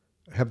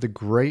have the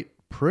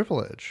great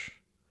privilege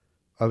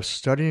of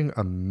studying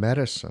a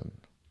medicine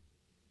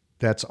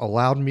that's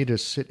allowed me to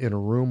sit in a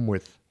room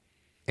with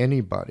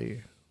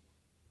anybody.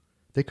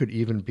 They could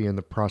even be in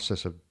the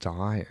process of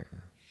dying.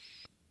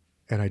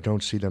 And I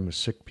don't see them as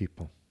sick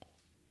people.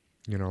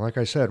 Like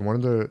I said, one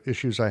of the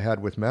issues I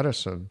had with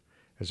medicine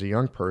as a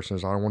young person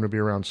is I don't want to be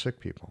around sick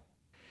people.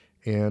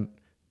 And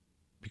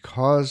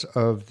because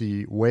of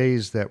the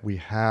ways that we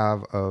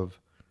have of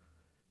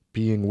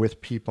being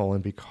with people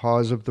and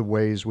because of the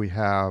ways we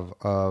have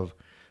of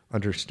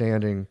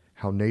understanding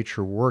how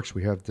nature works,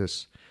 we have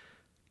this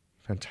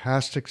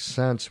fantastic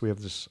sense. We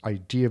have this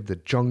idea of the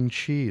Zheng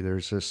Qi.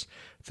 There's this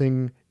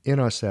thing in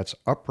us that's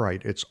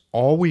upright. It's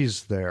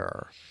always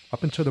there.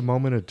 Up until the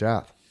moment of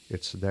death,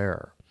 it's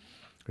there.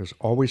 There's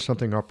always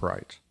something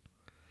upright.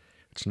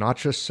 It's not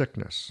just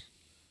sickness.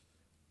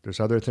 There's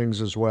other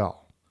things as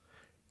well.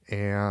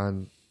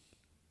 And,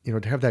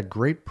 to have that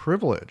great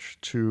privilege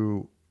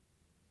to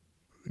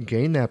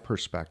gain that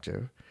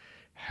perspective,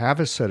 have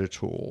a set of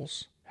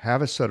tools,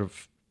 have a set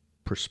of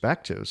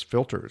perspectives,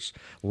 filters,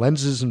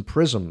 lenses and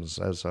prisms,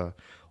 as a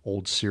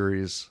old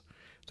series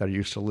that I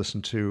used to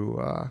listen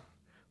to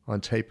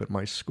on tape at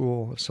my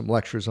school, some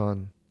lectures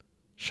on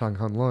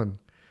Shanghan Lun.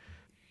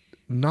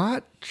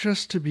 Not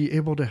just to be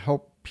able to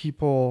help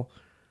people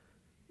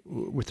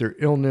with their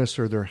illness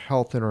or their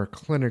health in our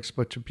clinics,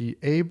 but to be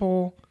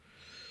able,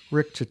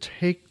 Rick, to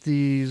take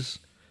these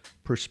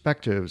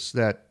perspectives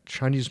that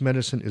Chinese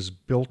medicine is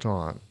built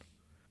on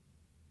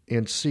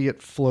and see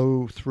it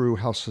flow through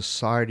how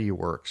society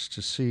works,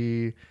 to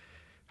see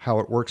how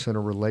it works in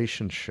a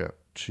relationship,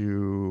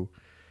 to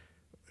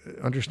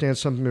understand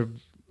something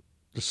of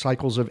the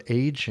cycles of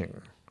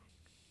aging.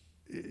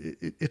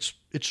 It's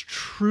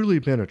truly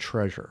been a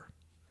treasure.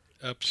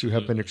 Absolutely. To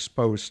have been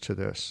exposed to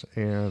this,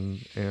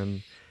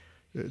 and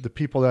the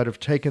people that have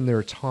taken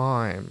their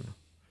time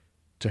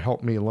to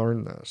help me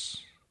learn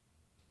this.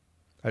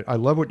 I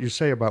love what you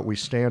say about we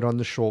stand on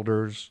the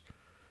shoulders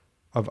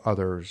of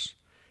others,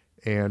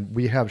 and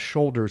we have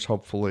shoulders,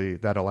 hopefully,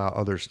 that allow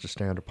others to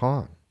stand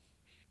upon.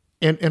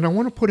 And I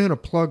want to put in a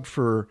plug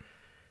for,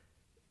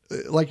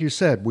 like you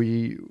said,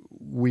 we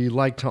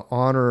like to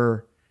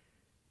honor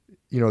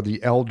the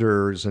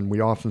elders, and we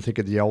often think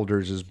of the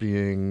elders as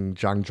being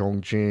Zhang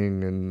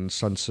Zhongjing and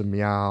Sun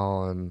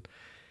Simiao and,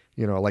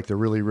 like the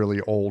really,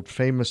 really old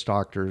famous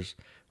doctors.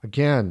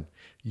 Again,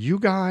 you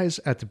guys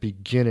at the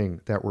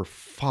beginning that were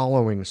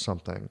following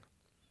something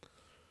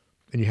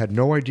and you had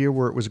no idea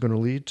where it was going to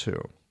lead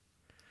to.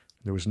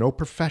 There was no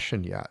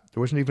profession yet.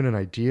 There wasn't even an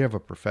idea of a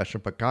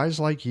profession, but guys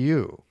like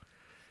you,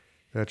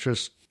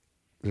 there's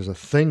a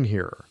thing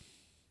here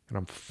and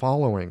I'm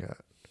following it.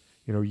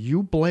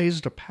 You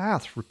blazed a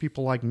path for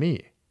people like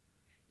me.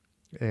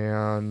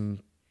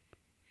 And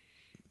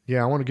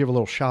yeah, I want to give a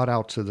little shout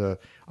out to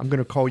I'm going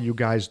to call you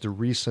guys the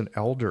recent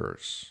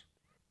elders.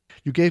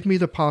 You gave me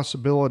the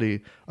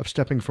possibility of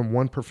stepping from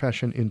one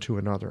profession into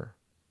another.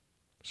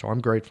 So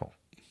I'm grateful.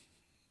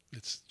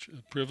 It's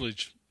a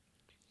privilege,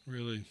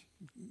 really.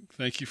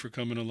 Thank you for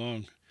coming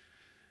along.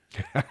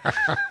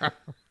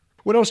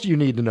 What else do you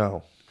need to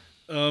know?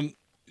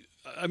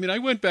 I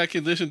went back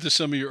and listened to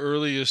some of your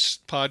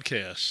earliest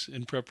podcasts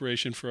in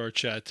preparation for our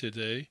chat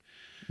today.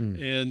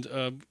 And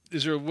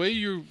is there a way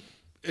you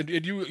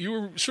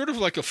were sort of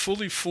like a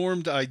fully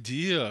formed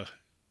idea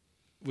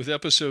with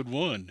episode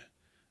 1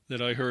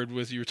 that I heard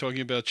you were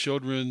talking about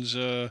children's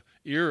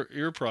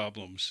ear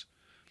problems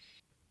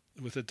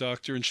with a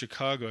doctor in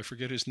Chicago. I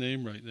forget his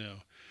name right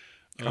now.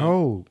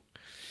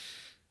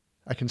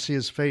 I can see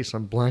his face.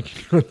 I'm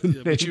blanking on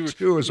the name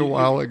too. It was a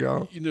while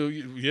ago.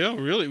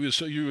 Really. It was,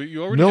 so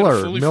you already Miller, had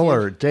a fully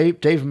Miller, formed,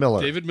 Dave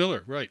Miller. David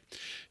Miller, right.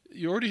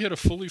 You already had a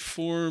fully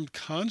formed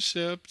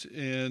concept,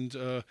 and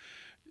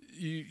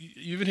you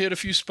even had a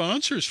few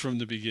sponsors from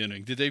the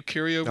beginning. Did they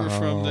carry over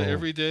from the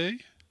everyday?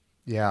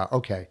 Yeah,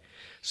 okay.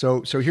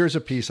 So here's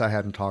a piece I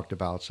hadn't talked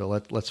about, so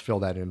let's fill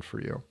that in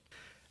for you.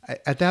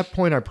 At that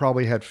point, I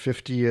probably had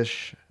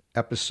 50-ish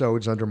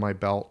episodes under my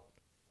belt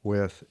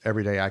with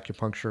Everyday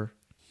Acupuncture.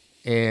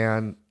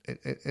 And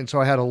so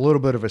I had a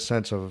little bit of a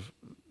sense of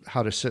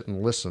how to sit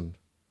and listen.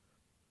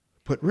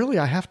 But really,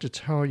 I have to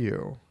tell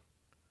you,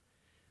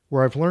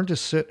 where I've learned to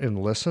sit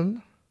and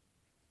listen,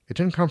 it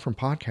didn't come from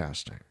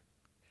podcasting.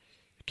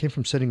 It came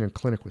from sitting in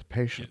clinic with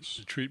patients.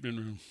 The treatment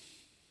room.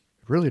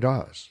 It really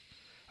does.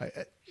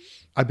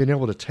 I've been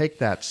able to take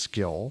that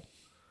skill,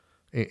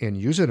 and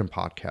use it in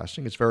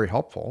podcasting. It's very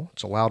helpful.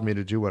 It's allowed me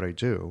to do what I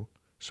do.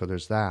 So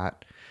there's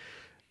that.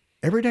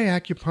 Everyday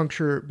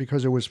Acupuncture,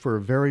 because it was for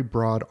a very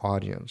broad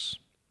audience.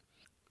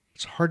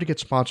 It's hard to get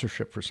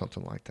sponsorship for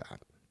something like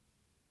that.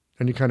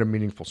 Any kind of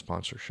meaningful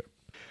sponsorship.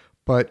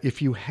 But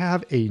if you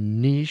have a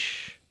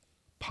niche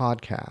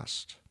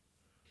podcast,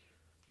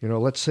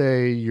 let's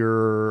say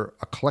you're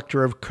a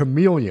collector of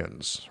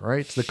chameleons, right?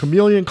 It's the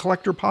Chameleon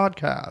Collector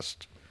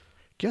Podcast.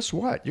 Guess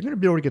what? You're going to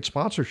be able to get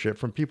sponsorship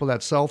from people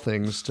that sell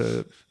things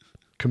to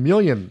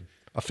chameleon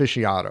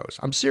aficionados.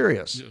 I'm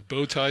serious. Yeah,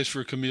 bow ties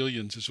for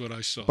chameleons is what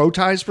I saw. Bow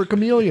ties for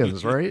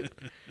chameleons, right?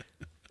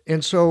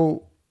 And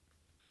so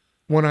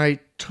when I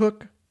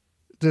took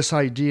this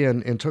idea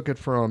and took it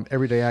from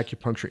everyday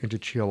acupuncture into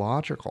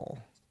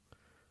Qiological,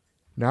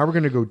 now we're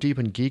going to go deep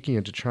and geeky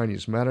into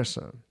Chinese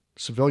medicine.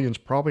 Civilians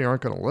probably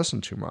aren't going to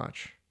listen too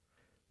much.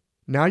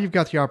 Now you've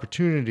got the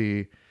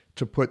opportunity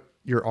to put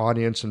your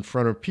audience in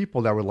front of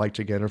people that would like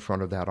to get in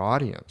front of that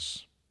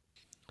audience.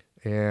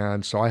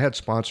 And so I had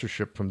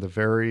sponsorship from the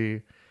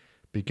very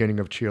beginning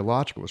of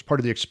Qiological. It was part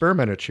of the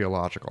experiment at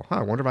Qiological.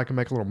 I wonder if I can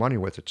make a little money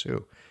with it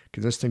too.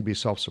 Can this thing be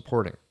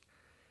self-supporting?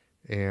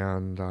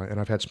 And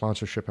I've had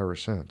sponsorship ever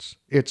since.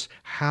 It's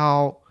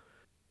how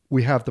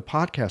we have the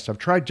podcast. I've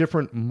tried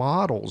different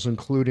models,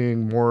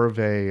 including more of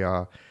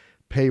a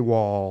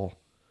paywall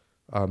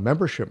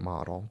membership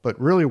model. But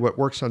really what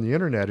works on the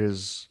internet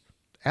is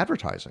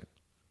advertising.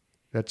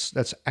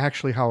 That's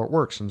actually how it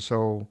works. And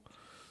so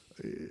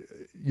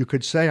you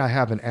could say I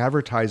have an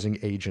advertising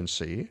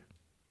agency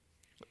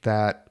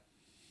that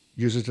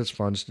uses its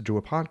funds to do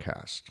a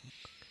podcast.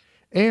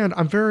 And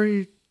I'm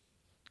very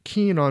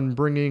keen on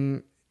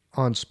bringing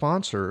on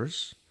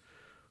sponsors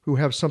who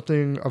have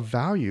something of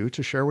value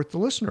to share with the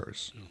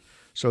listeners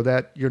so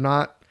that you're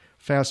not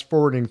fast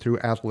forwarding through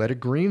Athletic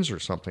Greens or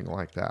something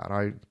like that.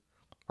 I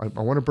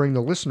want to bring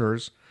the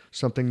listeners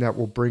something that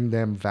will bring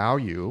them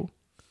value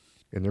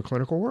in their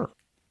clinical work.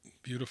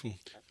 Beautiful.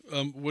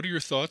 What are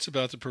your thoughts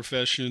about the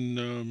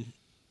profession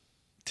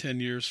 10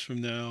 years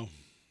from now,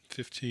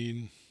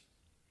 15?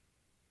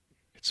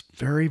 It's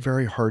very,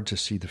 very hard to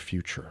see the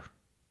future.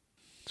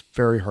 It's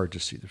very hard to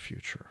see the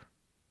future.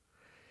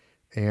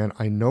 And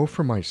I know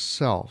for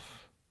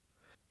myself,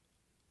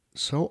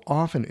 so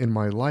often in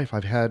my life,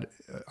 I've had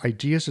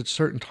ideas at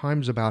certain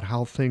times about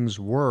how things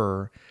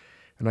were,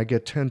 and I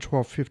get 10,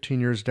 12, 15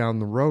 years down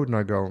the road, and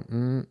I go,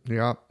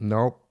 yeah,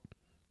 nope,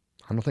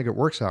 I don't think it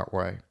works that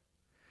way.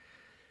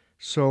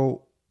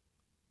 So,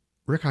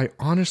 Rick, I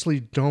honestly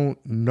don't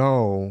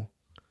know,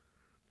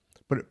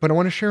 but I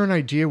want to share an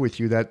idea with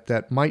you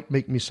that might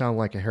make me sound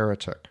like a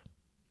heretic,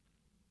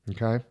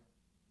 okay?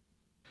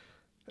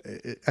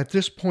 At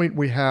this point,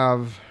 we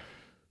have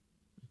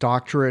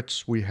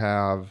doctorates, we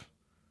have,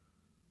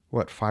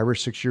 5 or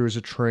 6 years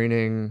of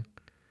training.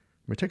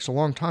 It takes a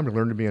long time to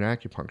learn to be an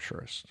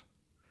acupuncturist.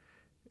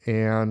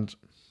 And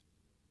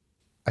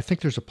I think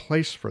there's a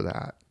place for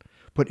that.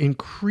 But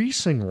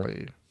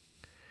increasingly,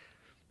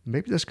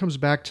 maybe this comes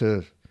back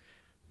to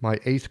my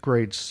 8th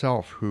grade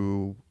self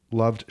who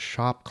loved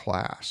shop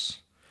class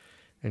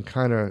and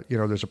kind of,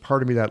 there's a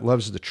part of me that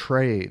loves the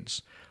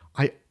trades.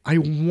 I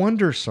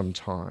wonder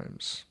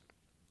sometimes,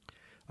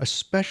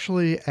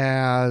 especially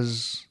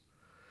as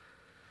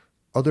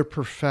other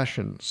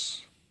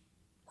professions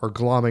are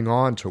glomming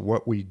on to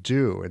what we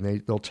do,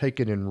 and they'll take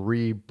it and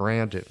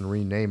rebrand it and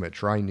rename it,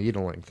 dry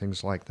needling,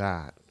 things like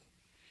that.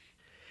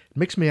 It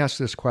makes me ask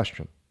this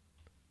question.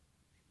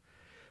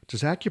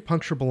 Does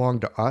acupuncture belong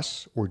to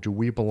us, or do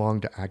we belong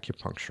to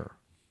acupuncture?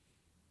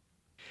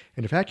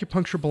 And if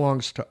acupuncture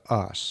belongs to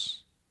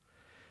us,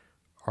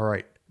 all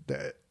right,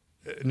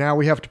 now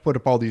we have to put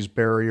up all these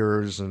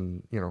barriers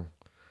and,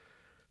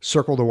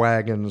 circle the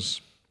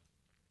wagons,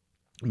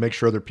 make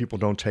sure other people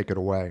don't take it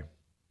away.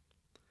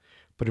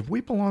 But if we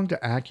belong to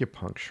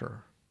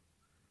acupuncture,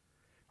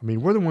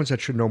 we're the ones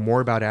that should know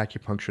more about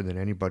acupuncture than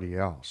anybody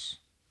else.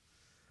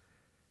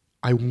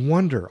 I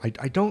wonder,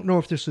 I don't know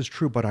if this is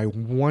true, but I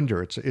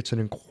wonder, it's an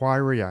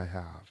inquiry I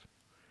have.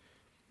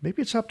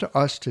 Maybe it's up to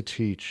us to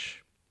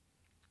teach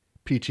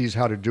PTs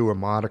how to do a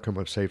modicum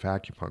of safe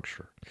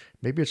acupuncture.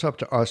 Maybe it's up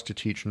to us to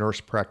teach nurse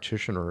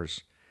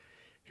practitioners,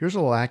 here's a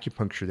little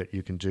acupuncture that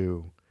you can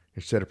do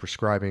instead of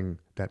prescribing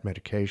that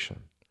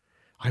medication.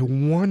 I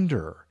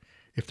wonder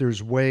if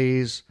there's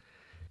ways,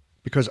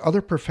 because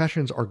other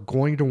professions are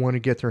going to want to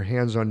get their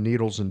hands on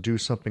needles and do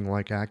something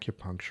like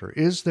acupuncture.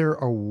 Is there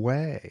a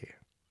way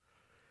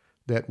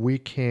that we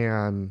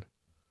can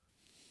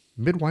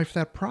midwife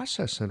that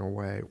process in a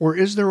way? Or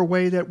is there a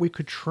way that we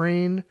could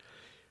train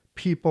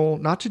people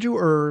not to do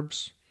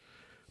herbs,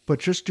 but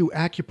just do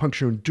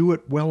acupuncture and do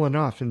it well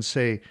enough in,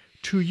 say,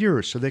 2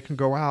 years so they can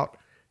go out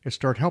and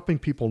start helping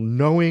people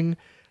knowing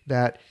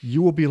that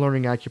you will be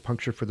learning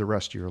acupuncture for the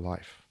rest of your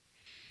life?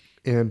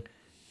 And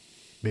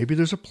maybe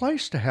there's a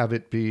place to have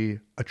it be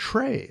a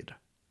trade.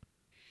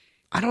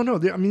 I don't know.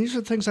 These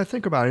are the things I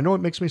think about. I know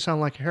it makes me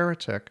sound like a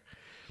heretic,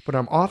 but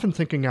I'm often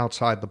thinking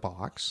outside the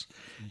box.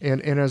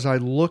 And as I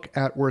look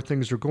at where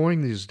things are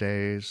going these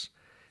days,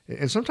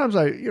 And sometimes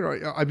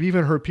I've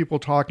even heard people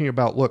talking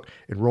about, look,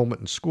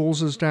 enrollment in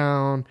schools is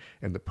down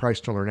and the price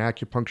to learn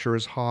acupuncture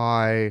is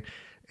high.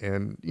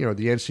 And,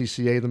 the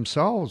NCCA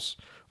themselves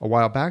a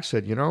while back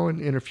said,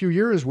 in a few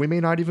years, we may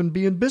not even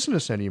be in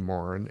business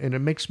anymore. And it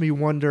makes me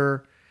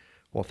wonder,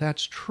 well, if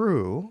that's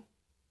true,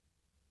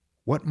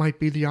 what might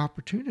be the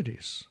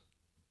opportunities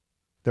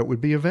that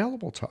would be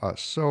available to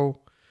us? So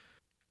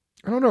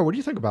I don't know. What do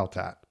you think about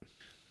that?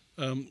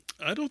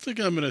 I don't think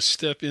I'm going to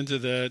step into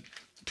that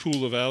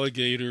pool of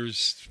alligators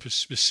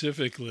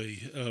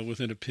specifically with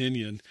an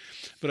opinion.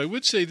 But I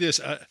would say this.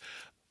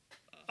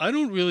 I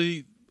don't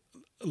really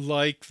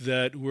like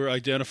that we're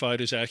identified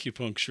as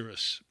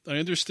acupuncturists. I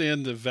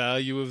understand the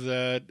value of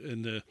that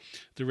and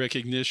the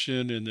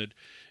recognition, and that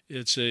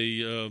it's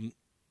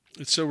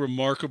so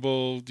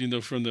remarkable,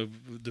 from the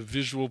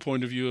visual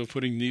point of view of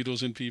putting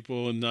needles in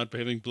people and not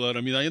having blood.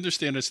 I mean, I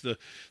understand it's the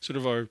sort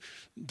of our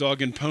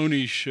dog and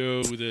pony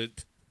show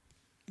that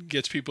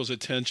gets people's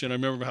attention. I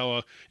remember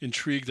how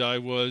intrigued I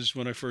was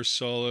when I first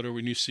saw it, or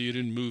when you see it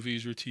in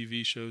movies or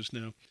TV shows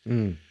now.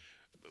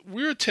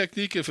 We're a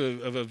technique of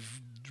a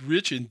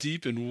rich and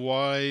deep and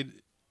wide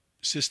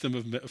system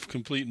of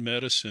complete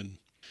medicine.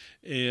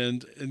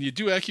 And you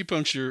do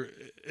acupuncture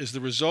as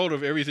the result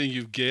of everything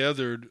you've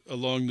gathered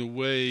along the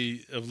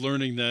way of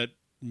learning that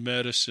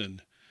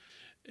medicine.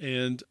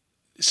 And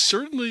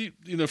certainly,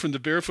 from the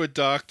barefoot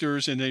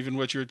doctors and even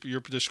what you're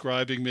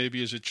describing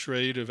maybe as a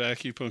trade of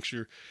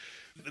acupuncture,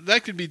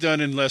 that could be done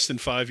in less than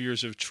 5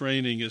 years of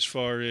training, as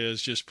far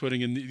as just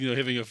putting in,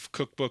 having a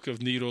cookbook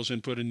of needles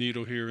and put a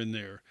needle here and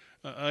there.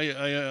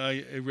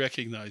 I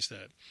recognize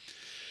that.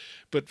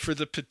 But for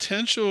the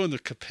potential and the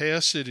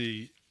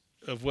capacity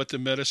of what the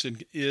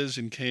medicine is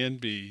and can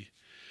be,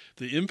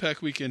 the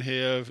impact we can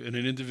have in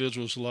an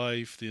individual's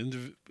life,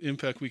 the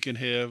impact we can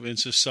have in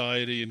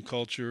society and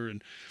culture,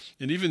 and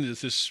even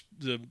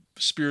the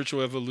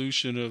spiritual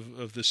evolution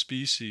of the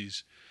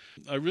species,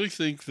 I really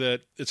think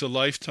that it's a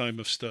lifetime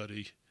of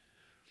study.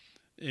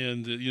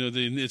 And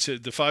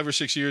the 5 or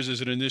 6 years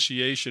is an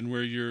initiation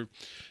where your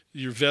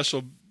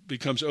vessel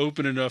becomes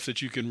open enough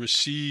that you can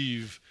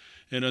receive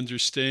and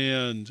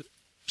understand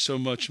so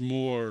much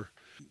more.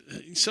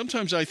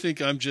 Sometimes I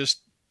think I'm just,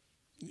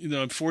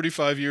 I'm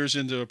 45 years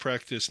into a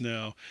practice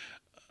now.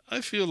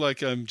 I feel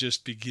like I'm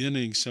just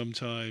beginning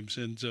sometimes,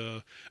 and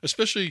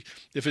especially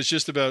if it's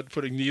just about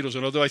putting needles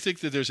in. Although I think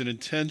that there's an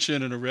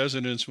intention and a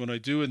resonance when I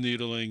do a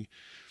needling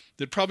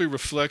that probably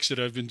reflects that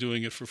I've been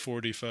doing it for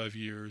 45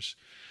 years.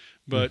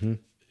 But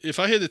if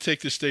I had to take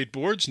the state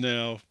boards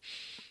now,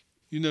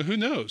 who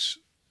knows?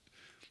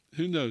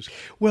 Who knows?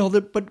 Well,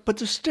 but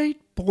the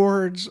state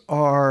boards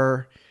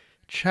are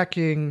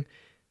checking,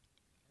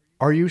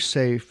 are you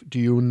safe? Do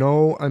you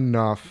know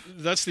enough?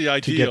 That's the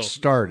ideal to get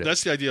started.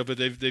 That's the ideal, but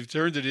they've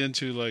turned it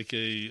into like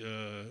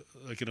an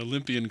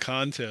Olympian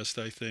contest,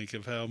 I think,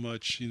 of how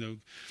much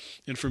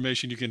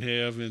information you can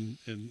have and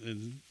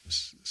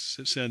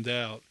send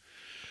out.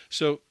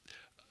 So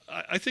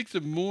I think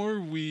the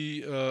more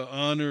we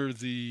honor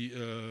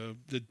the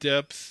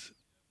depth,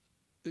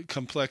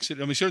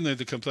 complexity, certainly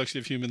the complexity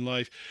of human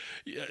life,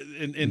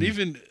 and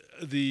even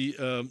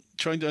the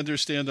trying to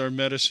understand our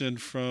medicine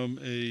from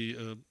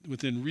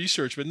within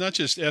research, but not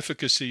just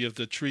efficacy of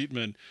the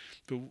treatment,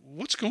 but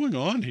what's going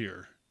on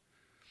here.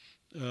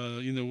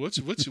 What's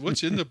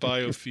in the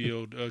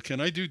biofield?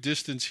 Can I do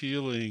distance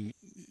healing?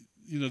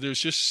 There's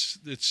just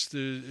it's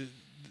the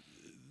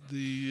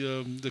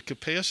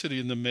capacity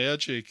and the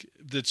magic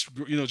that's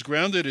it's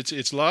grounded.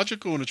 It's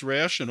logical and it's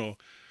rational.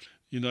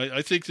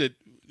 I think that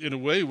in a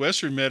way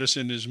Western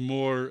medicine is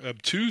more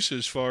obtuse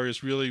as far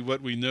as really what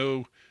we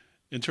know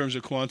in terms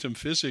of quantum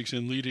physics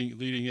and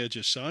leading edge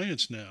of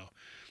science now.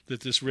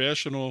 That this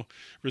rational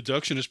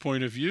reductionist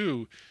point of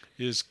view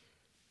is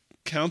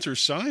counter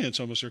science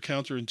almost, or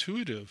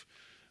counterintuitive.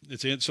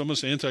 It's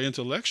almost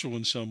anti-intellectual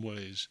in some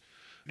ways.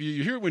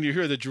 You hear it when you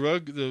hear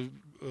the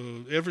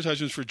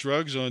advertisements for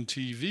drugs on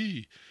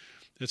TV.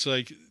 It's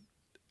like,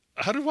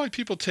 how do white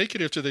people take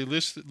it after they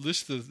list the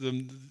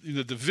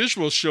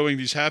visuals showing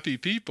these happy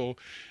people,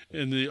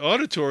 and the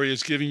auditory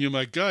is giving you,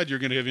 my God, you're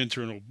going to have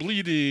internal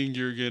bleeding,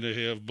 you're going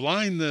to have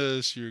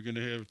blindness, you're going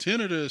to have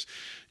tinnitus.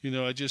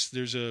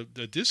 There's a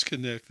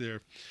disconnect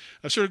there.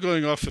 I'm sort of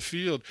going off the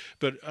field,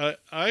 but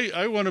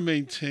I want to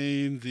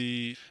maintain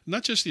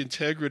not just the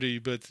integrity,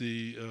 but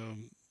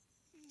I'm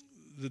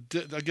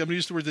going to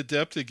use the word the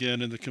depth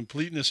again, and the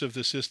completeness of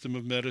the system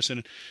of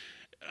medicine.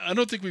 I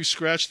don't think we've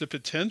scratched the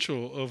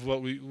potential of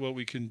what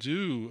we can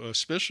do,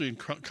 especially in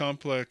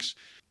complex,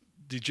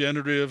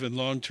 degenerative and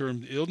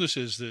long-term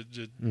illnesses that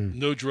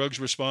no drugs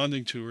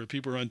responding to, or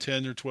people are on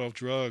 10 or 12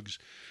 drugs.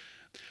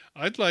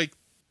 I'd like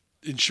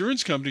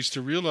insurance companies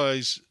to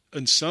realize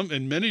in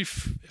many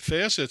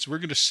facets, we're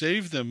going to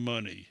save them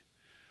money.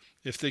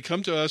 If they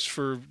come to us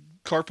for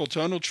carpal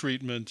tunnel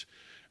treatment,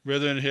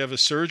 rather than have a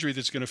surgery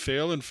that's going to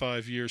fail in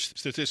 5 years,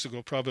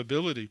 statistical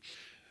probability,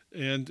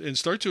 and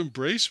start to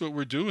embrace what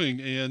we're doing.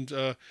 And,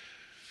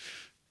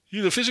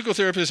 physical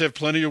therapists have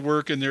plenty of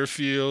work in their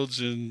fields,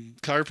 and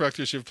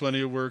chiropractors have plenty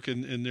of work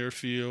in their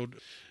field.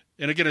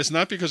 And again, it's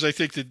not because I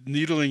think that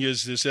needling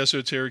is this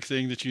esoteric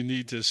thing that you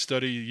need to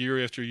study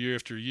year after year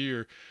after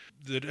year.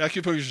 That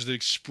acupuncture is the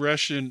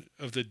expression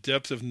of the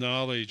depth of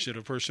knowledge that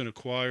a person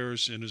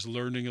acquires and is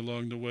learning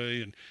along the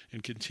way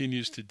and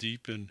continues to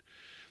deepen,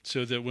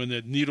 so that when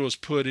that needle is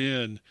put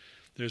in,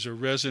 there's a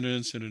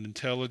resonance and an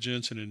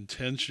intelligence and an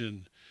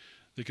intention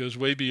that goes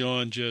way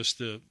beyond just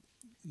the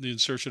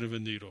insertion of a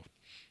needle.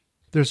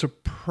 There's a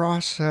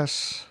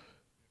process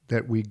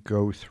that we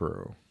go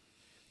through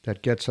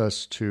that gets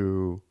us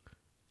to,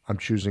 I'm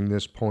choosing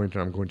this point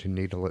and I'm going to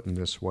needle it in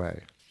this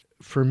way.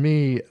 For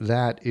me,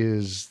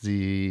 that's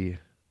the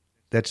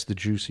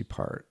juicy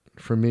part.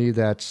 For me,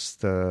 that's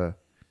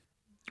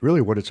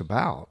really what it's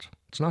about.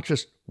 It's not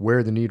just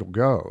where the needle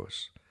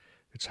goes.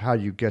 It's how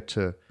you get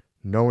to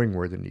knowing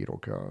where the needle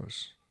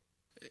goes.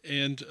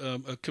 And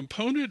a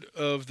component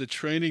of the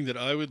training that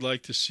I would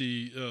like to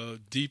see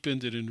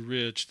deepened and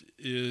enriched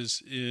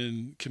is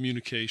in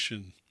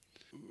communication,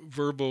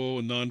 verbal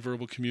and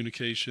nonverbal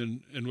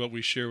communication, and what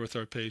we share with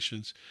our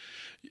patients.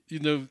 You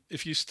know,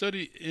 if you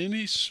study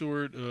any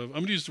sort of, I'm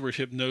going to use the word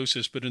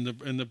hypnosis, but in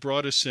the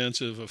broadest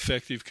sense of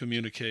effective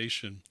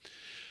communication,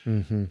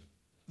 the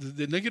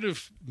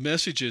negative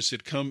messages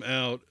that come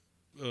out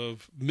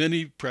of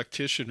many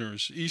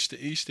practitioners, east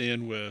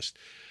and west,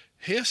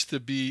 has to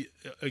be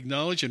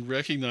acknowledged and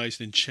recognized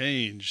and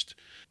changed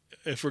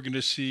if we're going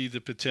to see the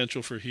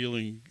potential for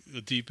healing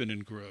deepen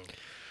and grow.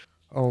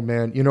 Oh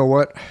man, you know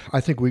what?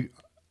 I think we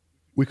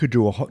could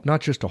do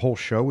not just a whole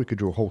show, we could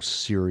do a whole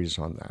series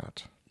on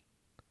that.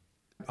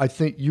 I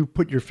think you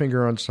put your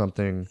finger on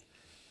something,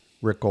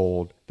 Rick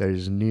Gold, that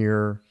is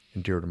near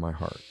and dear to my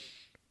heart.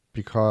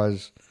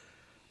 Because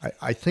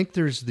I think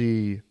there's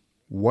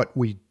what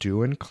we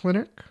do in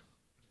clinic,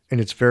 and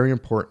it's very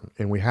important,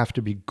 and we have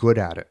to be good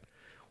at it.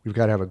 We've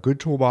got to have a good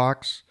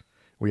toolbox.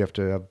 We have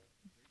to have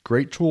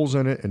great tools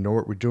in it and know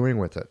what we're doing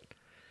with it.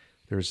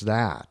 There's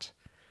that.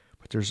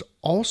 But there's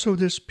also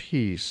this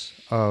piece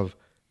of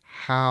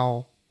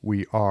how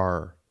we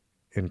are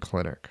in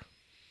clinic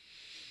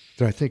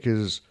that I think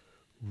is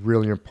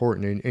really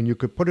important. And you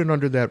could put it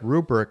under that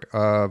rubric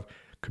of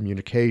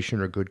communication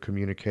or good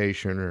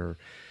communication or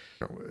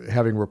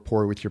having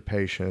rapport with your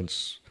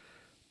patients.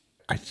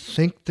 I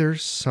think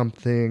there's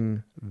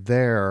something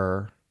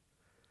there.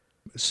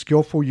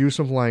 Skillful use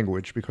of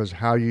language, because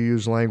how you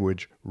use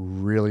language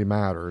really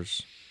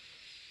matters.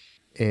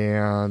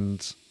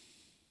 And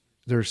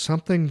there's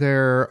something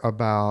there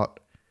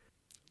about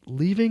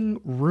leaving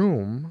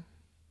room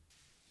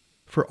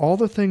for all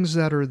the things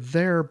that are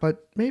there,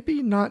 but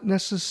maybe not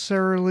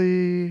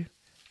necessarily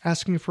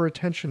asking for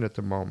attention at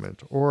the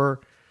moment,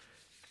 or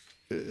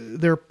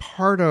they're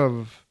part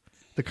of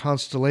the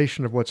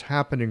constellation of what's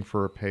happening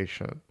for a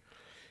patient.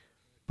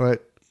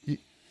 But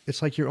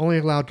it's like you're only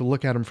allowed to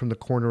look at them from the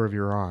corner of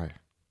your eye.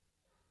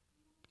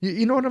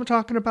 You know what I'm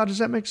talking about? Does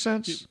that make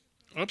sense?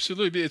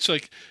 Absolutely. It's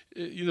like,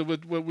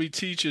 what we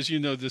teach is,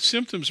 the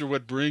symptoms are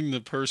what bring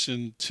the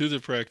person to the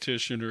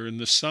practitioner, and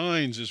the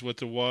signs is what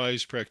the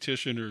wise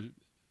practitioner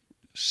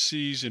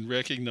sees and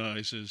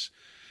recognizes.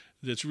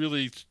 That's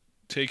really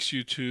takes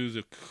you to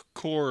the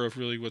core of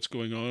really what's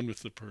going on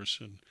with the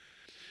person.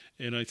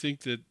 And I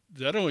think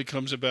that only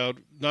comes about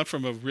not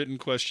from a written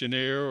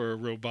questionnaire or a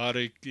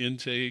robotic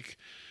intake,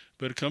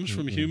 but it comes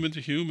from human to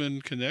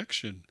human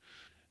connection.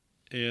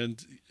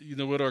 And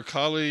what our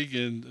colleague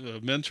and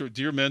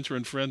dear mentor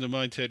and friend of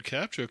mine, Ted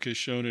Kapchuk, has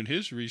shown in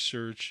his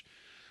research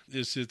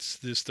is it's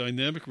this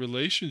dynamic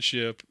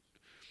relationship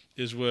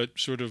is what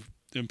sort of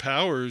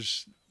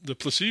empowers the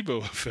placebo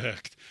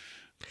effect.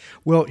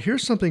 Well,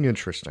 here's something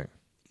interesting,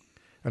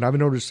 and I've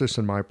noticed this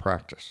in my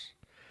practice.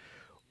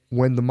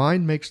 When the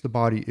mind makes the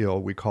body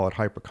ill, we call it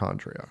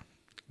hypochondria.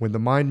 When the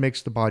mind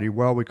makes the body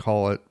well, we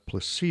call it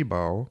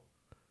placebo.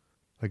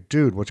 Like,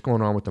 dude, what's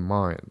going on with the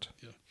mind?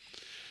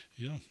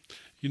 Yeah.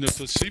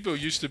 Placebo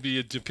used to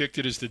be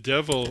depicted as the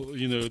devil,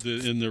 in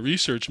the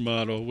research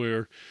model,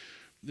 where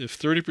if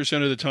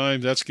 30% of the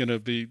time that's going to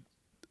be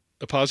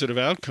a positive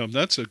outcome,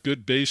 that's a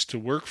good base to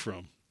work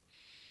from,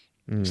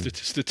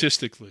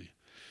 statistically.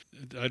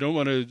 I don't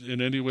want to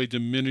in any way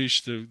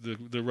diminish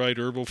the right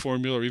herbal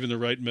formula or even the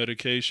right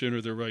medication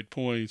or the right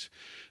points,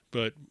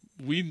 but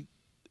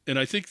and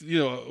I think,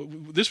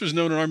 this was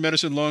known in our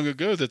medicine long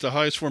ago, that the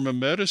highest form of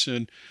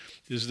medicine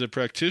is the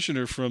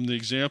practitioner, from the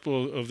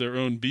example of their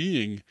own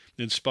being,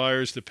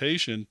 inspires the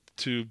patient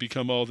to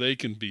become all they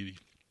can be.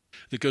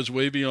 That goes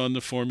way beyond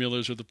the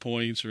formulas or the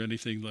points or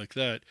anything like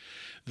that,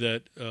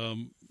 that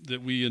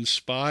we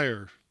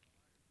inspire,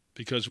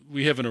 because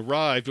we haven't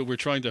arrived, but we're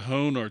trying to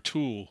hone our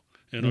tool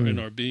and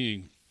our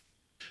being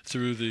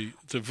through the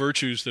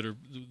virtues that are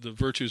the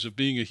virtues of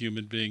being a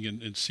human being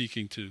and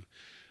seeking to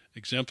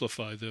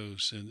exemplify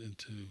those and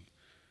to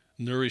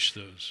nourish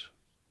those.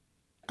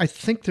 I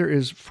think there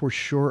is for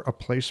sure a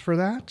place for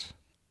that.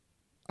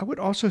 I would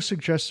also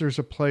suggest there's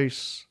a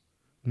place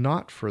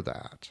not for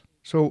that.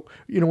 So,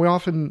 we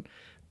often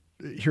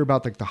hear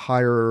about the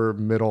higher,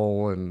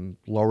 middle, and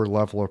lower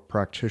level of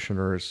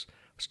practitioners. I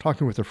was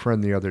talking with a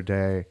friend the other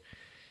day.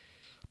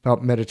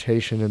 about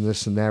meditation and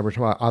this and that. We're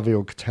talking about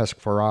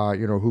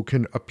avyokatesvara, who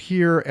can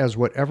appear as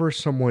whatever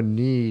someone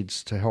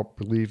needs to help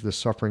relieve the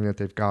suffering that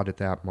they've got at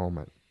that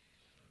moment.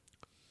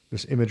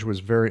 This image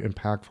was very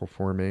impactful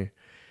for me.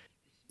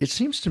 It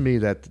seems to me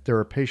that there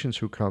are patients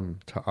who come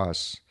to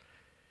us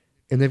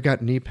and they've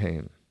got knee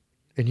pain.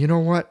 And you know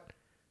what?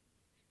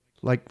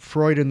 Like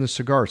Freud and the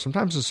cigar.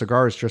 Sometimes a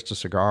cigar is just a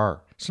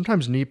cigar.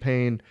 Sometimes knee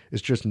pain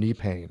is just knee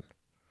pain.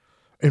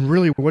 And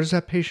really, what does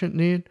that patient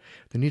need?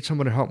 They need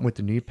someone to help them with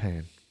the knee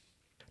pain.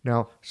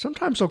 Now,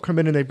 sometimes they'll come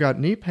in and they've got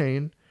knee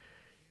pain.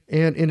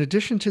 And in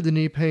addition to the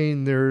knee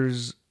pain,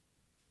 there's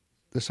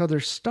this other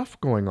stuff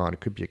going on.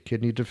 It could be a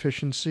kidney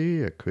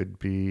deficiency. It could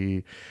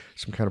be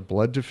some kind of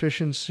blood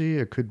deficiency.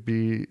 It could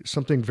be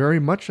something very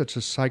much that's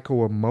a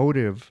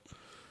psychoemotive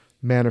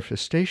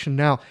manifestation.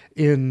 Now,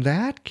 in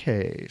that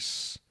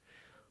case,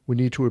 we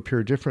need to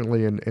appear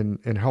differently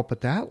and help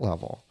at that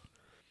level.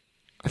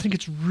 I think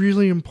it's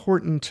really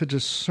important to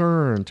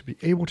discern, to be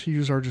able to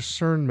use our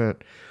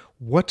discernment.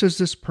 What does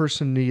this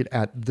person need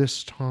at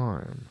this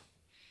time?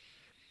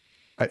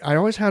 I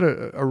always had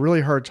a really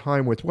hard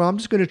time with, I'm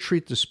just going to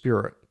treat the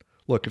spirit.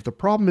 Look, if the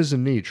problem is the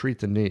knee, treat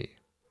the knee.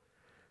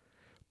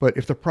 But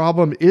if the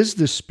problem is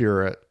the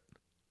spirit,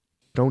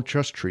 don't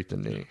just treat the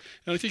knee.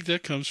 And I think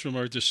that comes from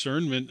our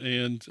discernment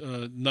and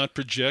not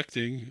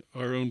projecting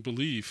our own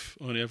belief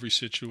on every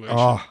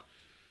situation.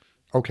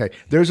 Okay.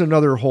 There's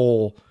another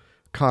whole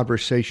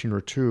conversation or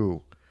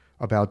two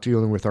about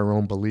dealing with our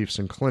own beliefs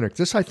in clinic.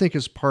 This, I think,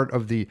 is part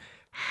of the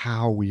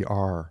how we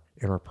are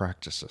in our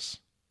practices.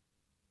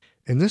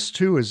 And this,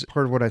 too, is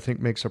part of what I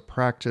think makes a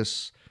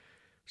practice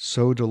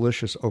so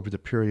delicious over the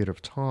period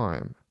of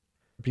time.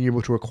 Being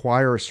able to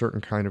acquire a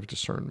certain kind of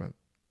discernment.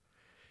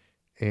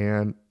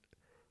 And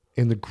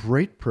in the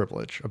great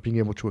privilege of being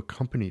able to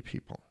accompany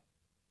people,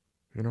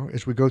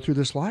 as we go through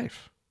this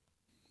life.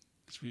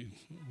 As we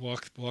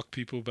walk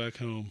people back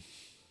home.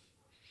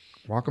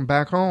 Walk them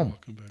back home.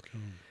 Walk them back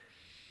home.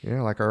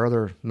 Yeah, like our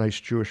other nice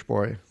Jewish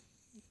boy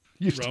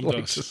used to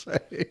like to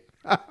say.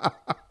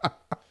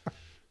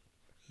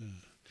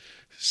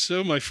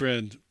 So, my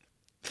friend,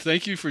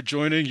 thank you for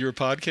joining your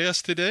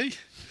podcast today.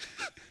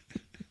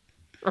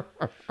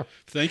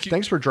 Thank you.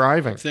 Thanks for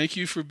driving. Thank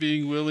you for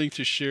being willing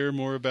to share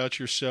more about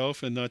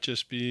yourself and not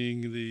just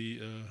being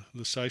the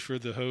cipher,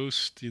 the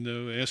host,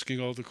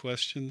 asking all the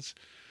questions.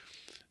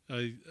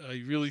 I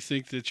really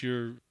think that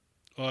your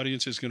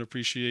audience is going to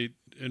appreciate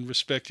and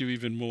respect you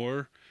even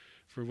more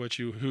for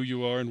who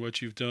you are and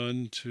what you've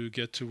done to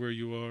get to where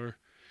you are.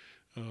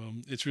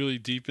 It's really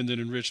deepened and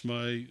enriched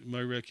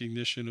my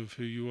recognition of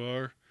who you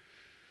are,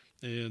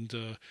 and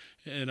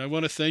I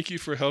want to thank you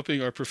for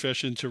helping our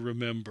profession to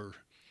remember,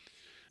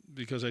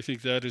 because I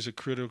think that is a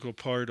critical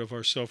part of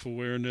our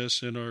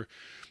self-awareness and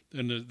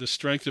the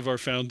strength of our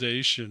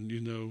foundation.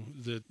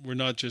 That we're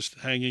not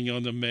just hanging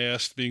on the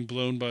mast, being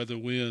blown by the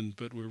wind,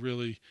 but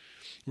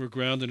we're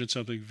grounded in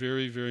something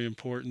very, very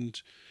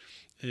important,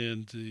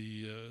 and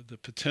the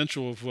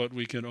potential of what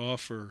we can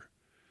offer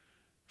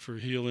for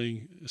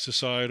healing,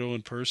 societal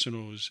and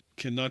personal,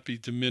 cannot be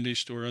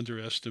diminished or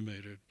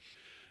underestimated.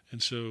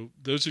 And so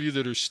those of you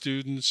that are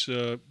students,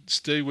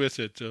 stay with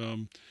it.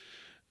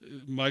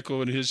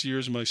 Michael in his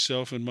years,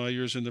 myself in my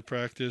years in the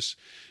practice,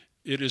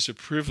 it is a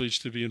privilege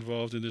to be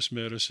involved in this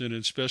medicine,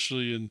 and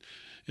especially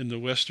in the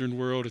Western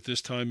world at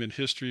this time in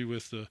history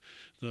with the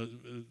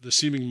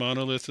seeming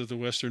monolith of the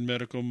Western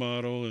medical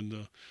model and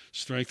the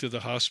strength of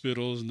the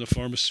hospitals and the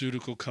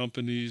pharmaceutical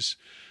companies.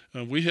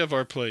 We have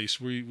our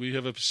place. We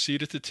have a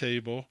seat at the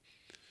table,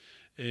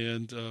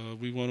 and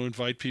we want to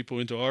invite people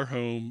into our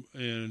home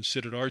and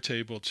sit at our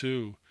table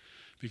too,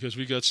 because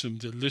we got some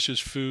delicious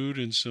food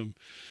and some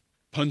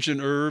pungent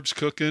herbs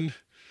cooking,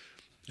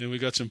 and we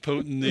got some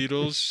potent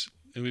needles,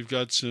 and we've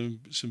got some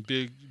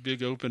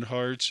big open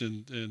hearts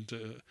and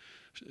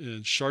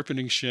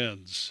sharpening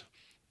shins.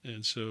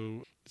 And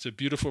so it's a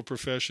beautiful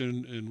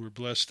profession, and we're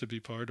blessed to be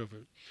part of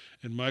it.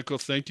 And Michael,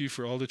 thank you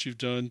for all that you've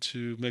done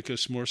to make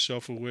us more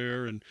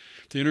self-aware and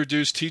to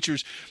introduce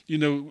teachers. We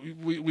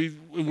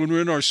when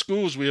we're in our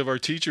schools, we have our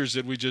teachers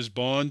that we just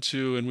bond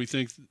to, and we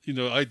think,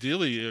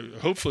 ideally,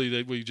 hopefully,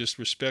 that we just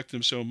respect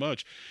them so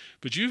much.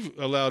 But you've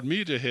allowed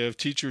me to have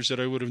teachers that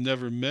I would have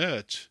never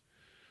met,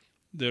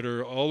 that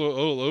are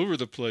all over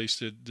the place,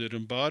 that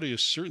embody a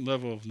certain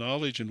level of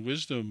knowledge and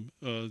wisdom.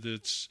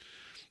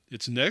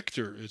 It's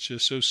nectar. It's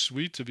just so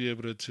sweet to be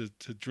able to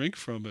drink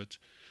from it.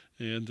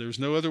 And there's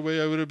no other way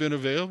I would have been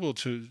available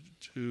to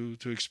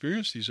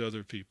experience these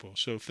other people.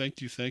 So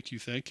thank you.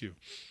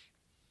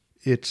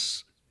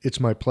 It's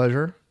my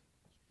pleasure.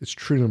 It's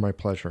truly my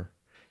pleasure.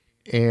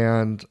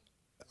 And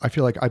I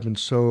feel like I've been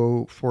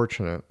so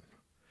fortunate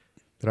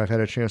that I've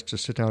had a chance to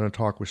sit down and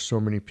talk with so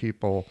many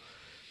people.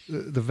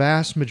 The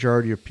vast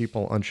majority of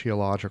people on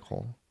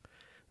Qiological,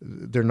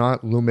 they're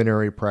not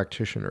luminary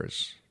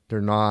practitioners.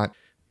 They're not,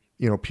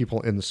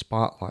 people in the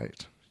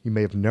spotlight. You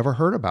may have never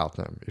heard about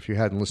them if you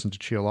hadn't listened to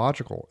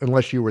Qiological,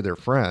 unless you were their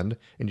friend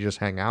and you just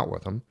hang out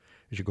with them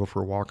as you go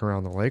for a walk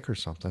around the lake or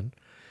something.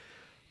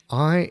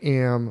 I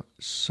am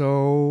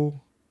so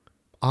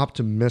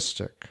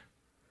optimistic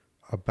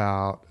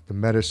about the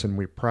medicine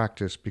we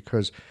practice,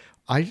 because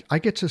I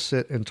get to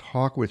sit and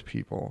talk with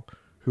people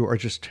who are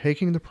just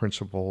taking the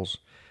principles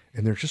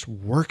and they're just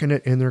working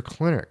it in their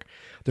clinic.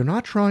 They're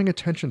not drawing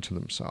attention to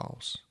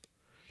themselves.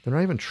 They're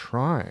not even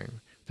trying.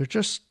 They're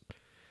just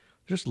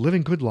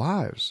living good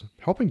lives,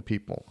 helping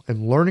people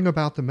and learning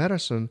about the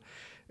medicine.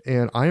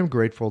 And I am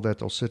grateful that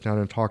they'll sit down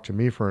and talk to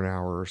me for an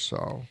hour or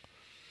so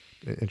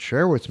and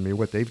share with me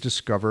what they've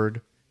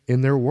discovered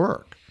in their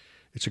work.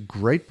 It's a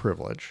great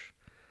privilege.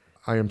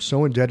 I am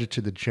so indebted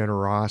to the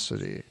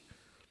generosity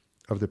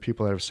of the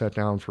people that have sat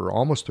down for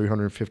almost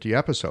 350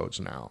 episodes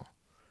now,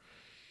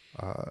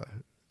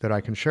 that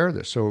I can share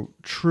this. So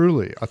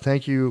truly, a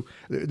thank you.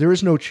 There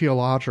is no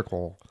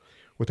Qiological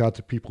without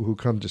the people who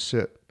come to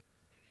sit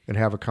and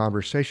have a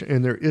conversation.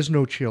 And there is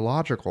no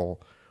Qiological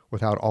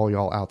without all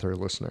y'all out there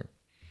listening.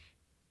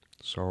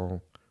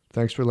 So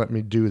thanks for letting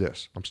me do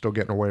this. I'm still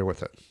getting away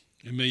with it.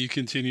 And may you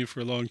continue for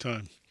a long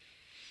time.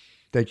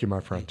 Thank you, my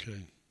friend. Okay.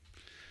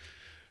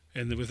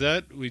 And with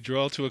that, we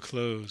draw to a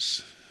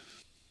close.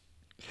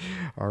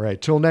 All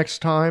right. Till next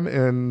time.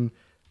 And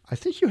I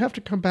think you have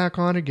to come back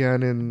on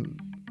again and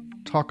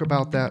talk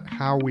about that,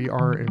 how we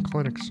are in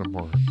clinic some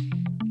more.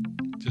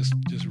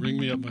 Just ring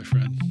me up, my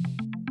friend.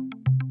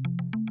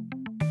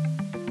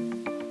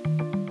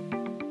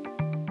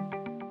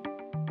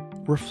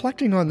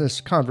 Reflecting on this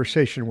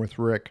conversation with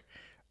Rick,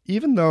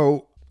 even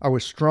though I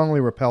was strongly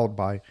repelled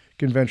by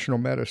conventional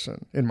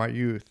medicine in my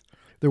youth,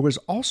 there was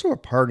also a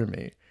part of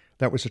me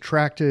that was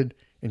attracted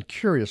and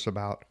curious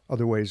about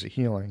other ways of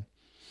healing.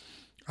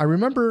 I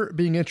remember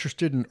being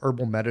interested in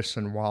herbal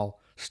medicine while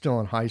still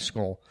in high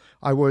school.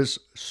 I was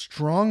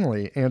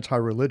strongly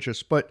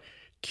anti-religious, but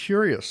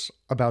curious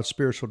about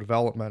spiritual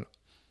development.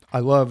 I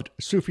loved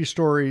Sufi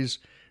stories,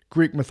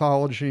 Greek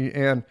mythology,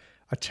 and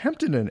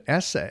attempted an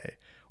essay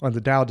on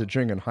the Tao Te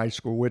Ching in high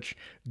school, which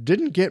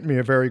didn't get me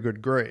a very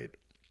good grade.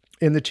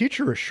 And the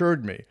teacher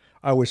assured me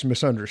I was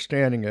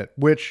misunderstanding it,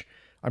 which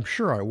I'm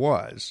sure I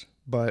was.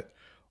 But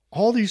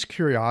all these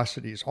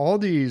curiosities, all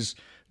these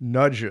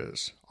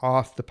nudges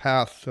off the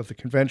path of the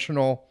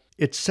conventional,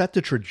 it set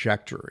the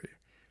trajectory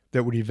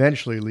that would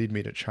eventually lead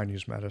me to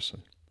Chinese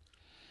medicine.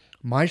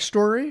 My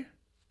story?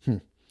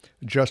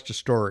 Just a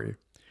story.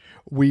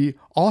 We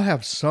all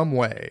have some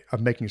way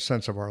of making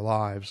sense of our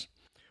lives.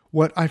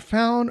 What I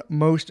found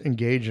most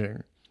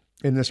engaging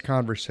in this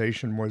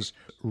conversation was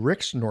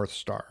Rick's North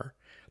Star,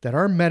 that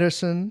our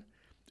medicine,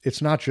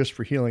 it's not just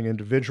for healing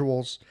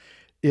individuals,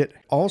 it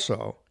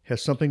also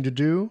has something to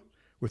do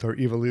with our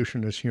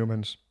evolution as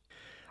humans.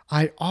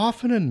 I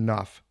often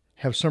enough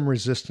have some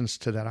resistance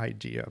to that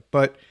idea,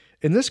 but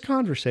in this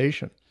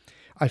conversation,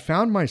 I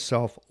found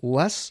myself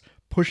less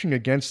pushing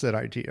against that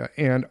idea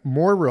and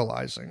more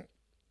realizing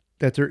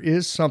that there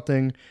is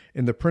something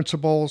in the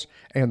principles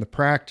and the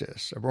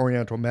practice of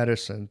Oriental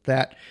medicine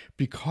that,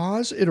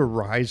 because it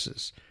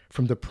arises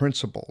from the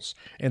principles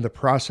and the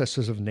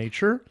processes of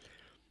nature,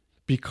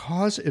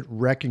 because it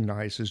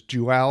recognizes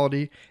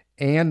duality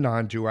and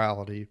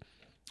non-duality,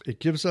 it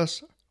gives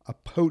us a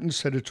potent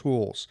set of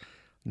tools,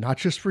 not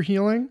just for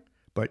healing,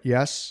 but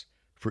yes,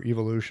 for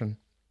evolution.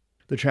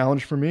 The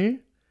challenge for me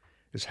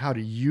is how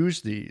to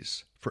use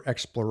these for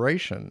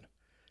exploration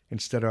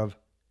instead of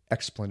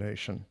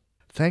explanation.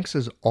 Thanks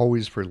as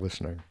always for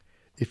listening.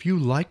 If you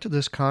liked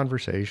this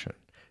conversation,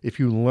 if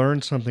you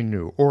learned something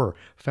new or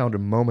found a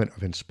moment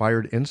of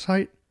inspired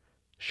insight,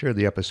 share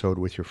the episode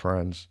with your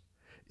friends.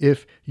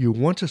 If you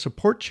want to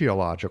support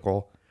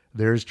Qiological,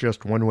 there's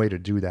just one way to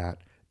do that.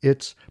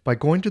 It's by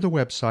going to the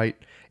website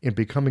and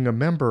becoming a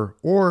member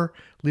or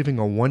leaving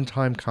a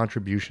one-time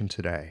contribution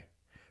today.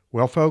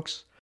 Well,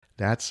 folks,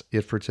 that's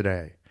it for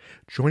today.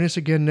 Join us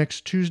again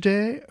next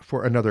Tuesday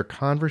for another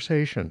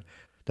conversation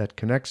that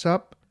connects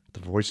up the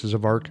voices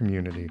of our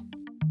community.